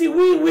 Kasi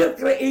we were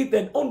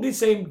created on the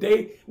same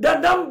day. The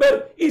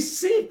number is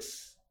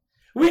 6.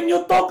 When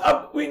you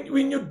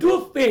when you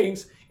do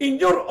things in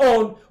your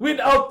own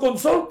without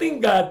consulting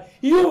God,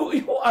 you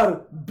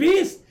are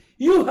beast.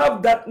 You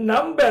have that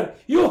number.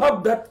 You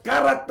have that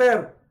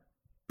character.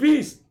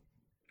 Beast.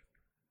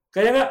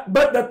 Kaya nga,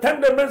 but the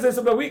tender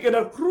mercies of the wicked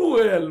are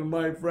cruel,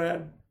 my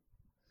friend.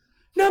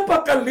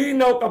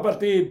 Napakalinaw,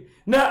 kapatid,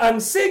 na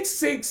ang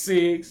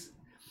 666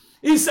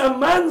 is a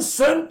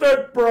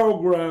man-centered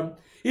program,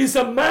 is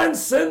a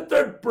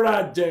man-centered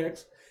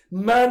projects,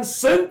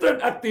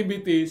 man-centered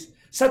activities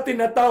sa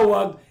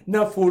tinatawag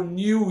na for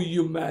new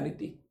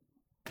humanity.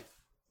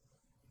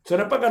 So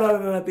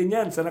napag-aralan natin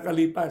yan sa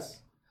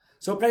nakalipas.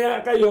 So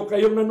kaya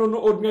kayong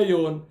nanonood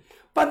ngayon,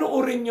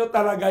 panoorin nyo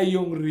talaga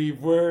yung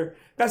river.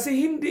 Kasi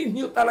hindi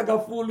nyo talaga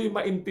fully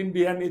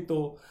maintindihan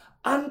ito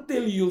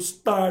until you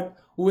start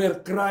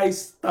where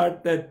Christ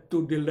started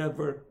to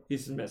deliver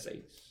His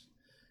message.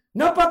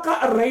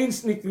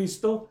 Napaka-arrange ni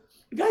Kristo.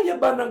 Gaya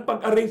ba ng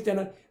pag-arrange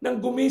niya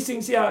nang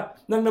gumising siya,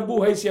 nang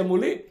nabuhay siya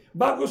muli?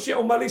 Bago siya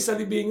umalis sa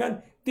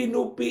libingan,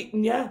 tinupi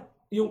niya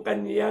yung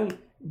kaniyang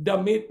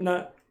damit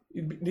na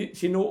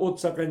sinuot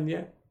sa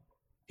kanya.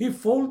 He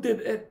folded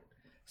it.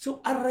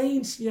 So,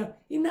 arrange niya.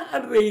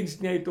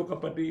 Ina-arrange niya ito,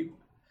 kapatid.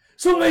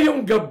 So,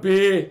 ngayong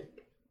gabi,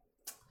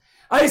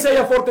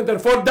 Isaiah 14:10,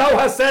 for thou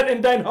hast said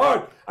in thine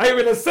heart, I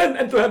will ascend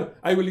unto heaven.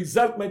 I will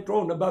exalt my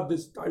throne above the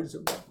stars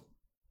of God.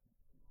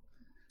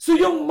 So,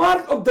 yung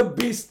mark of the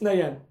beast na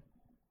yan,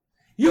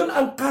 yun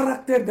ang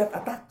character that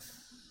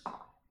attacks.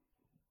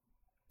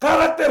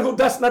 Character who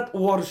does not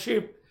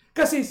worship.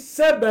 Kasi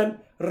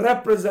 7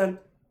 represent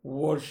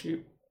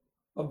worship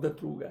of the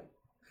true God.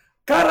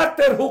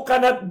 Character who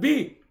cannot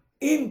be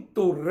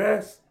into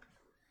rest.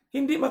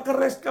 Hindi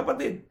makarest,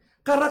 kapatid.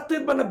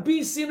 Character ba na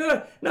busy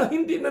na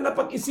hindi na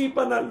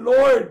napag-isipan na,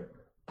 Lord,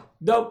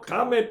 thou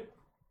cometh.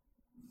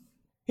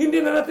 Hindi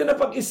na natin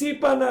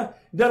napag-isipan na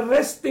the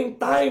resting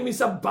time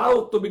is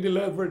about to be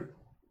delivered.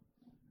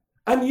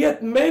 And yet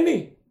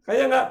many,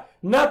 Kaya nga,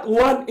 not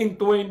 1 in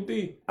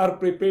 20 are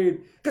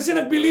prepared. Kasi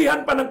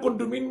nagbilihan pa ng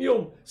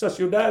kondominium sa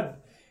syudad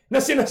na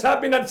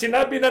sinabi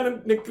na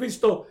ni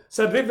Kristo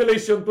sa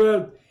Revelation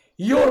 12,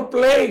 your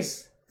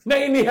place na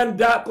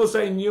inihanda ko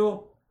sa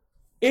inyo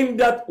in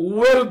that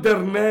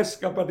wilderness,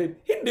 kapatid.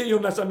 Hindi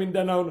yung nasa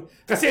Mindanao.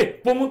 Kasi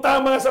pumunta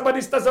ang mga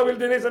Sabadista sa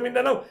wilderness sa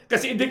Mindanao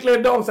kasi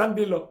i-declare daw ang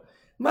Sandilo.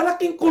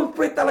 Malaking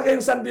culprit talaga yung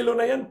Sandilo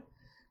na yan.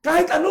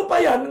 Kahit ano pa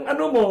yan,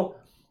 ano mo,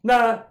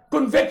 na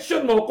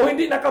conviction mo, kung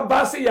hindi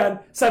nakabase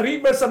yan sa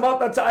river, sa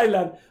mountain, sa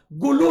island,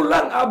 gulo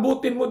lang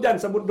abutin mo dyan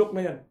sa bundok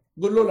na yan.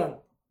 Gulo lang.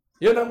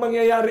 Yun ang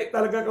mangyayari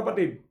talaga,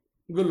 kapatid.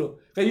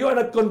 Gulo. Kaya you are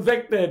not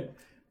convicted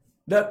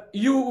that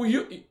you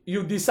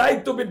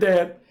decide to be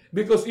there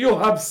because you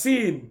have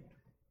seen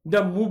the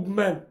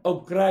movement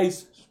of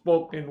Christ's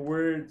spoken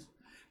words.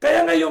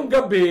 Kaya ngayong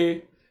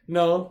gabi,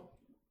 no,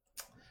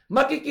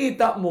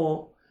 makikita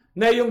mo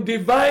na yung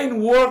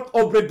divine work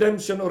of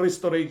redemption or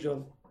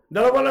restoration,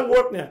 dalawa lang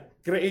work niya,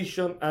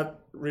 creation at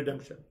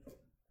redemption.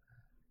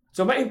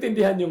 So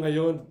maintindihan nyo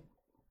ngayon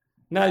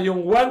na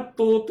yung 1,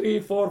 2,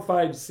 3,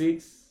 4, 5,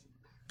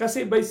 6,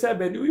 kasi by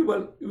 7,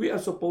 we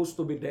are supposed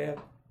to be there.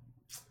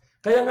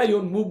 Kaya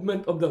ngayon,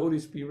 movement of the Holy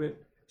Spirit.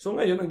 So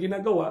ngayon, ang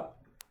ginagawa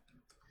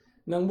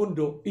ng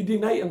mundo,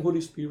 i-deny ang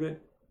Holy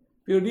Spirit.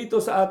 Pero dito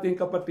sa ating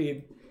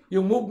kapatid,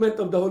 yung movement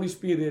of the Holy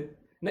Spirit,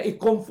 na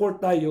i-comfort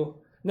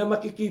tayo, na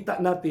makikita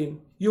natin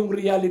yung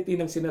reality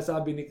ng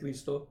sinasabi ni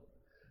Kristo.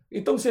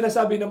 Itong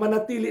sinasabi na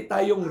manatili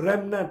tayong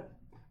remnant,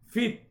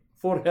 fit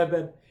for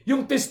heaven.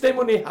 Yung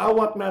testimony,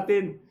 hawak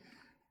natin.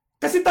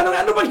 Kasi tanong,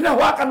 ano bang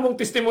hinahawakan mong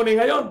testimony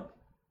ngayon?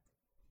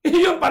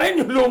 Iyon pa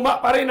rin, yung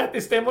luma pa rin na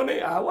testimony.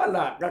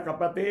 Wala ka,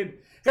 kapatid.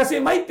 Kasi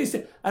may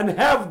and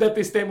have the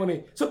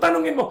testimony. So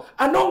tanungin mo,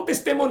 anong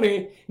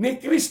testimony ni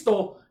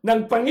Kristo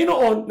ng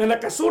Panginoon na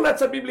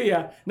nakasulat sa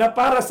Biblia na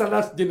para sa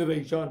last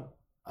generation?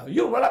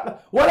 Yun,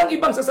 walang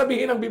ibang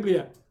sasabihin ng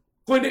Biblia.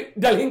 Kundi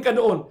dalhin ka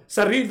doon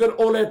sa River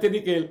Ola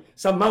Tinikel,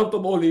 sa Mount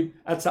of Olive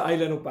at sa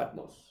Island of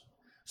Patmos.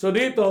 So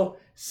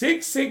dito,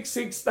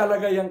 666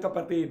 talaga yan,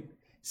 kapatid.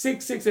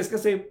 666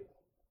 kasi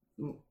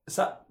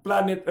sa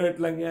planet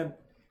Earth lang yan.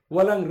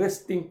 Walang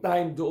resting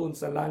time doon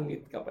sa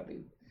langit,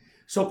 kapatid.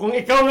 So kung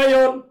ikaw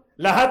ngayon,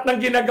 lahat ng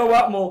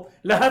ginagawa mo,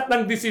 lahat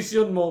ng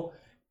desisyon mo,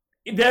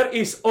 there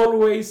is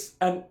always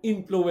an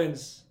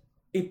influence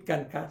it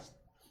can cast.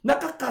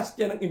 Nakakast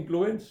yan ng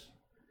influence.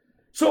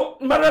 So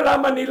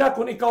malalaman nila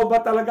kung ikaw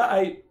ba talaga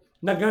ay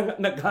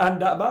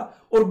naghahanda ba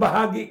or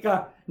bahagi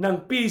ka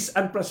ng peace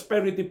and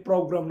prosperity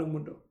program ng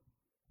mundo.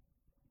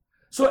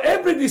 So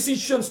every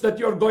decisions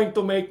that you're going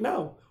to make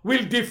now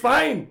will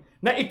define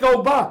na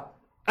ikaw ba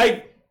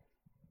ay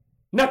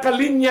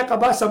nakalinya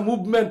ka ba sa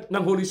movement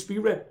ng Holy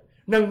Spirit,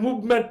 ng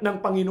movement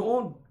ng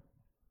Panginoon,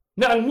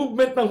 na ang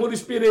movement ng Holy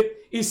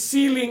Spirit is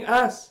sealing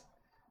us,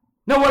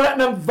 na wala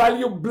ng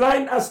value,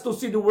 blind us to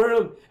see the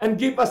world, and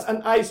give us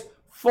an eyes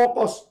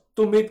focus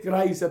to meet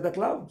Christ at the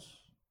clouds.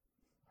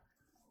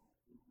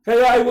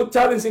 Kaya I would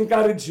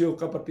encourage you,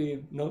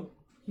 kapatid, no,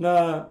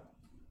 na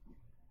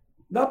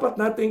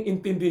dapat nating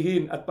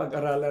intindihin at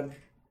pag-aralan,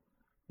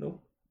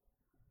 no,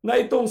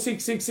 na itong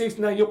 666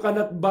 na you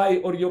cannot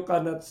buy or you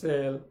cannot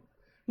sell,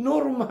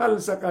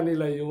 normal sa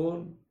kanila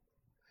yun.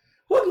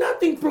 Huwag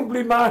nating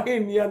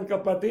problemahin yan,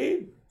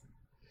 kapatid.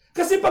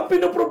 Kasi pag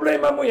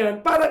pinoproblema mo yan,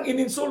 parang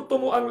ininsulto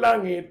mo ang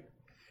langit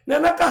na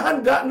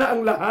nakahanda na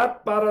ang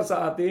lahat para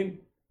sa atin.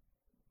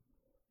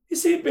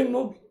 Isipin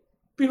mo,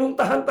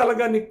 pinuntahan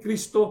talaga ni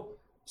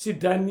Kristo si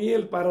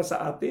Daniel para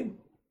sa atin.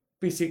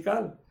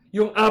 Physical.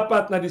 Yung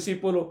 4 na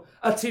disipulo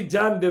at si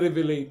John the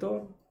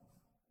Revelator.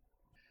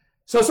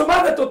 So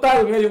sumada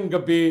total ngayong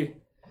gabi,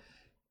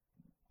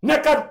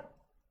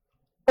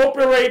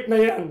 operate na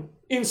yan.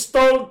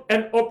 Installed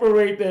and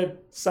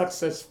operated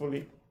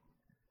successfully.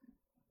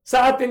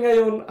 Sa atin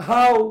ngayon,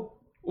 how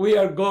we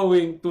are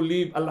going to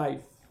live a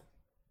life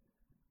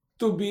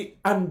to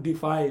be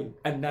undefiled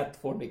and not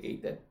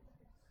fornicated.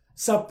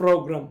 Sa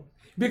program.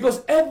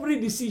 Because every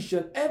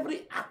decision,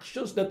 every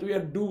actions that we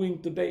are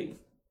doing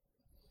today,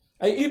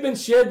 I even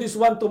shared this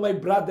one to my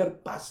brother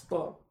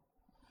pastor.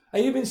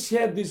 I even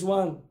shared this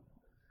one.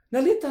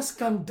 Na let us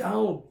calm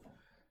down.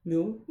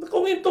 No?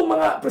 Kung itong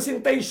mga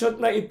presentation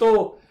na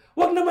ito,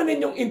 huwag naman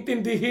ninyong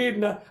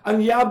intindihin na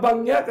ang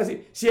yabang niya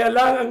kasi siya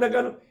lang ang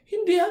nagano.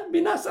 Hindi yan,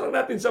 binasa lang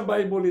natin sa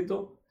Bible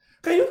ito.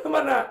 Kayo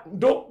naman na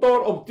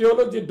doctor of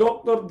theology,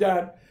 doctor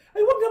dyan, ay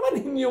huwag naman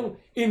ninyong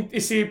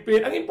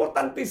isipin. Ang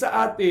importante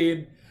sa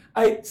atin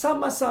ay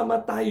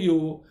sama-sama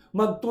tayo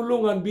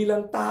magtulungan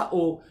bilang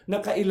tao na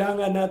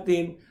kailangan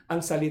natin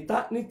ang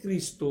salita ni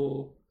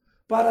Kristo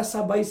para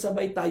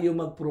sabay-sabay tayo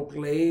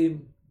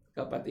mag-proclaim,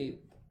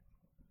 kapatid.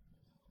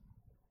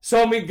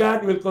 So may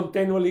God will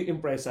continually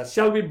impress us.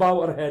 Shall we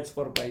bow our heads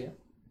for prayer?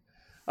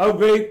 Our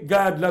great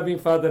God, loving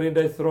Father, in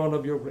the throne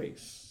of your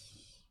grace,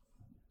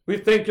 we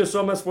thank you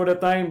so much for the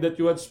time that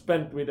you have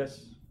spent with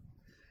us.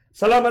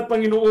 Salamat,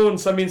 Panginoon,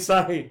 sa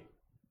mensahe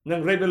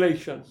ng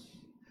Revelations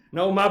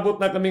na umabot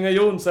na kami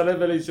ngayon sa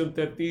Revelation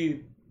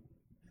 13.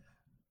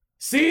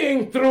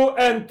 Seeing through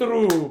and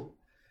through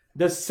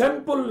the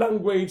simple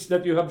language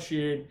that you have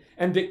shared,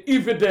 and the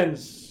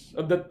evidence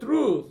of the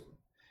truth,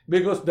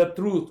 because the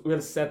truth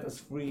will set us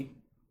free.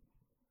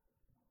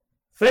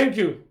 Thank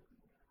you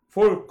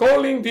for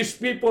calling these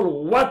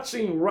people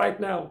watching right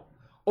now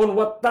on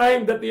what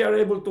time that they are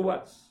able to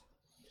watch.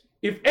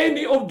 If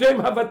any of them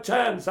have a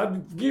chance,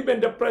 have given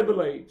the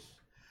privilege,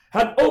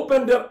 had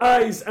opened their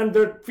eyes and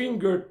their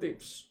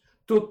fingertips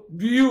to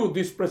view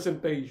this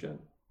presentation,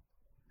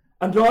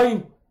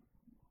 anoint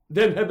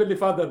them, Heavenly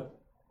Father,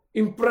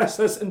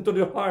 impresses into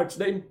their hearts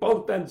the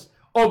importance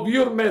of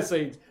your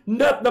message,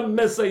 not the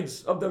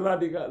message of the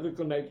Radical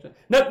Reconnection,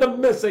 not the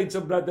message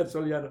of Brother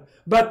Soliano,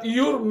 but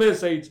your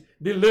message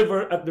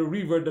delivered at the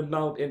river, the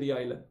mount, and the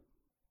island.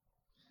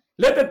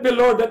 Let it be,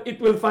 Lord, that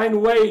it will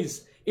find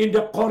ways in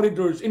the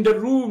corridors, in the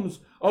rooms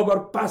of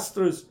our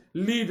pastors,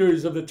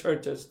 leaders of the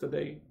churches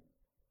today,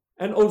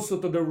 and also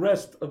to the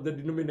rest of the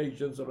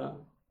denominations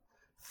around.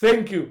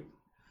 Thank you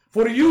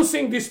for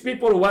using these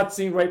people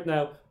watching right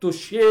now to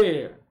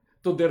share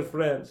to their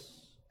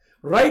friends,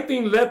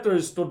 writing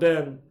letters to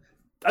them,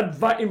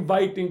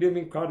 inviting them,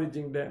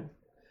 encouraging them,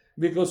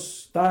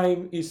 because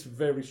time is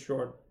very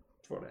short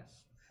for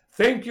us.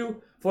 Thank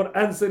you for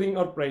answering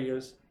our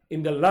prayers.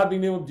 In the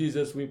loving name of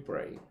Jesus we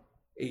pray.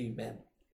 Amen.